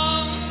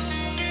storm.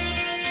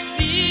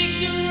 Seek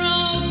the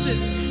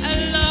roses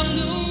along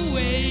the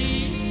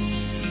way.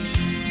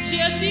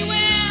 Just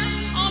beware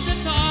of the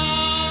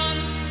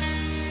thorns.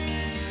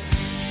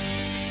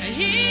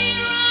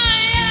 Here I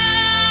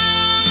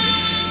am.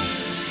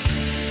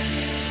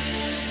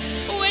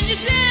 When you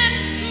send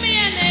me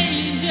an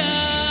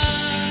angel,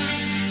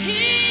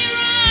 here I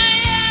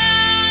am.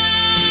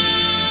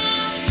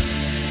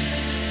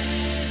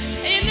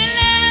 In the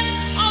land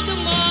of the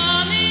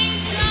morning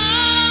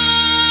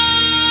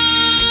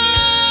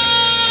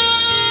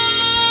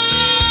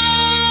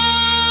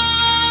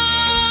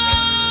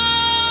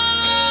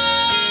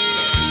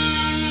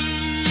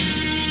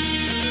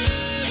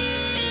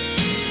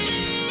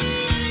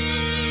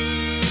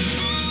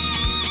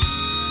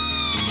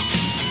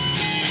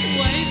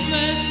wise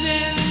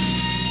person,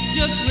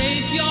 just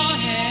raise your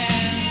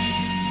hand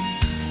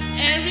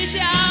and reach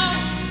out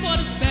for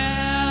the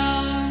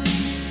spell.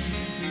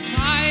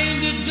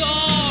 Find the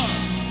door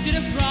to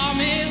the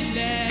promised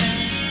land.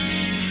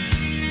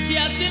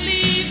 Just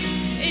believe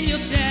in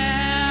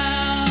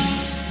yourself.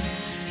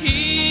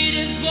 Hear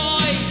this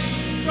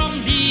voice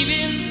from deep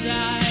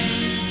inside.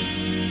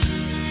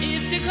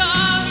 It's the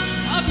call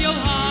of your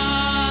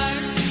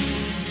heart.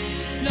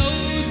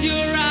 Close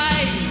your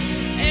eyes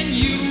and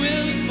you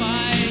will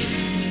find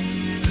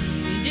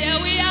there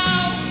we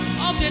out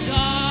of the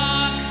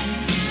dark.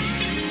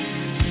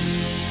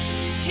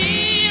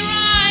 Here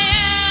I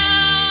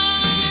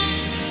am.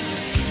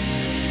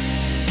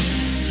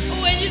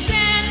 When you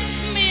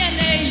send me an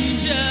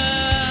angel,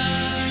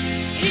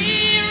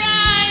 here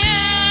I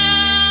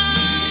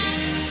am.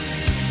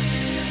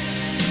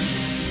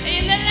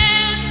 In the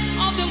land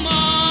of the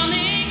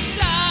morning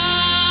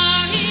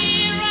star,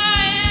 here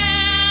I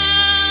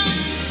am.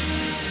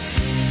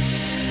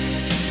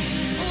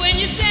 When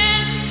you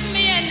send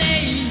me an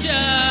angel,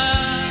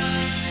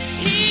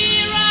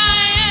 here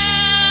I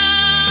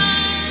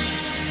am.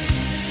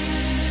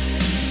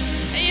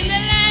 In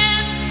the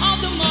land of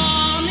the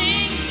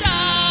morning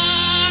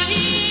star,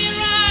 here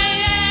I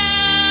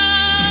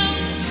am.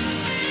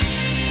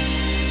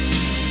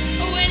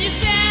 When you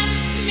send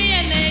me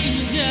an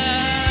angel,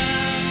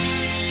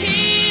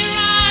 here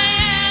I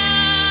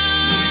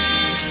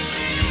am.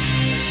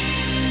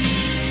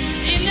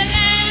 In the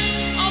land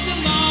of the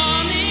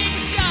morning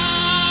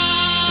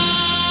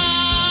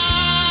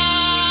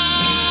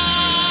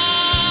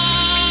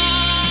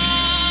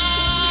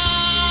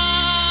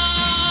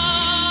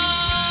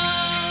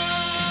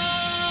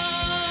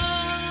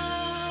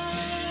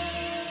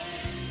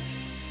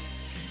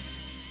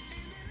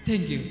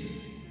Thank you.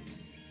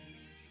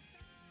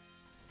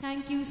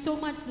 Thank you so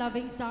much,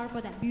 Loving Star,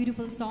 for that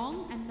beautiful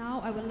song. And now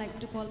I would like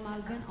to call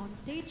Malvern on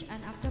stage.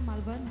 And after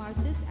Malvern,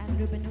 Marcis and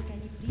Rubenu,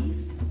 can you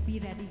please be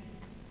ready?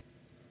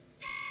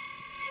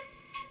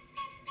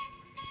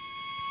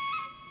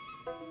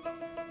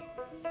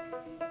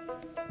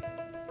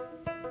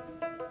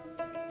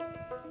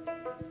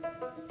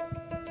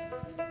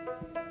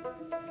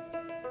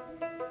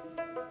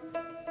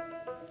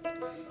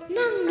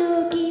 Nang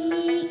no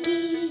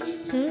kimiki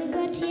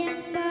sulbat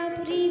yang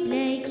babri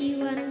blagi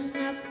wan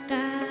snap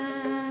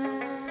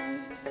kai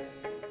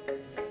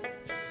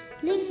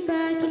ling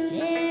bagil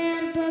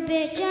air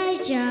babe jai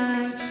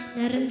jai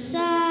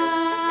naransa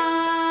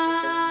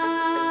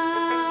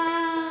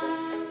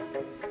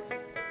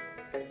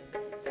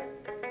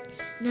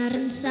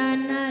naransa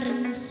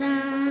naransa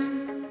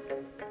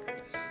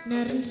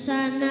naransa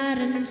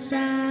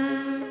naransa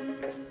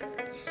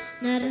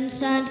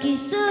naransan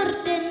kisur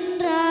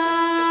tenrai.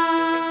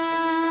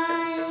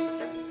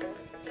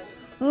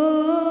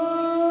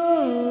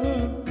 Oh,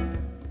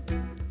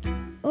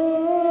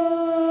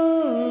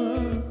 oh,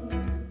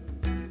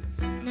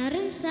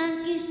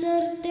 naransan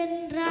kisur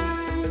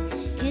tenrai.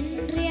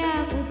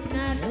 Kenria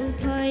upnar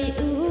upai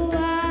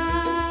uwan.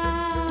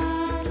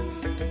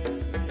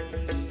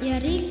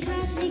 Yari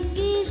kasih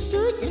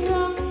kisut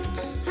rong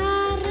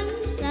harang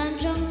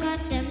sanjong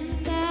katem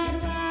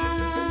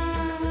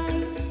karwai.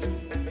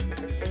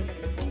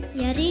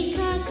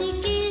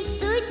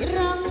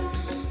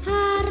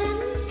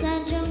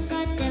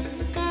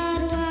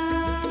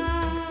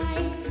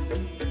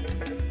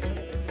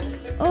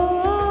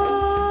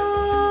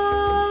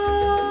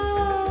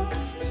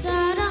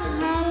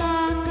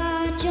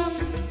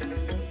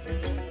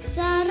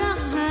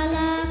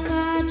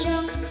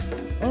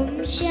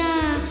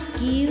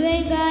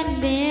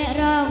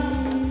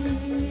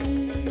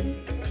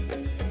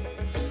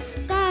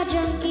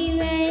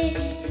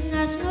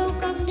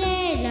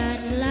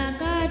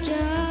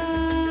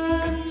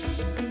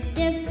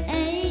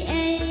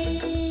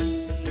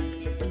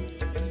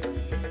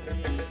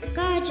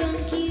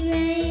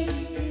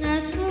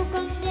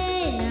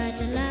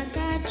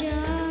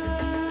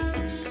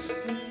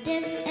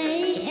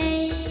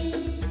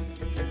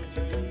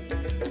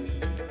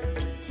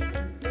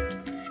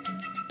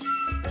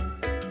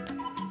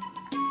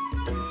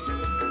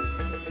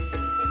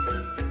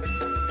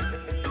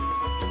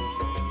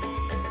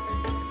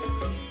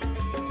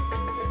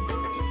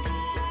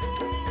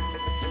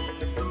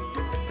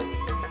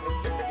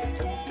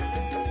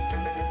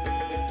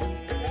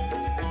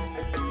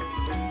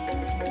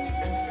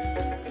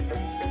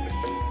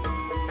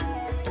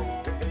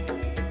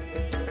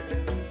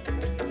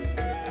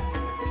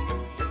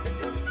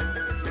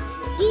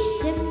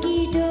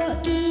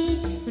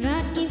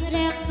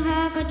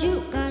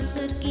 juga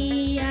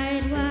serki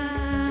air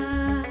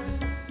wai.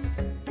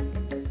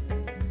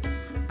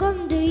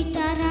 Kom dui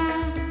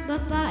tara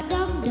bapak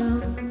dong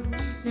dong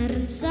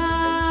narensan,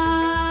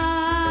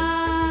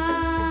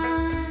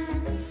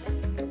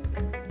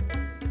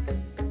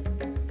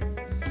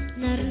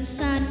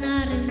 narensan,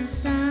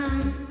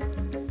 narensan,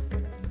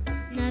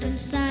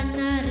 narensan,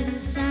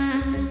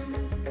 narensan,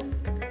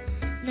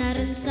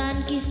 narensan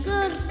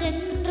kisur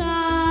tenrai.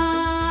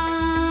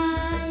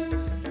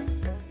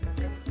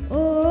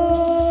 Oh,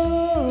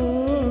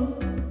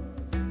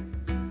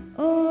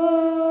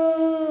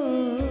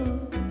 oh,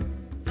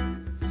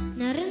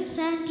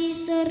 narensan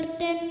kisur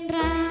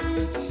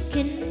tenrai,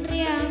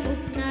 kenriang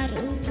upnar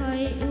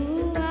upai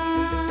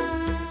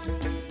uar.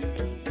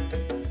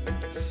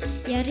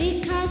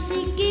 Yari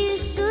kasih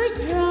kisut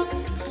rong,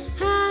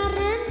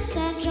 haren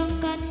sanjong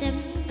katem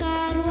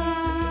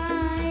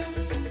karwai.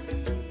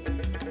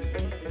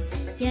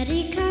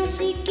 Yari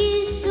kasih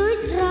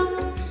kisut rong,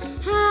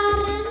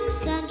 haren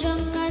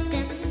sanjong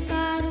katem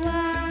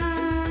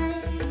karwai.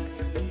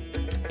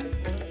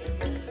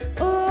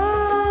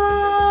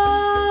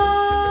 Oh,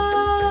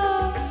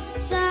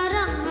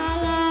 sarang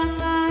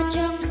halaka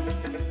jong,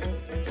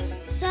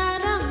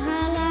 sarang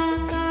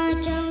halaka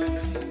jong,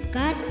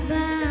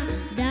 katba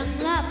dang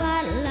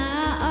labat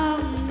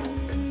laong.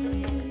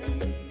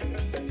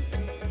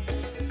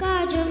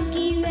 Kajong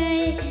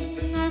kiwe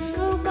ngas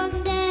ngukam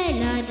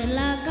de la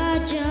dala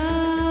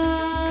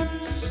kajong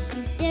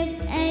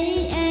tip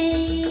ay ay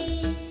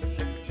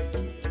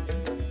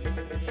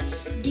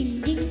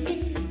ding ding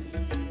kin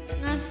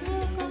ngas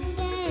ngukam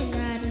de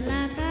la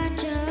dala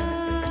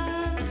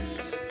kajong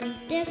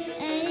tip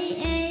ay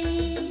ay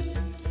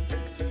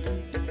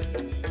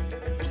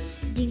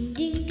ding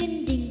ding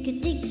kin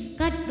ding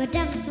kat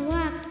badang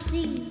sawak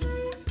sing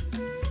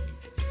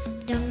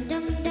dang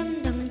dang dang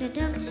dang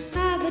dang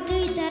ha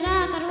batui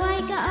tara karwai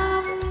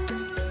kaam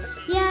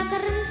ya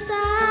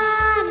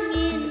karensan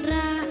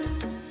ngindra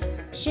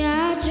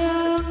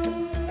syajong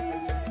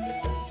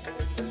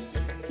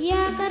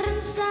ya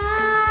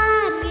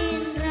karensan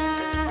ngindra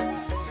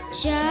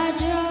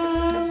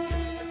syajong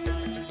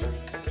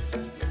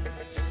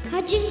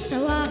hajing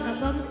sawa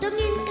kabam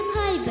tungin kan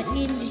hai bat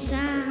ngin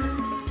risang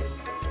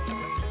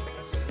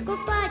ko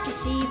pa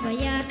kisi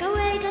bayar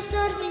kawe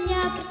kasor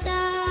nya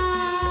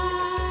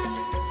pertan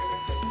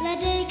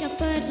ladai ka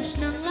perjas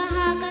nang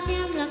lahakan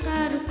yang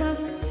lakarukom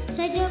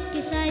Sajdok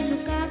kisai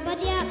muka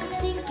padya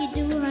kaksing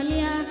kidu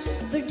halia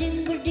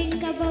berding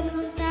kabam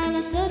hang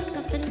talas dor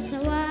kapen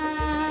sawa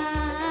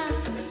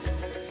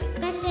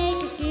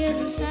Kadei kekir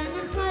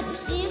sana khmat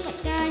usim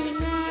kat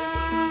khynnah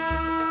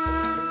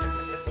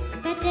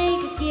Kadei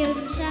kekir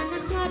sana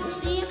khmat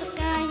usim kat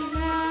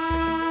khynnah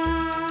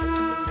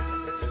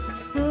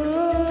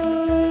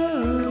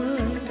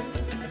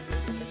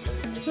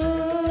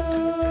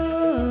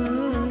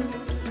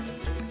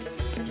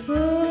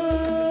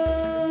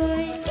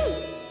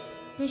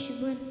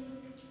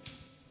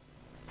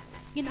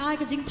Ngin ai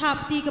ka jing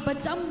thap ti ka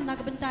bajam na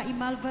ka bynta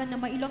imalva na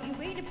mailong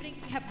iway ni pring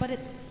hap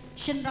barit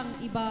shinrang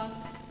iba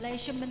lai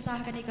shim bynta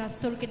ka ni ka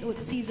Sur Kynud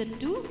season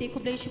 2 te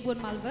kublai shibun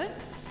malva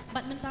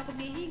bat bynta ko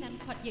mehi ngan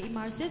khat ya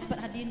imarsis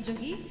bat hadin jong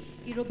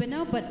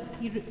irubeno bat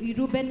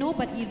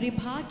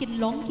iribha kin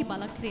long ki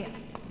bala kre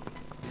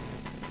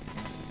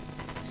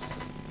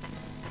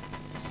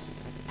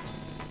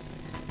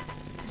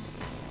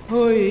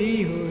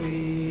hoi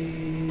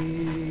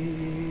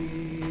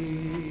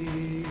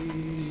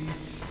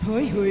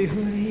hoi hoi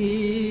hoi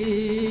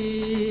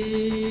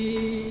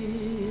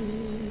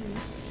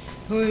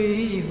hoi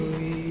hoi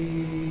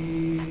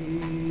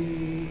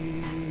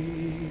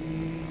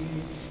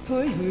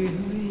hoi hoi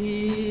hoi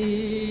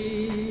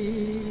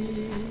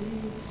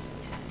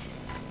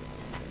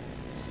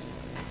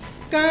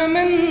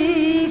Carmen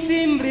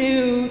sim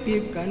riu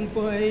tiếp cận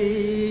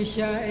quay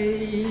chạy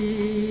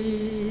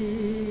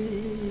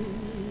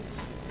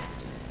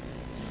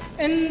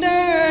anh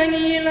đã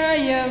nghĩ là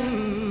em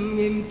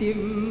im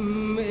tim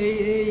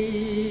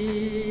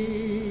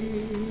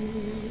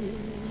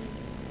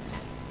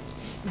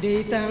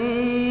để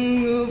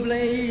tăng ngược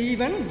lấy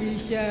vẫn vì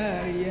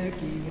xa ya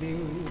kỳ rêu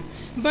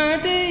ba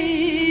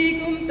đây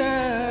cũng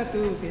ta tu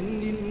khen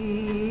din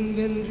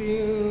bên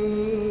rêu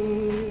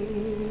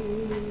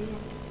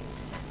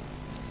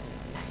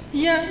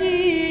ya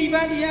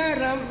ibat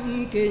iarap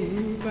keny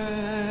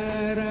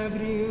para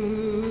rêu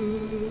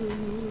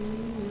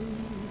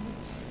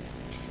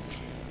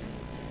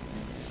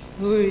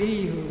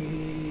hoi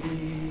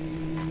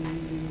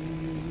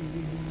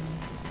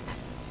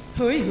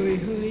hoi hoi hoi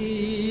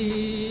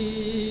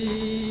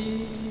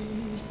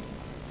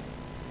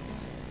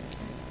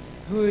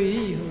hoi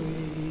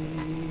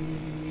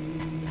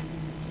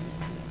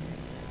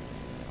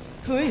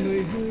hoi hoi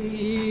hoi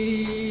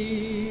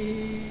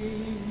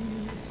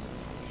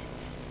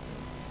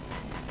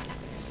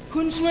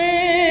khun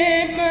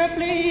xuê mà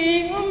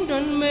pli om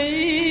don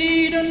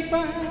mây don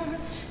pa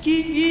ki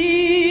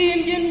im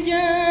yen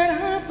ya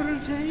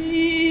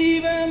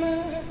prthai ba ma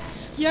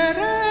ya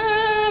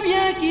rab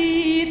ya ki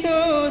to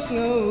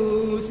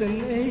ngô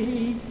sân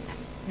ấy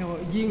nhỏ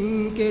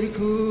dinh kê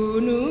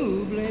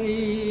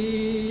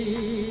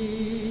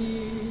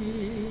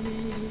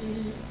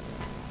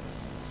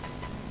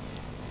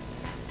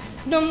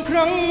Đông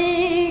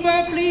krong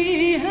ba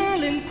pli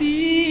halenti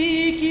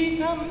ki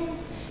kham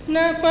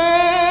na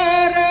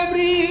para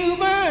briu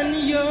ban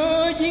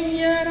yo jing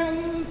yaram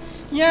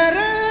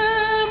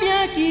yaram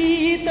ya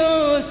ki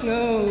tos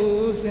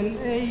ngau sen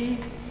ai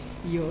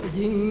yo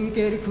jing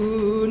ker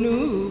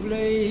khunu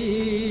blai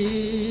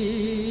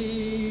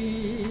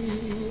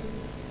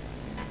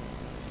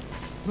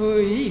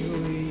hoi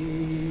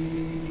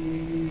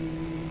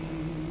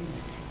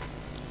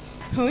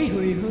hoi hoi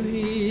hoi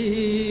hoi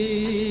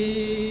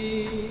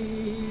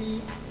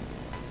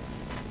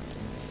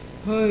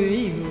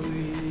hoi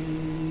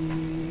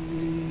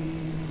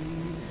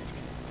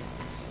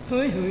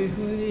hoi hoi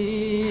hoi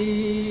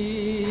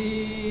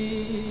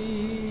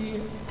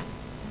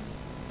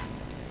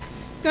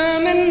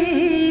Carmen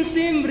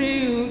sim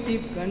riu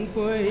tiếp cận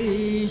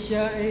quay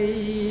chạy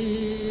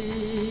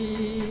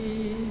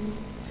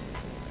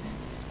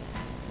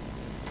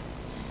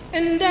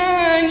anh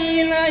đang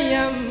nghĩ là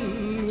yam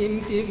nhìn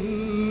tim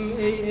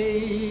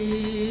ấy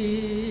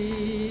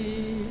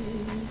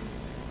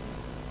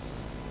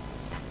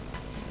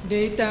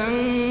để tăng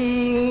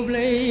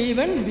ublay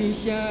vẫn bị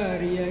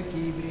sharia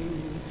kibriu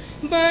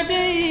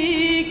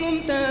badai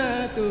kum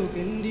ta tu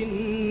kendin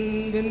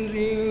ben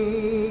riu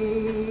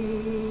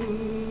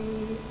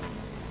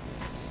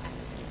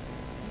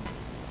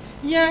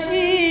ya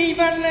i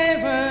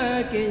valeva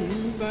ken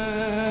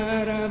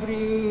para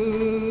briu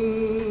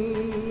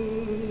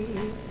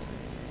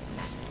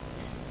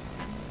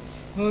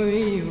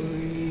hoi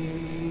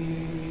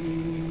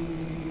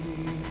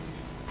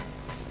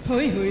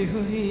hoi hoi hoi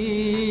hoi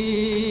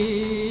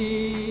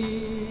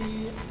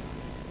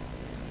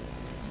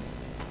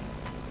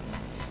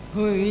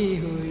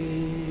hoi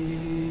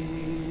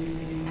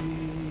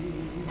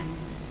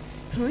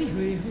hoi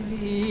hoi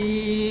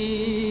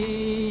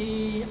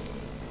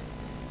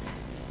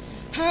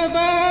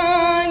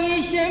habang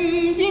isem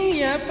jing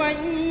ya pan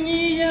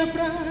ya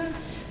pra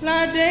la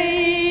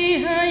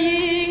dei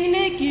haing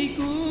ne ki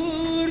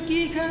kur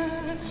ki kha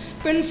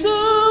pen su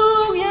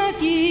ya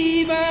ki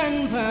ban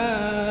pha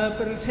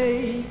per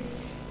thei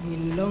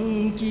nghìn long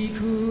ki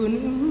khun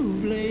u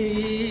blei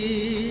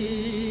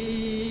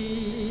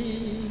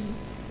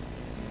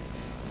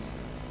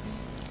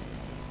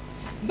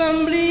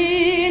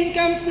Bamblin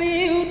kam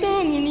sniu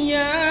tongin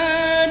ya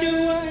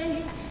duai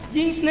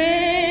jing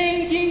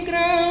sneng jing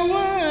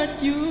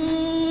krawat ju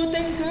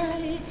teng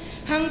kai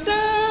hang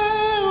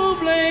tau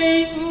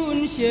play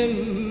un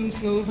shem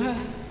sova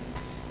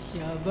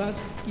shabas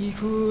ki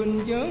khun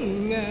jong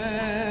nga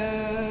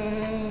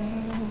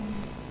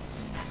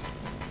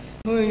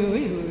hoi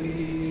hoi hoi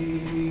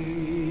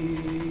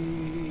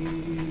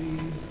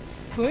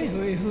hoi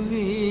hoi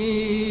hoi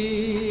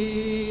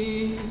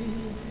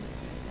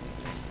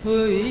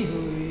hoi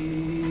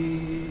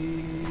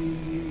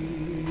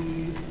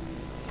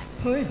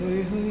hoi hoi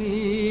hoi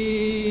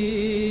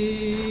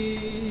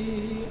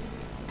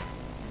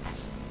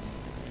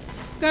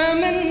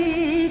Carmen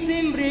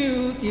sim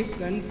riu tiếp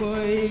cận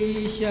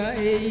quay chạy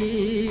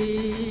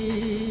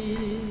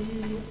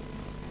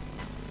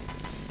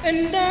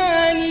anh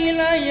đang nghĩ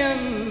là yam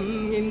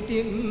nhìn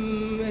tim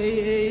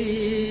ấy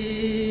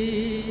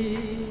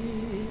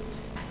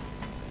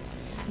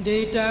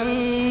để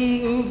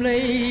trăng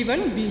ublay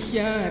vẫn bị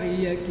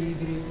sharia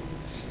kibriu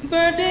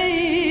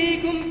badai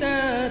kum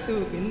ta tu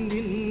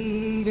kendin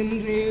ben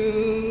riu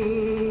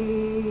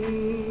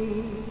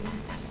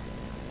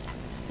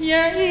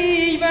ya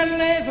i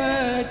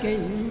valeva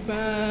ken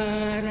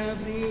para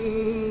briu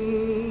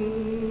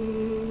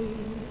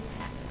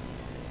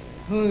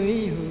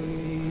hoi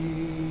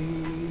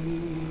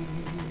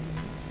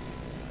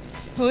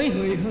hoi hoi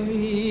hoi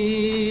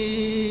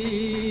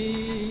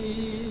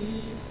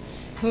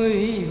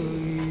hoi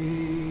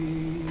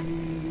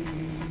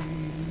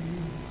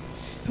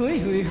hoi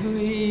hoi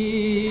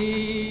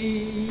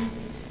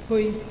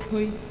hoi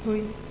hoi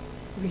hoi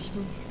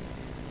respond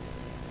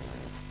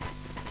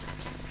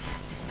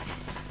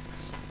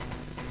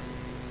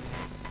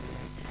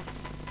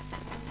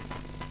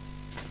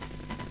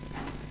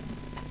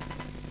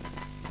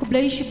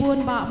Kublai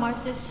shibun ba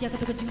marses ya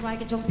katu kajing rai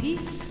ke jongpi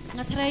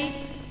ngatrai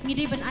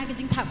ngidi ben ai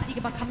kajing thap ti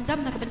ke ba khamjam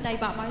na ke bentai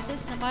ba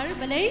marses namar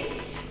balai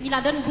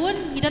ngiladan bun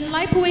ngidan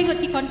lai puing ngot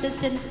ki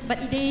contestants but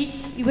ide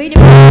iwe ne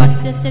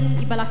contestant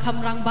ibala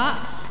khamrang ba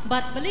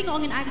but balai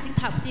ngongin ai kajing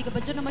thap ti ke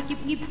bajon namar ki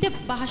ngiptip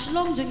ba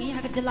Shillong jongi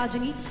ha ke jela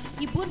jongi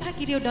ngibun pha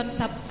kirio don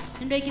sab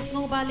hendrai ki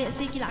sngo ba le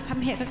se ki la kham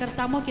he ka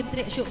kartamo kim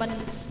tre shu ban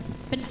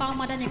pen pau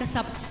madan ya ka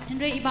sab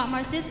hendrai iba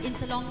marses in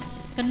Shillong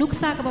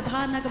kanuksa ka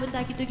babhana ka benda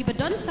kitu ki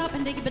badon sap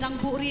ande ki bedang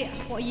buri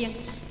ko yeng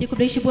ti ku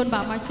shibun ba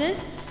marses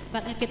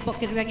bat ngaket bok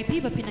kirwangi pi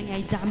ba pinang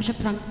ai jam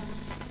shaprang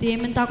ti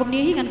menta ko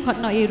ni ngan khot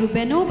no e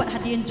rubeno bat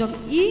hadien jong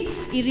i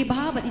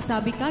ribha bat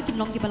isabika kin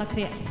long ki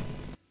balakre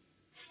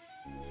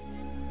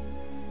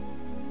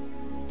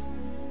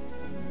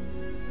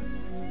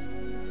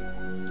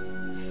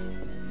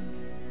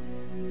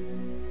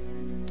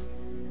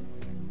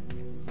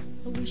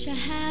I wish I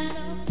had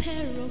a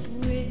pair of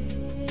wings.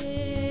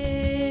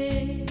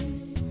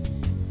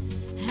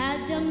 Had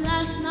them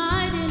last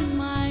night in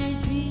my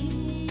dreams.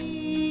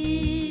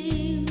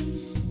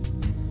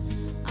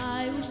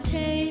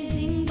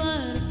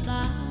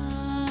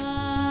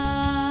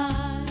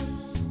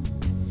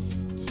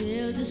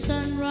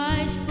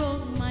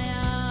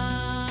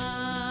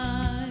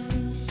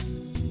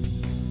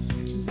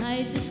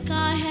 Tonight the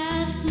sky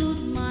has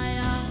glued my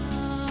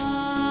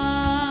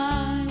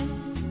eyes,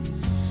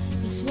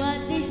 'cause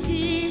what they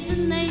see is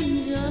an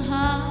angel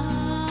high.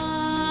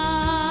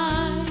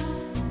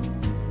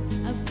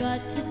 I've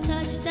got to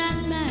touch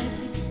that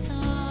magic star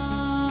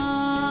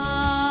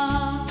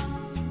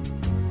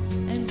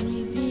and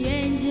greet the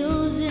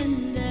angels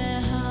in their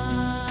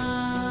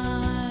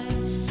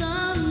hives.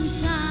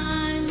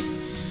 Sometimes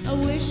I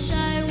wish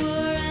I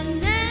were an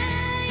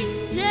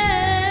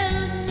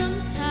angel.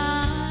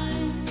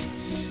 Sometimes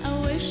I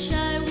wish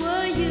I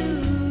were you.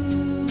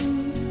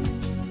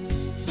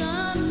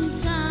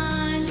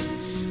 Sometimes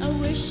I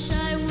wish I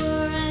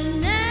were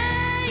an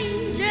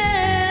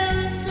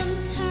angel.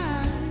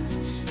 Sometimes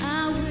I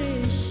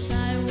wish I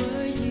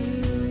were you.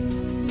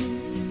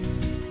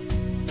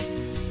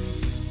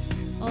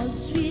 All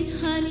sweet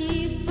honey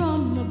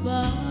from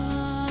above,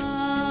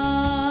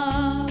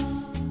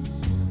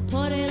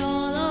 pour it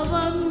all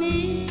over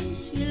me,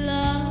 sweet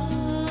love,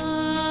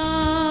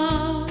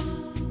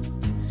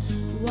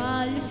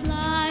 while you're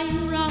flying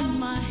round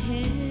my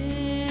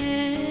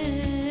head.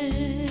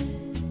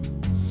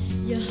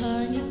 Your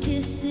honey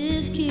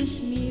kisses keeps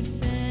me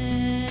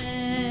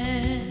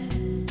fed.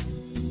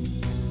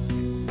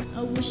 I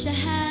wish I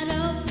had a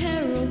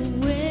pair of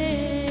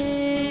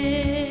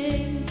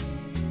wings,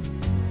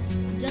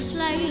 just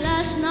like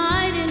last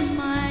night in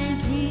my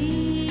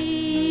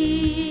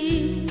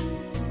dreams.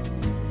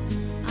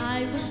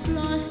 I was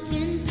lost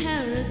in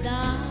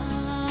paradise.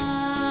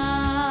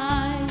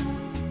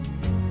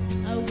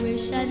 I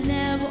wish I'd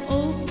never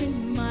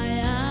opened my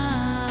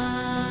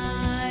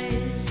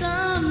eyes.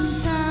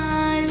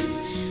 Sometimes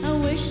I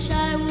wish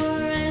I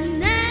were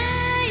an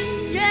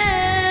angel.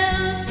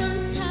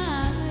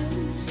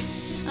 Sometimes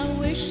I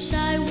wish I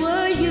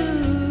were you.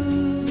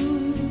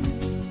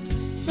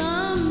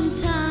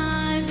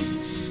 Sometimes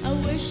I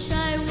wish I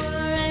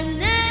were an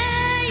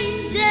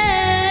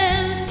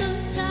angel.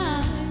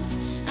 Sometimes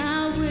I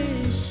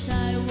wish I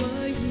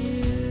were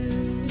you.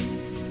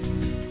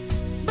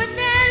 But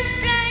there's a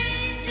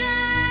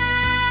stranger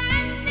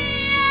in the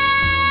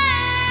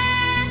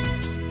air,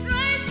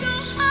 trying so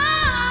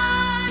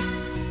hard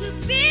to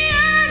be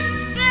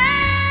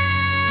unfair.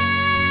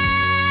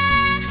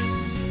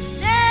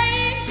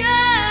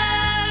 Danger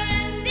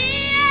in the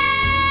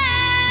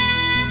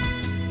air,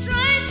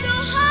 trying so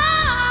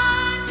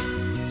hard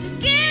to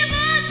give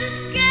us a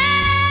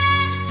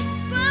scare,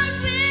 but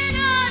we're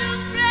not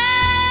afraid.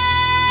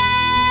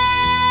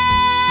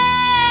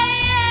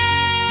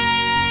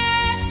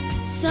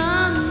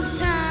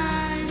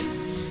 Sometimes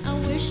I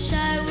wish I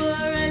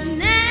were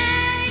an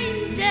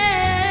angel.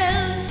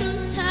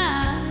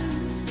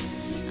 Sometimes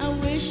I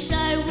wish I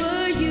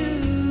were you.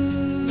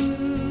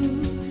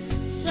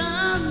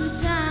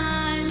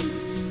 Sometimes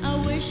I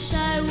wish I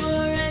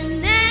were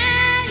an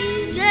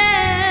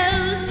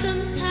angel.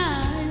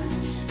 Sometimes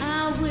I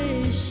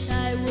wish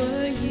I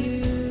were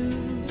you.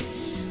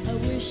 I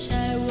wish I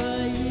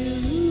were you.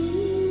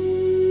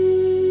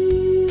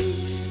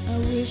 I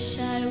wish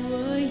I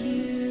were you.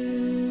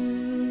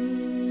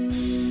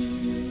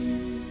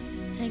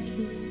 Thank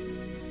you.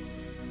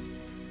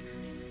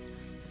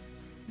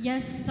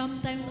 Yes,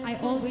 sometimes I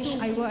also wish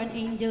I were an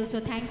angel.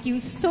 So thank you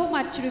so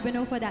much,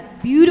 Rubino, for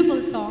that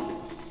beautiful song.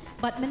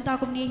 But minta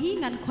ko mnihi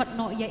ngan khot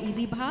no ya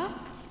iribha.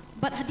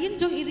 But hadin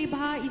jong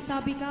iribha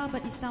isabika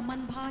but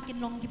isaman bha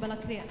kinlong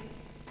gibalakria.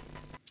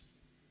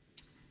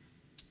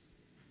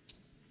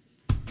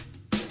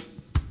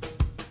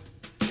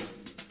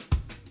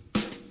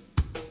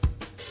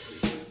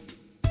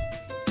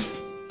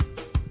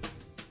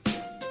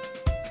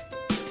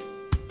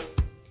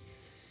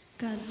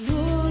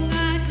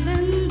 Kadungat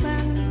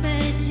lembang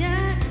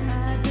pejak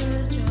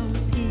kadur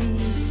jompi,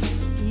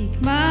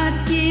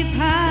 hikmat ki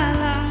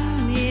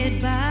palang mid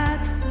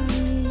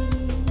batsi,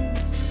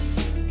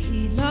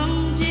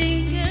 hilong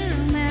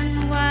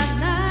jinggerman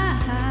wala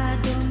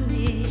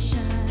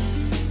Indonesia,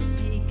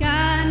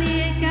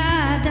 ikani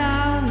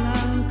kadau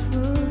lang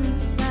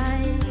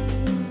kustai,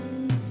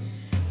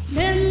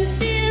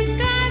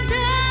 bensim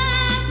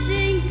kadap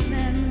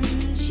jingman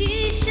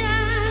shisha.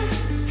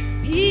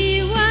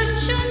 He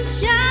wants shun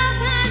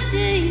shabba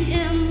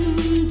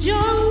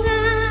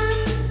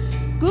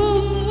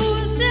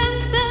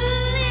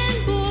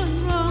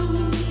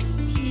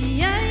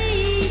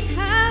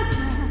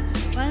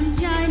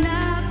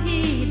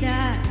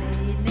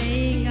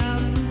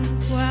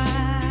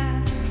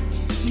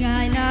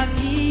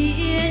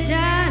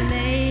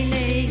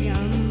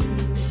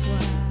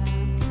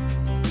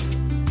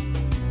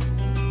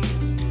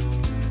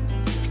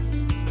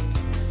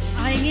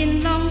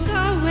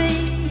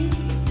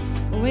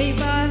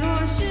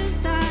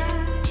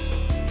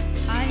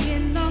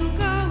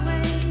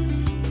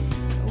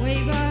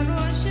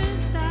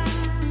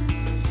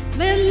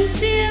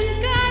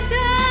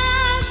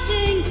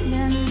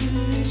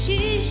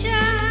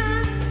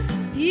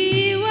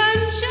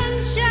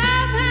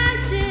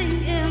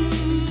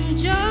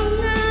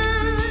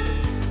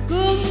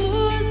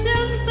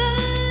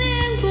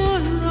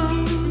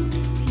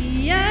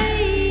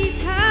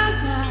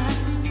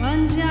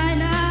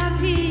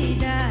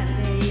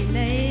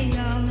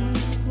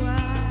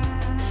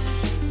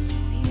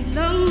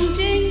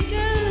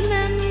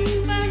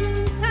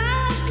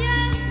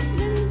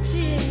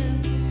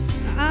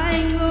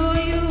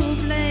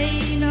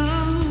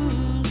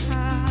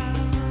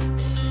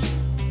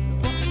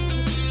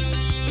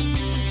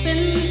เป็น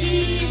อี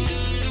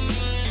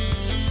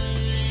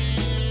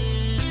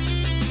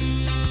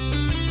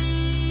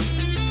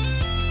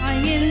ไอ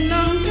เงินล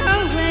องเข้า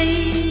ไว้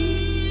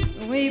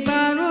บ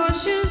ารอ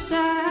ชุดต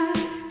า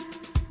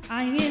ไอ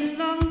เงิน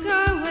ลองเข้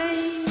าไ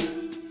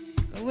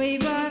ว้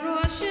บารอ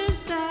ชุด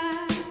ตา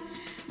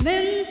เป็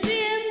นเสี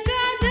ยงกร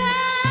ะดา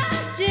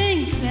ษจริง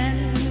เป็น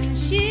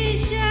ชี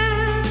ชา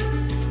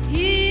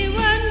พี่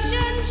วัน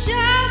ฉันช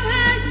อบห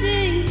าจริ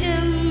ง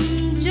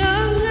จ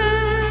งหา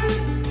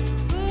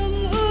กุม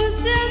อุ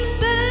สมเ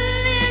ป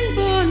ลี่ยนบ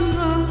นร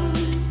อง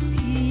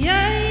พี่ให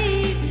ญ่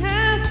ท่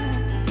า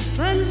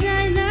บันใจ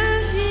น้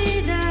ำพี่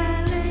ได้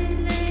เล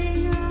ย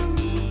งาม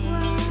กว่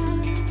า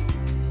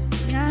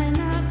ใจ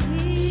น้ำ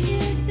พี่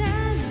ได้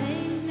เ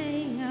ลย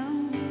งาม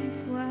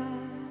กว่า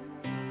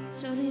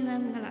Sorry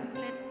ma'am, galak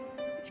klet.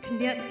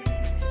 Khyndiat.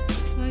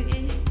 Semua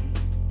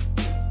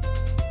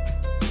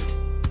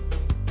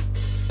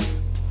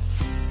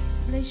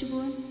Boleh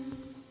sebut.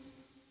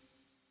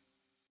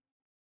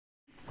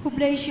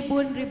 Kublai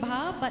shibun ribha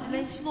bat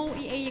le sngo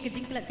ia ke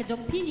jingklat ke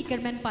jong pini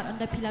kermen pat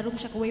anda pilarung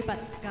syakwe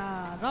pat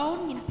ka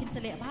round in pin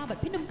sele ba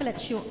bat pinum klet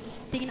shu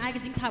tingin ai ke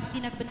jing thap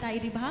tinak bentai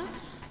ribha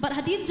bat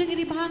hadin jong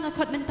ribha nga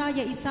khot menta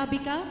ya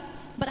isabika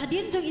bat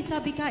hadin jong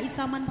isabika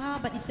isaman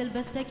ba bat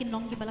iselvester kin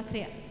long ki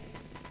balakre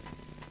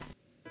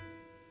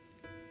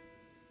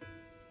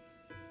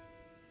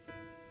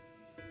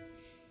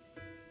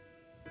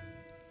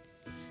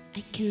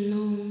I can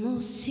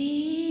almost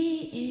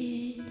see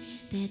it,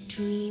 that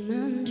dream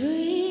I'm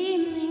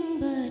dreaming,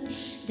 but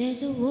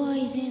there's a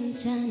voice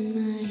inside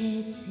my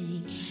head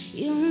saying,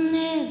 you'll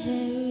never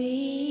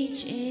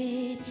reach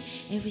it.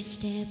 Every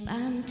step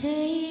I'm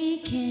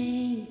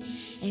taking,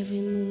 every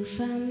move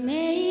I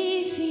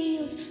make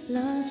feels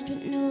lost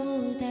with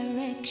no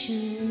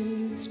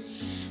directions.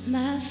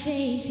 My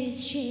faith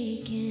is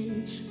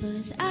shaken,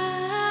 but I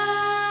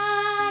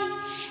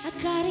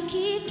gotta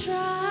keep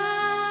trying.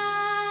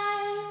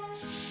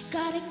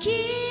 Gotta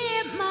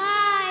keep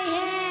my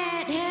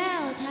head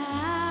held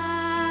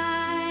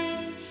high.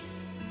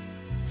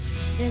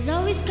 There's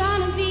always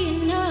gonna be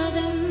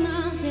another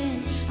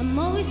mountain. I'm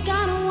always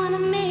gonna wanna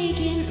make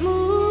it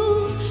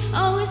move.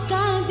 Always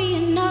gonna be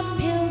an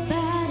uphill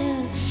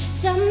battle.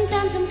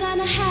 Sometimes I'm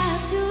gonna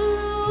have to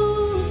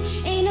lose.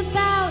 Ain't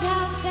about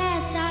how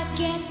fast I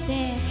get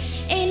there.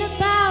 Ain't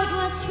about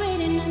what's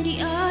waiting on the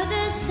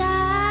other side.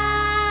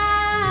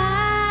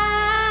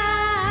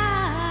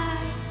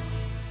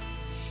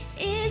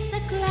 It's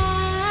the climb.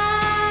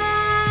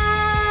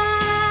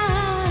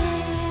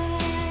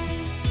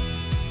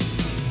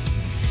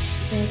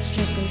 The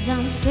struggles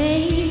I'm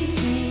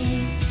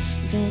facing,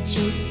 the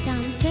chances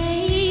I'm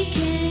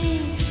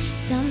taking,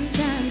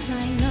 sometimes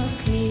might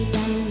knock me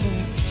down,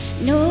 but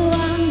no,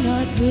 I'm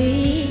not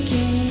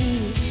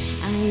breaking.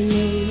 I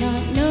may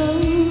not know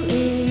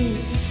it,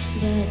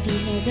 but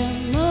these are the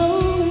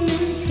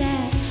moments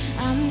that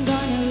I'm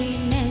gonna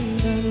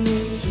remember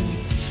most. Yeah,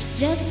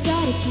 just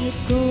gotta keep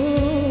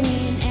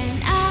going, and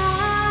I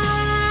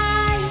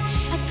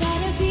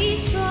gotta be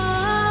strong.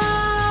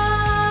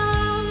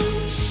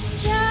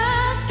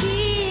 Just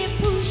keep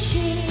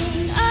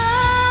pushing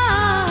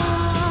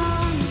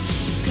on,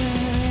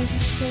 'cause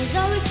there's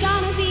always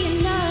gonna be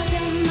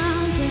another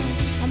mountain.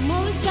 I'm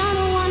always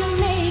gonna wanna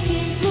make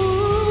it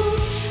move.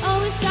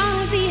 Always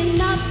gonna be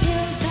an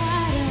uphill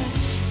battle.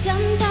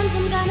 Sometimes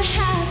I'm gonna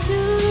have to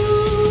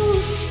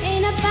lose.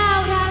 Ain't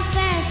about how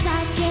fast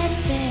I get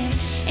there.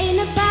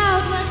 Ain't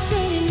about what's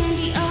waiting on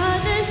the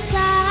other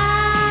side.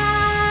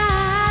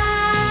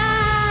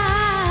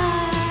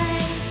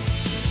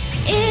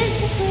 It's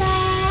the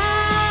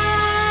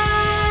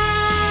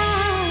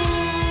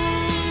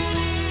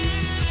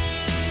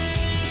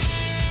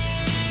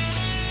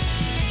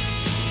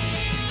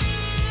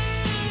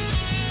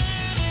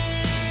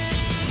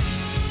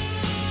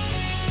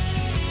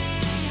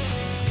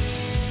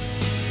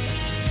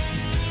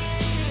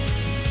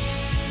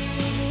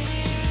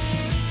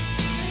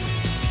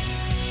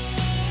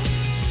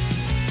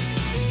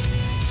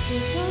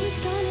There's always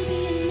gonna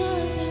be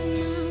another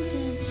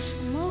mountain.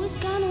 I'm always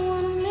gonna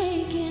wanna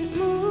make it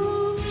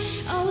move.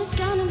 Always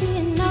gonna be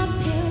an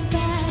uphill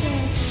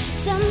battle.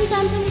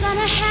 Sometimes I'm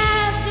gonna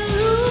have to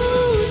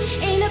lose.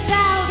 Ain't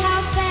about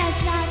how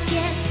fast I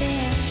get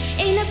there.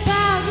 Ain't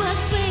about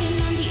what's waiting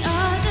on the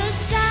other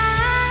side.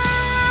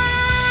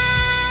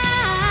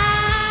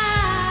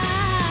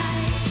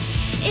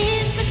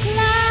 It's the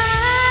climb.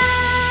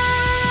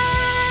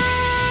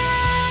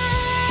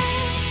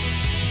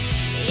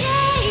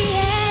 Yeah,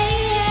 yeah,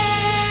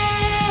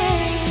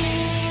 yeah.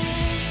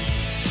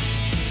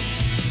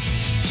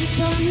 Keep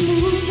on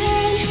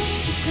moving,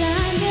 keep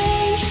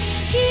climbing,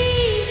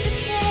 keep the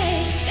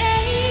faith,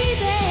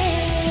 baby.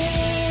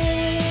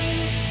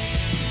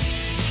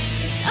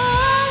 It's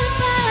all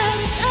about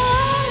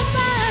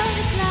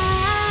the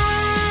climb.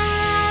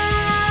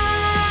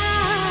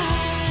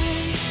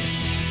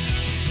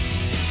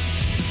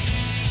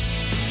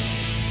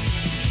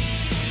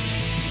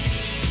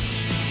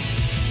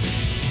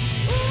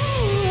 Ooh,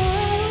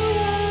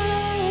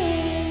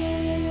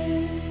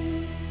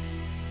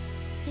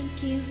 thank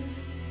you.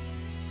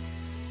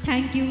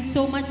 Thank you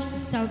so much,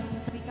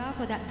 Savika,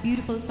 for that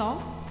beautiful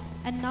song.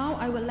 And now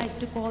I would like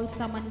to call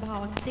Saman Bha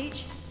on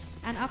stage.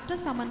 And after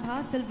Saman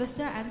Bha,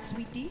 Sylvester and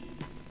Sweetie.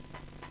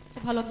 So,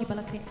 bhalog ni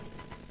balakhin.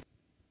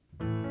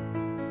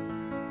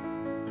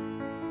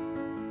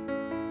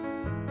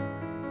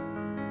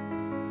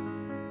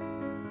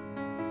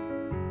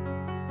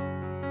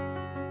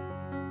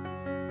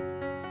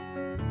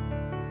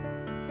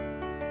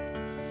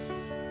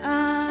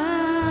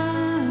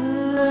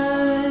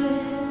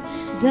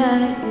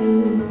 That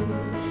you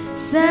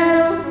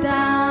settled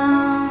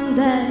down,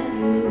 that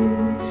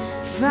you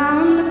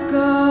found a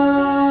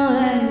girl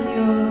and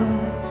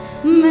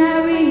you're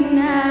married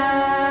now.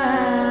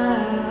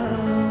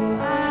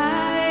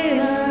 I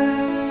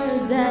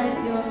heard that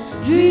your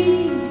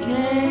dreams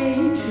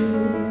came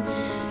true.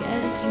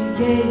 Guess you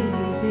gave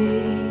me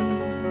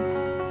things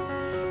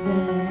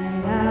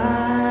that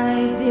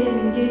I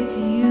didn't get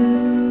to you.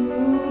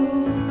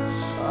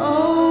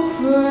 Oh,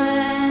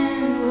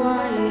 friend,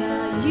 why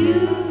are you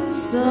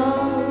so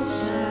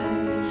shy?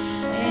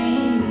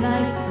 Ain't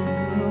like to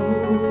go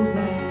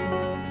back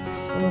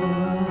or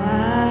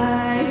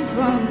hide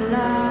from the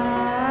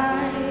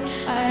light.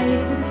 I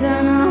hate to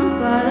turn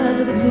up out of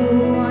the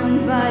blue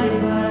uninvited,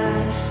 but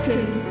I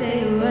couldn't stay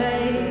away.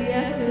 I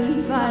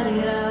couldn't fight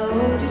it. I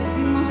hoped you'd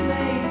see my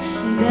face,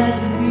 and that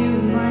would be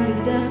reminded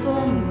that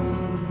for me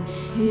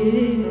it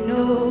isn't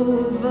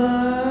over.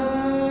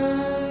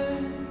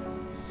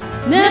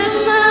 Never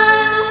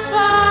mind, I'll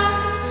find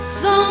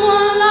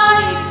someone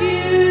like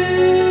you.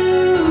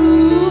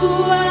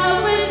 I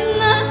wish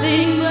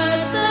nothing but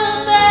the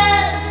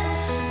best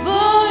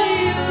for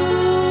you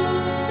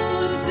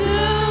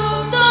too.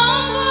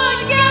 Don't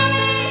forget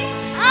me,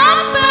 I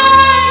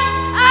beg.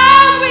 I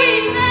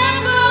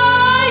remember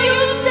you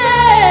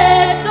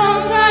said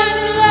sometimes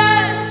it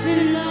lasts in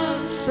love,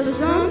 but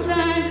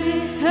sometimes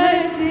it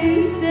hurts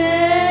instead.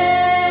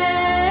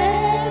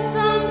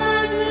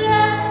 Sometimes it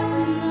lasts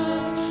in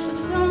love, but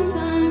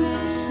sometimes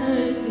it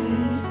hurts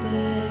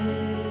instead.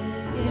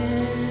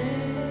 Yeah.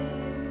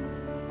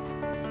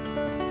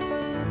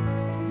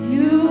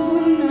 You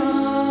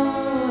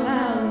know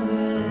how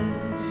the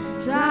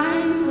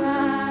time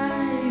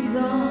flies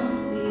on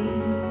me.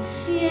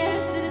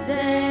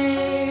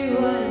 Yesterday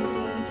was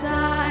the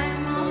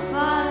time of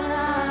our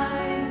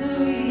lives.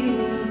 We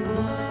were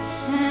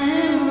born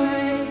and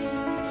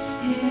raised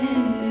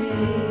in the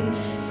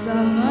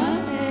summer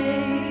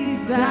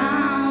haze,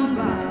 bound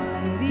by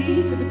the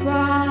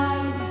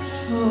surprise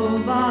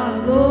of our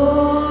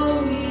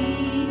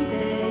glory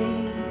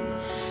days.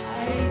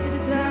 I hate to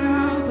turn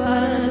up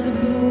out of the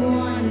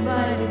blue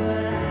uninvited,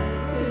 but I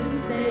couldn't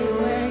stay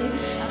away.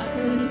 I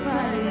couldn't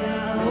fight it. I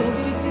hope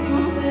you see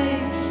my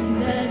face, and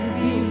that you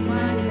be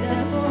reminded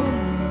that for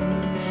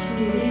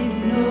me it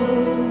isn't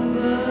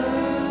over.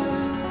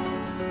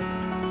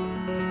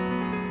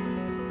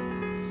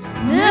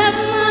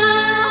 Never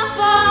mind, I'll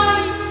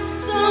find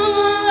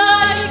someone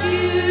like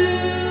you.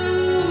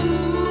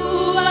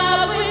 I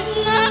wish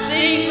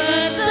nothing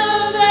but the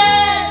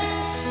best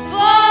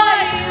for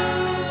you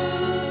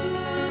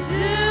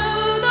too.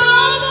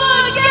 Don't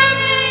forget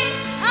me,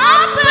 I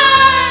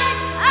beg.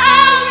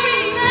 I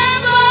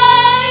remember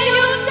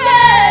you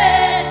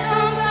said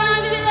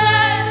sometimes it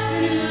lasts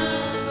in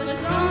love, but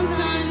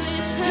sometimes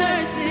it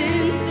hurts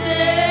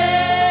instead.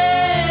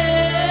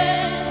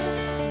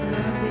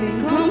 Nothing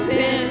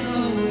compares,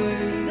 no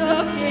worries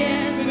or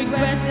cares,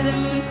 regrets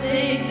and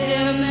mistakes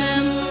and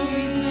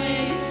memories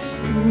made.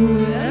 Who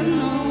would have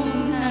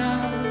known how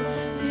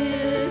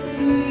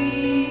bittersweet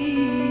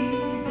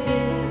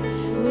this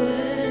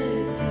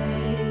would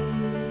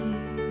taste?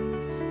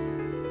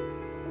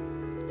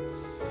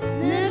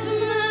 Never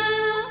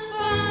mind, I'll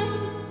find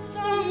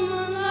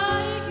someone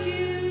like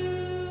you.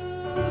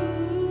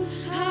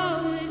 I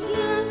wish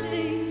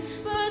nothing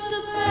but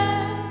the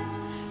best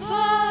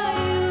for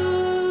you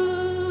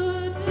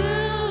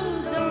too.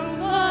 Don't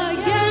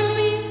forget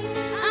me,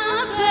 I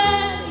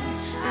beg.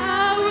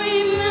 I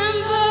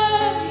remember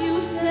you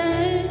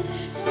said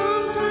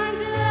sometimes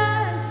it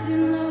lasts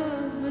in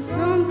love, but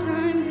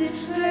sometimes it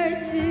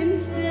hurts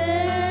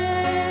instead.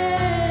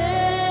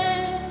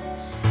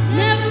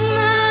 Never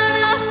mind,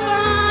 I'll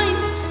find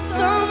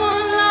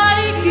someone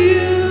like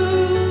you.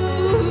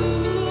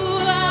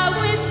 I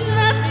wish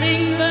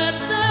nothing but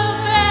the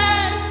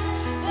best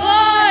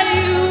for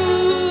you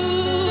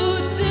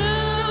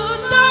too.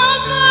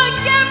 Don't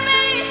forget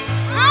me,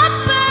 I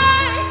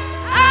beg.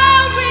 I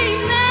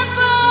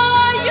remember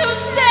you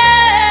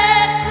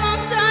said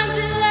sometimes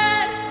it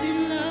lasts in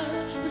love,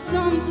 but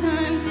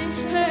sometimes it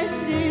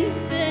hurts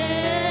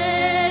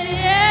instead.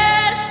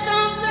 Yes,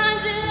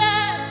 sometimes it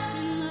lasts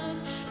in love,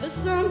 but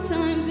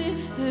sometimes it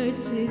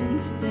hurts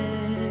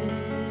instead.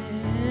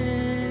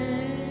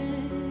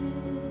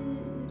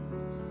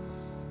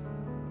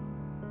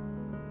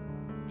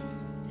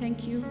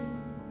 Thank you.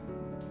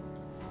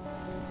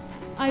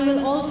 I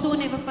will also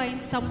never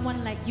find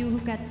someone like you who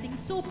can sing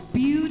so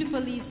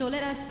beautifully. So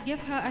let us give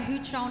her a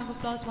huge round of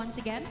applause once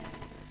again.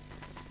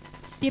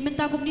 Dia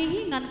menta kum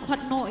ni ngan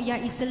khot no ya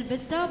i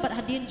Sylvester but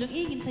hadin jong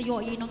i ngin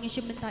sayo i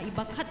nongshim menta i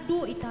bakat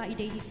do ita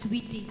ide i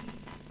sweetie.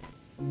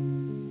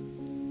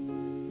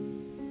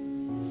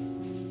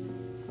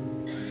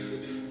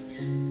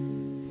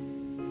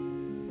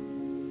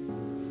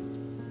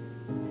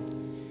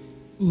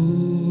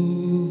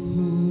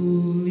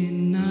 Holy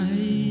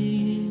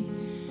night,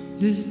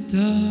 the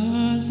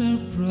stars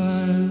are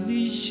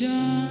brightly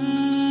shining.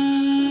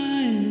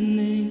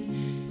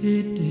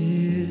 It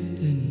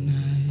is the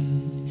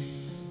night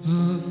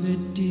of a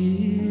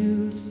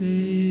dear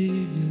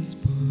Savior's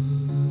birth.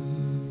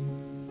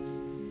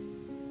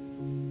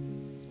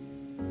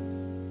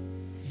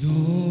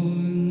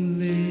 Long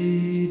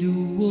lay the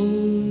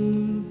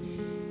world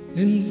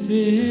and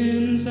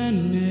sins are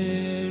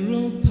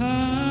narrow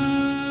pining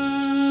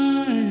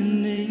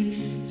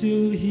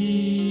till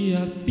he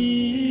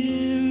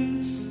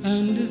appeared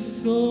and the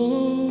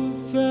soul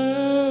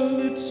felt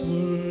its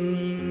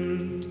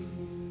worth.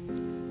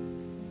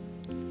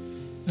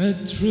 A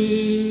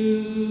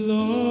thrill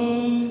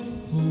of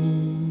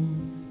hope,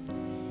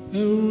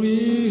 a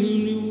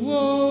weary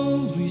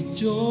world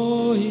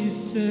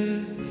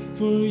rejoices,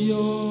 for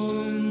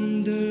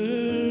yonder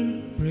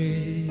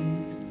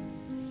breaks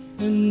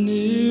a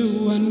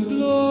new and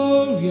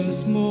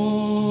glorious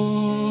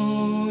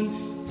morn.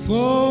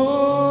 Fall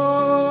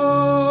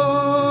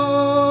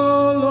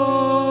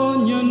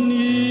on your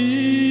knees,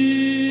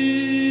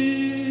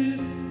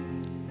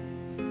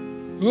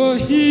 oh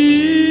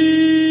hear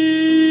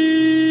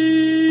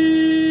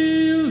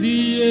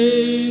the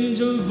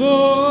angel voices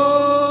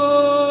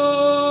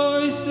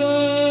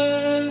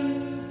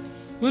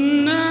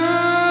when night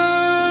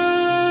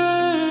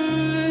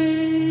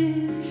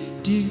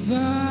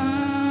divine,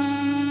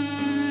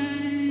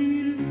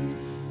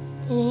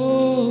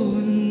 oh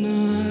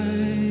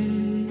night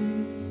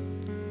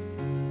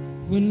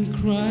when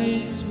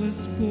Christ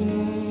was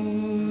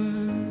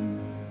born,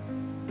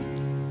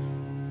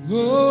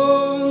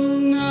 oh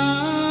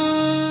night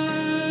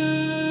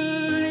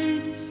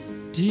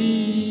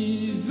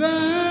divine,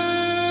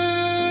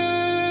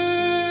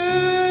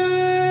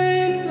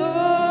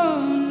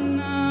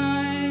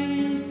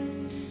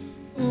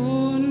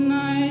 oh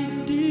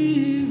night divine.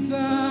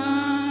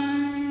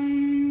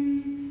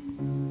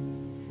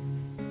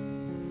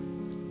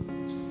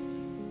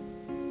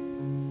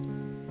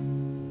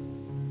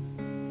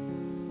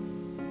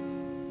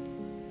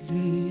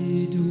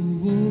 Lay the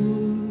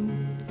world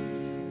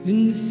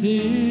in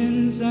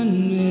sins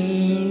and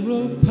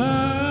narrow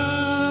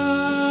pining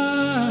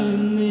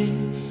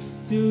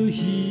till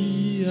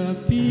he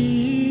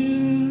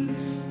appeared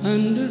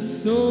and the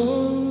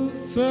soul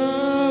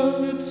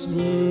felt its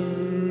worth.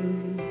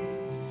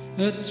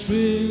 A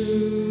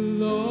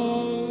thrill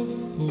of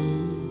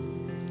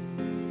hope,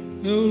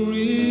 a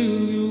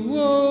real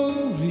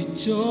world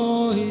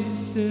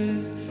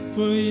rejoices,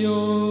 for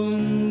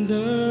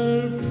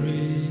yonder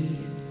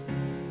breaks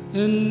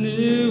a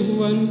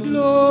new and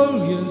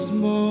glorious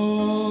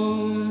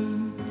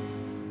morn.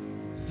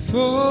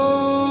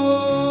 Fall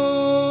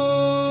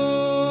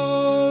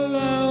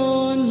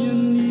on your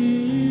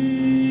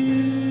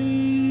knees,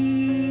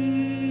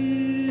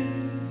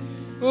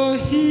 oh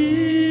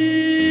hear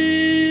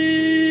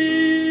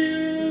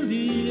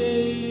the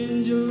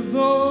angel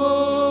voices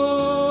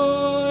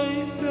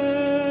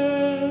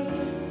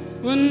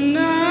when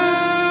night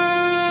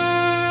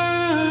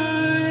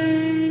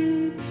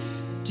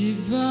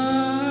divine,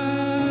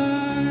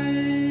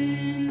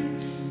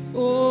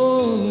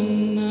 oh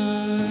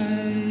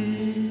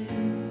night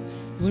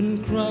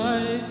when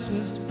Christ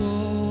was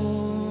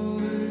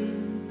born,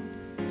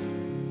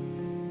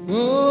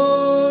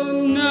 oh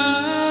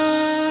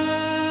night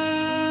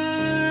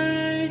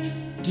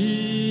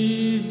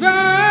divine,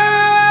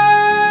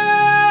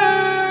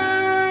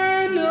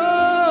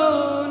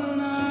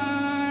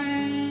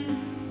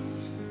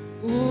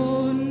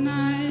 oh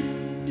night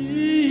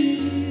divine.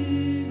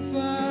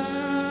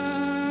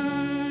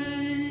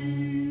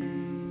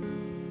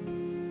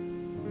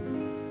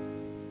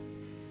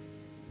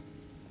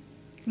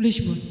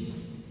 Lisbon.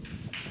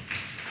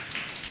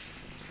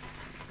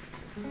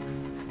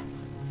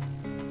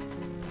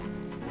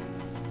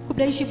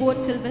 Kubdai shibut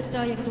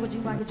Sylvester yang kedua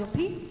jingwa ke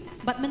jopi.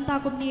 Bat menta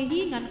kum ni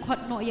ngan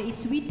khot no ya i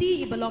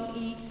sweetie i belong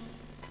i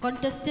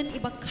contestant i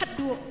bakat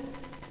du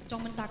jong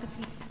menta ke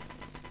sini.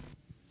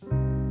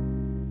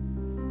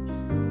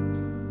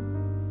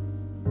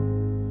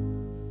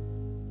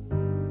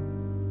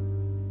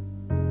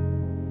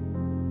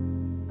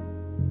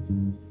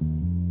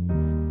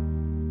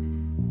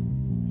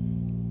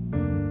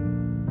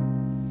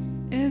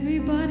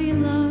 Everybody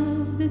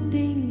loves the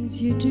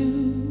things you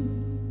do,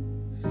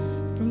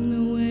 from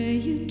the way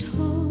you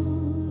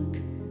talk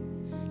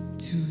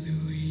to the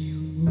way you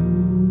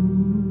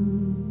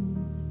move.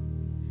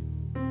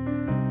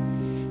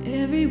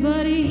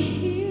 Everybody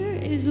here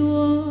is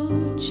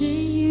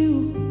watching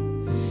you,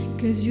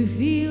 'cause you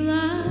feel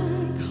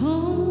like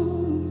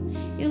home.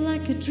 You're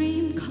like a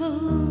dream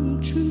come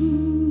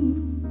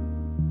true.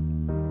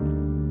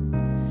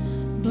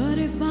 But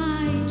if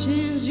by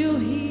chance you're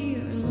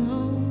here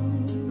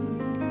alone,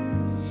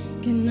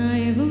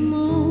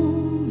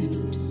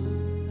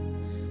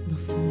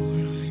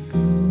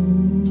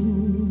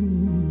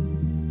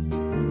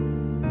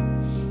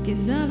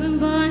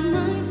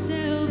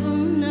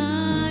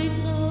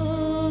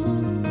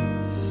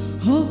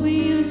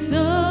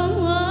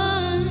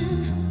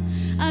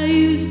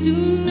 used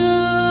to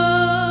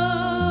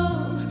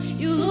know.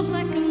 You look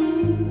like a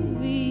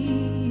movie.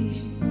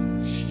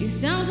 You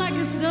sound like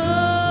a song.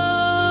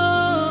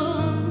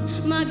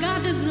 My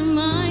God, this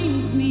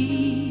reminds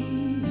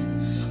me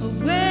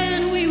of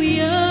when we were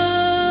young.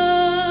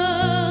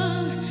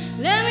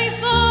 Let me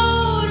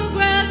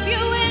photograph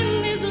you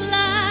in this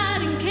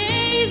light in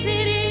case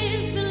it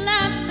is the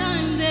last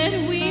time that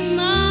we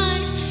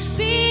might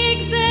be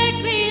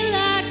exactly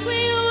like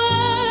we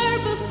were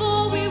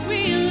before we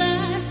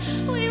realized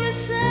we were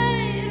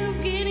sad of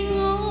getting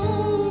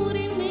old.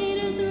 It made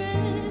us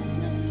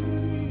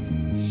restless.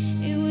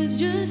 It was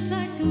just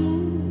like a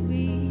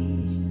movie.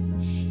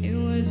 It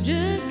was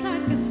just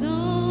like a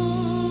song.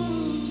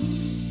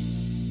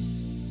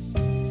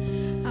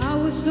 I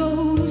was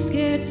so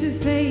scared to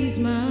face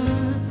my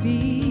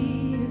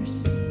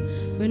fears,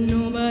 but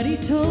nobody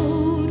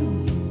told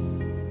me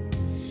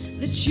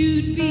that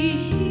you'd be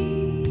here.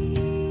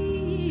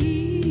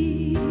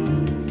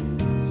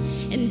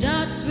 And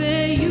that's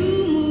where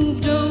you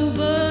moved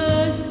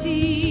overseas,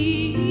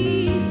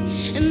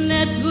 and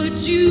that's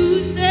what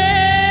you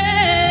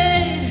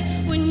said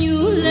when you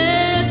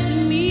left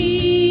me.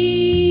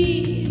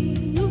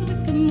 You look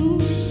like a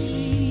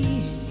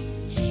movie.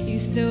 You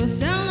still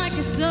sound like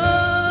a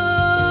song.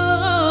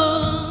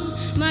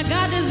 My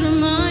God, this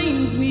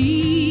reminds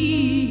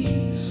me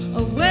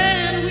of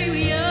when we were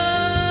young.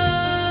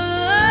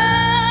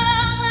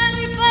 Let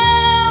me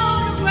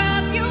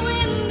photograph you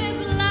in this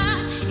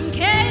light in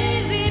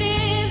case it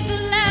is the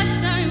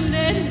last time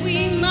that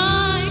we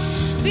might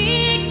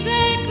be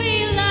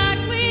exactly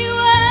like we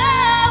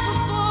were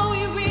before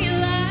we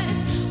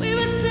realized we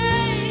were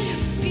sad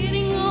of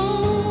getting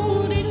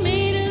old. It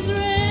made us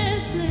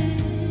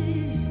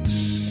restless.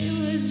 It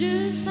was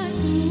just like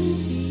a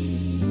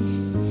movie.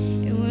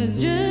 It was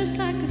just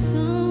like a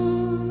song.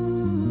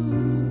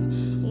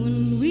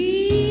 When we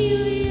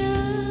were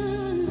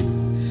young,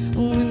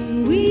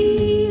 when we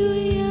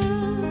were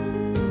young,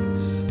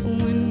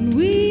 when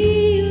we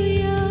were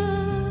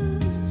young,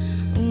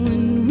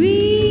 when we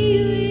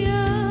were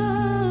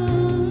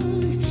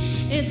young.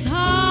 It's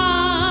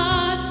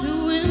hard to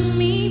win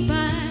me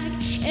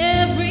back.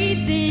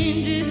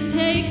 Everything just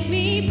takes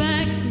me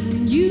back to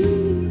when you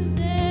were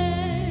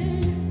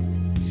there,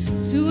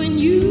 to when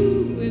you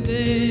were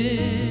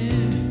there.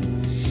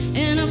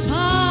 And a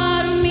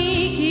part of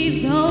me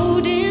keeps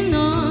holding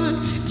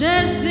on,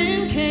 just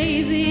in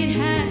case it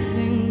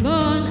hasn't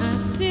gone. I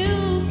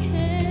still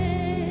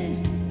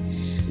care.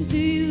 Do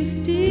you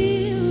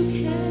still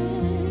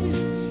care?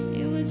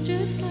 It was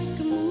just like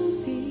a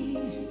movie.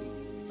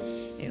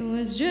 It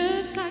was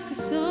just like a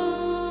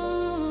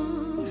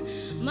song.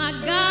 My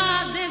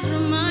God, this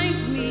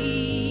reminds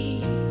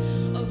me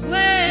of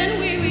when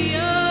we were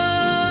young.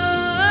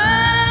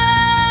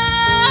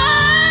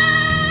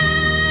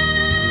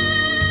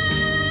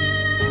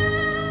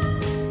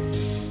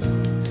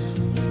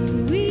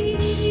 When we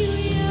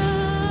were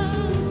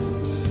young,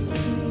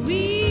 when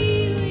we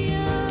were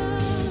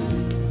young.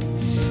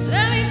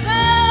 Let me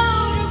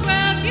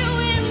photograph you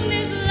in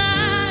this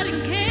light in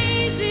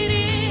case it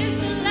is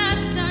the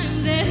last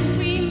time that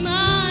we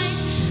might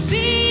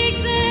be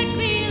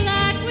exactly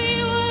like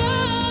we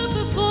were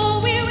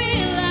before we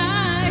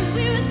realized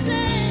we were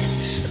sad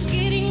of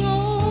getting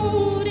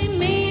old. It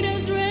made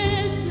us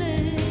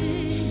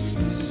restless.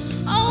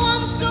 Oh,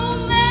 I'm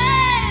so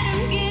mad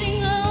I'm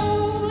getting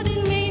old.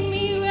 It made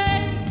me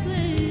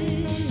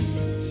reckless.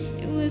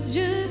 It was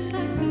just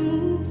like a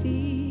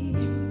movie.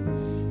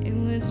 It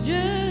was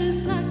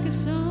just like a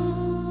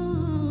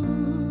song.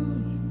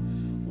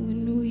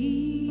 When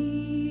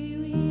we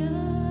were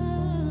young.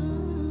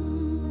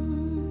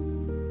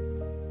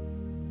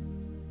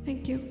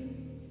 Thank you.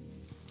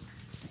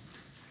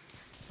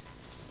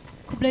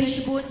 Kublai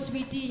shibun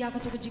sweetie ya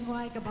katu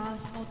kejingwai ke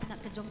bahas ngau tinat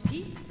ke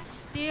jongpi.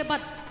 Dia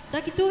bat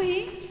dah gitu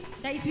hi.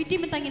 Dah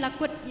sweetie mentang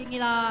ngilakut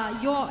ngila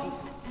yo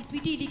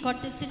sweetie di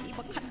contestant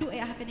iba kadu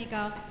hakane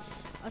ka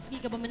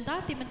asgi ka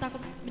bamenta ti menta ko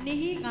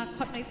menehi nga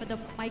khot noi pada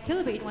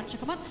Michael be in wan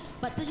chakamat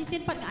but sa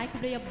jisen pat nga ai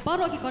kublai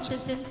baro ki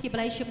contestants ki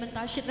balai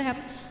shimenta shit raham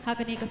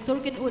hakane ka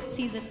Sur Kynud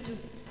season 2.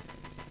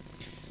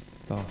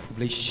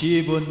 Boleh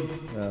shibun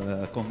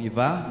kong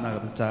Iva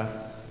nak baca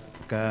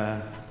ke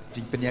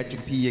jing penyat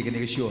jungpi yang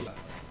kena show.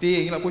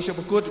 Ti ingin aku show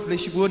berikut boleh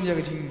shibun yang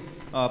jing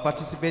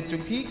participate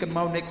jungpi kan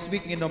mau next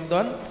week nginom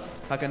don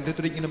akan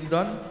tuturik nginom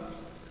don.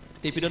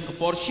 Ti pidon ke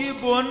por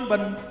shibun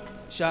ban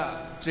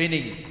sha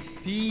training.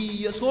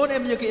 Pi yason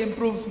em yang ke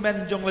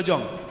improvement jong la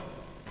jong.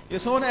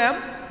 Yason em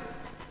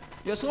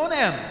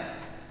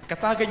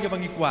kata kan yang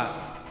bangi kuat.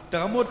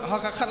 Teramut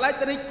hak lai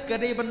tarik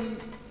kadai ban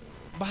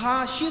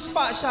Bahasa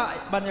shispa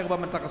sha banyak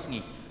baman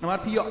takasngi.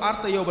 Namar piyo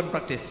arte yo ban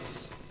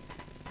practice.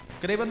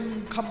 Kedeban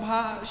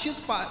khamha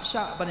shispa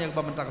sha banyak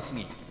baman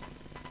takasngi.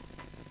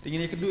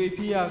 Tingini kedua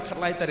pia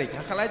khatlai tarik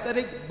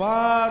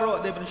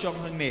baro de ban syong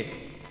hang ne.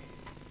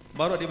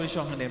 Baro de ban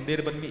syong hang ne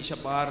de ban mi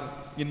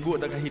shabar ngin bu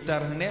da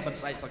hitar hang ne ban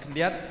sai sa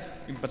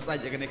khyndiat ngin ban sai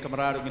jagane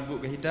kamera ngin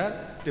bu ga hitar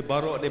de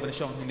baro de ban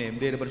syong hang ne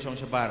de ban syong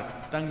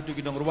shabar. Tang itu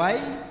ki nong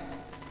rwai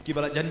ki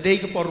bala jandei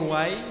ke por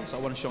rwai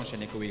sawan syong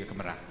shane ko wi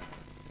kamera.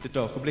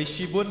 Betul. Kublai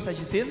shibun saya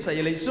sin saya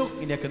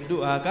lesuk ini akan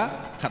doa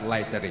ka kat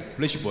lai tarik.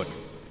 Kublai shibun.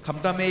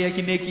 Kamtame ya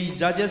kineki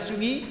judges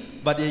jungi,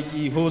 badai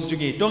ki host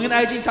jungi. Tongin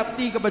ai jin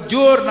tapti ka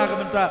bajur na ka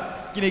menta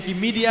kineki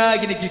media,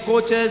 kineki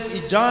coaches, I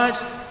judge,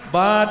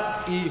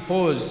 bad I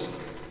host.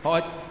 Ho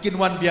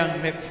kinwan biang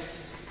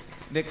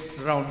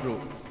next round bro.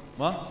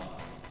 Ma?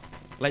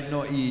 Like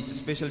no I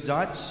special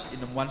judge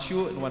in one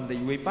show in one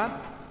day wepat,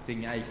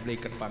 ting ai kublai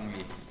kat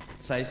pangli.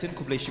 Saya sin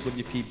kublai shibun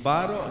di pi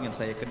baro angin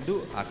saya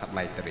kendu akat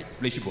lai tarik.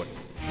 Kublai shibun.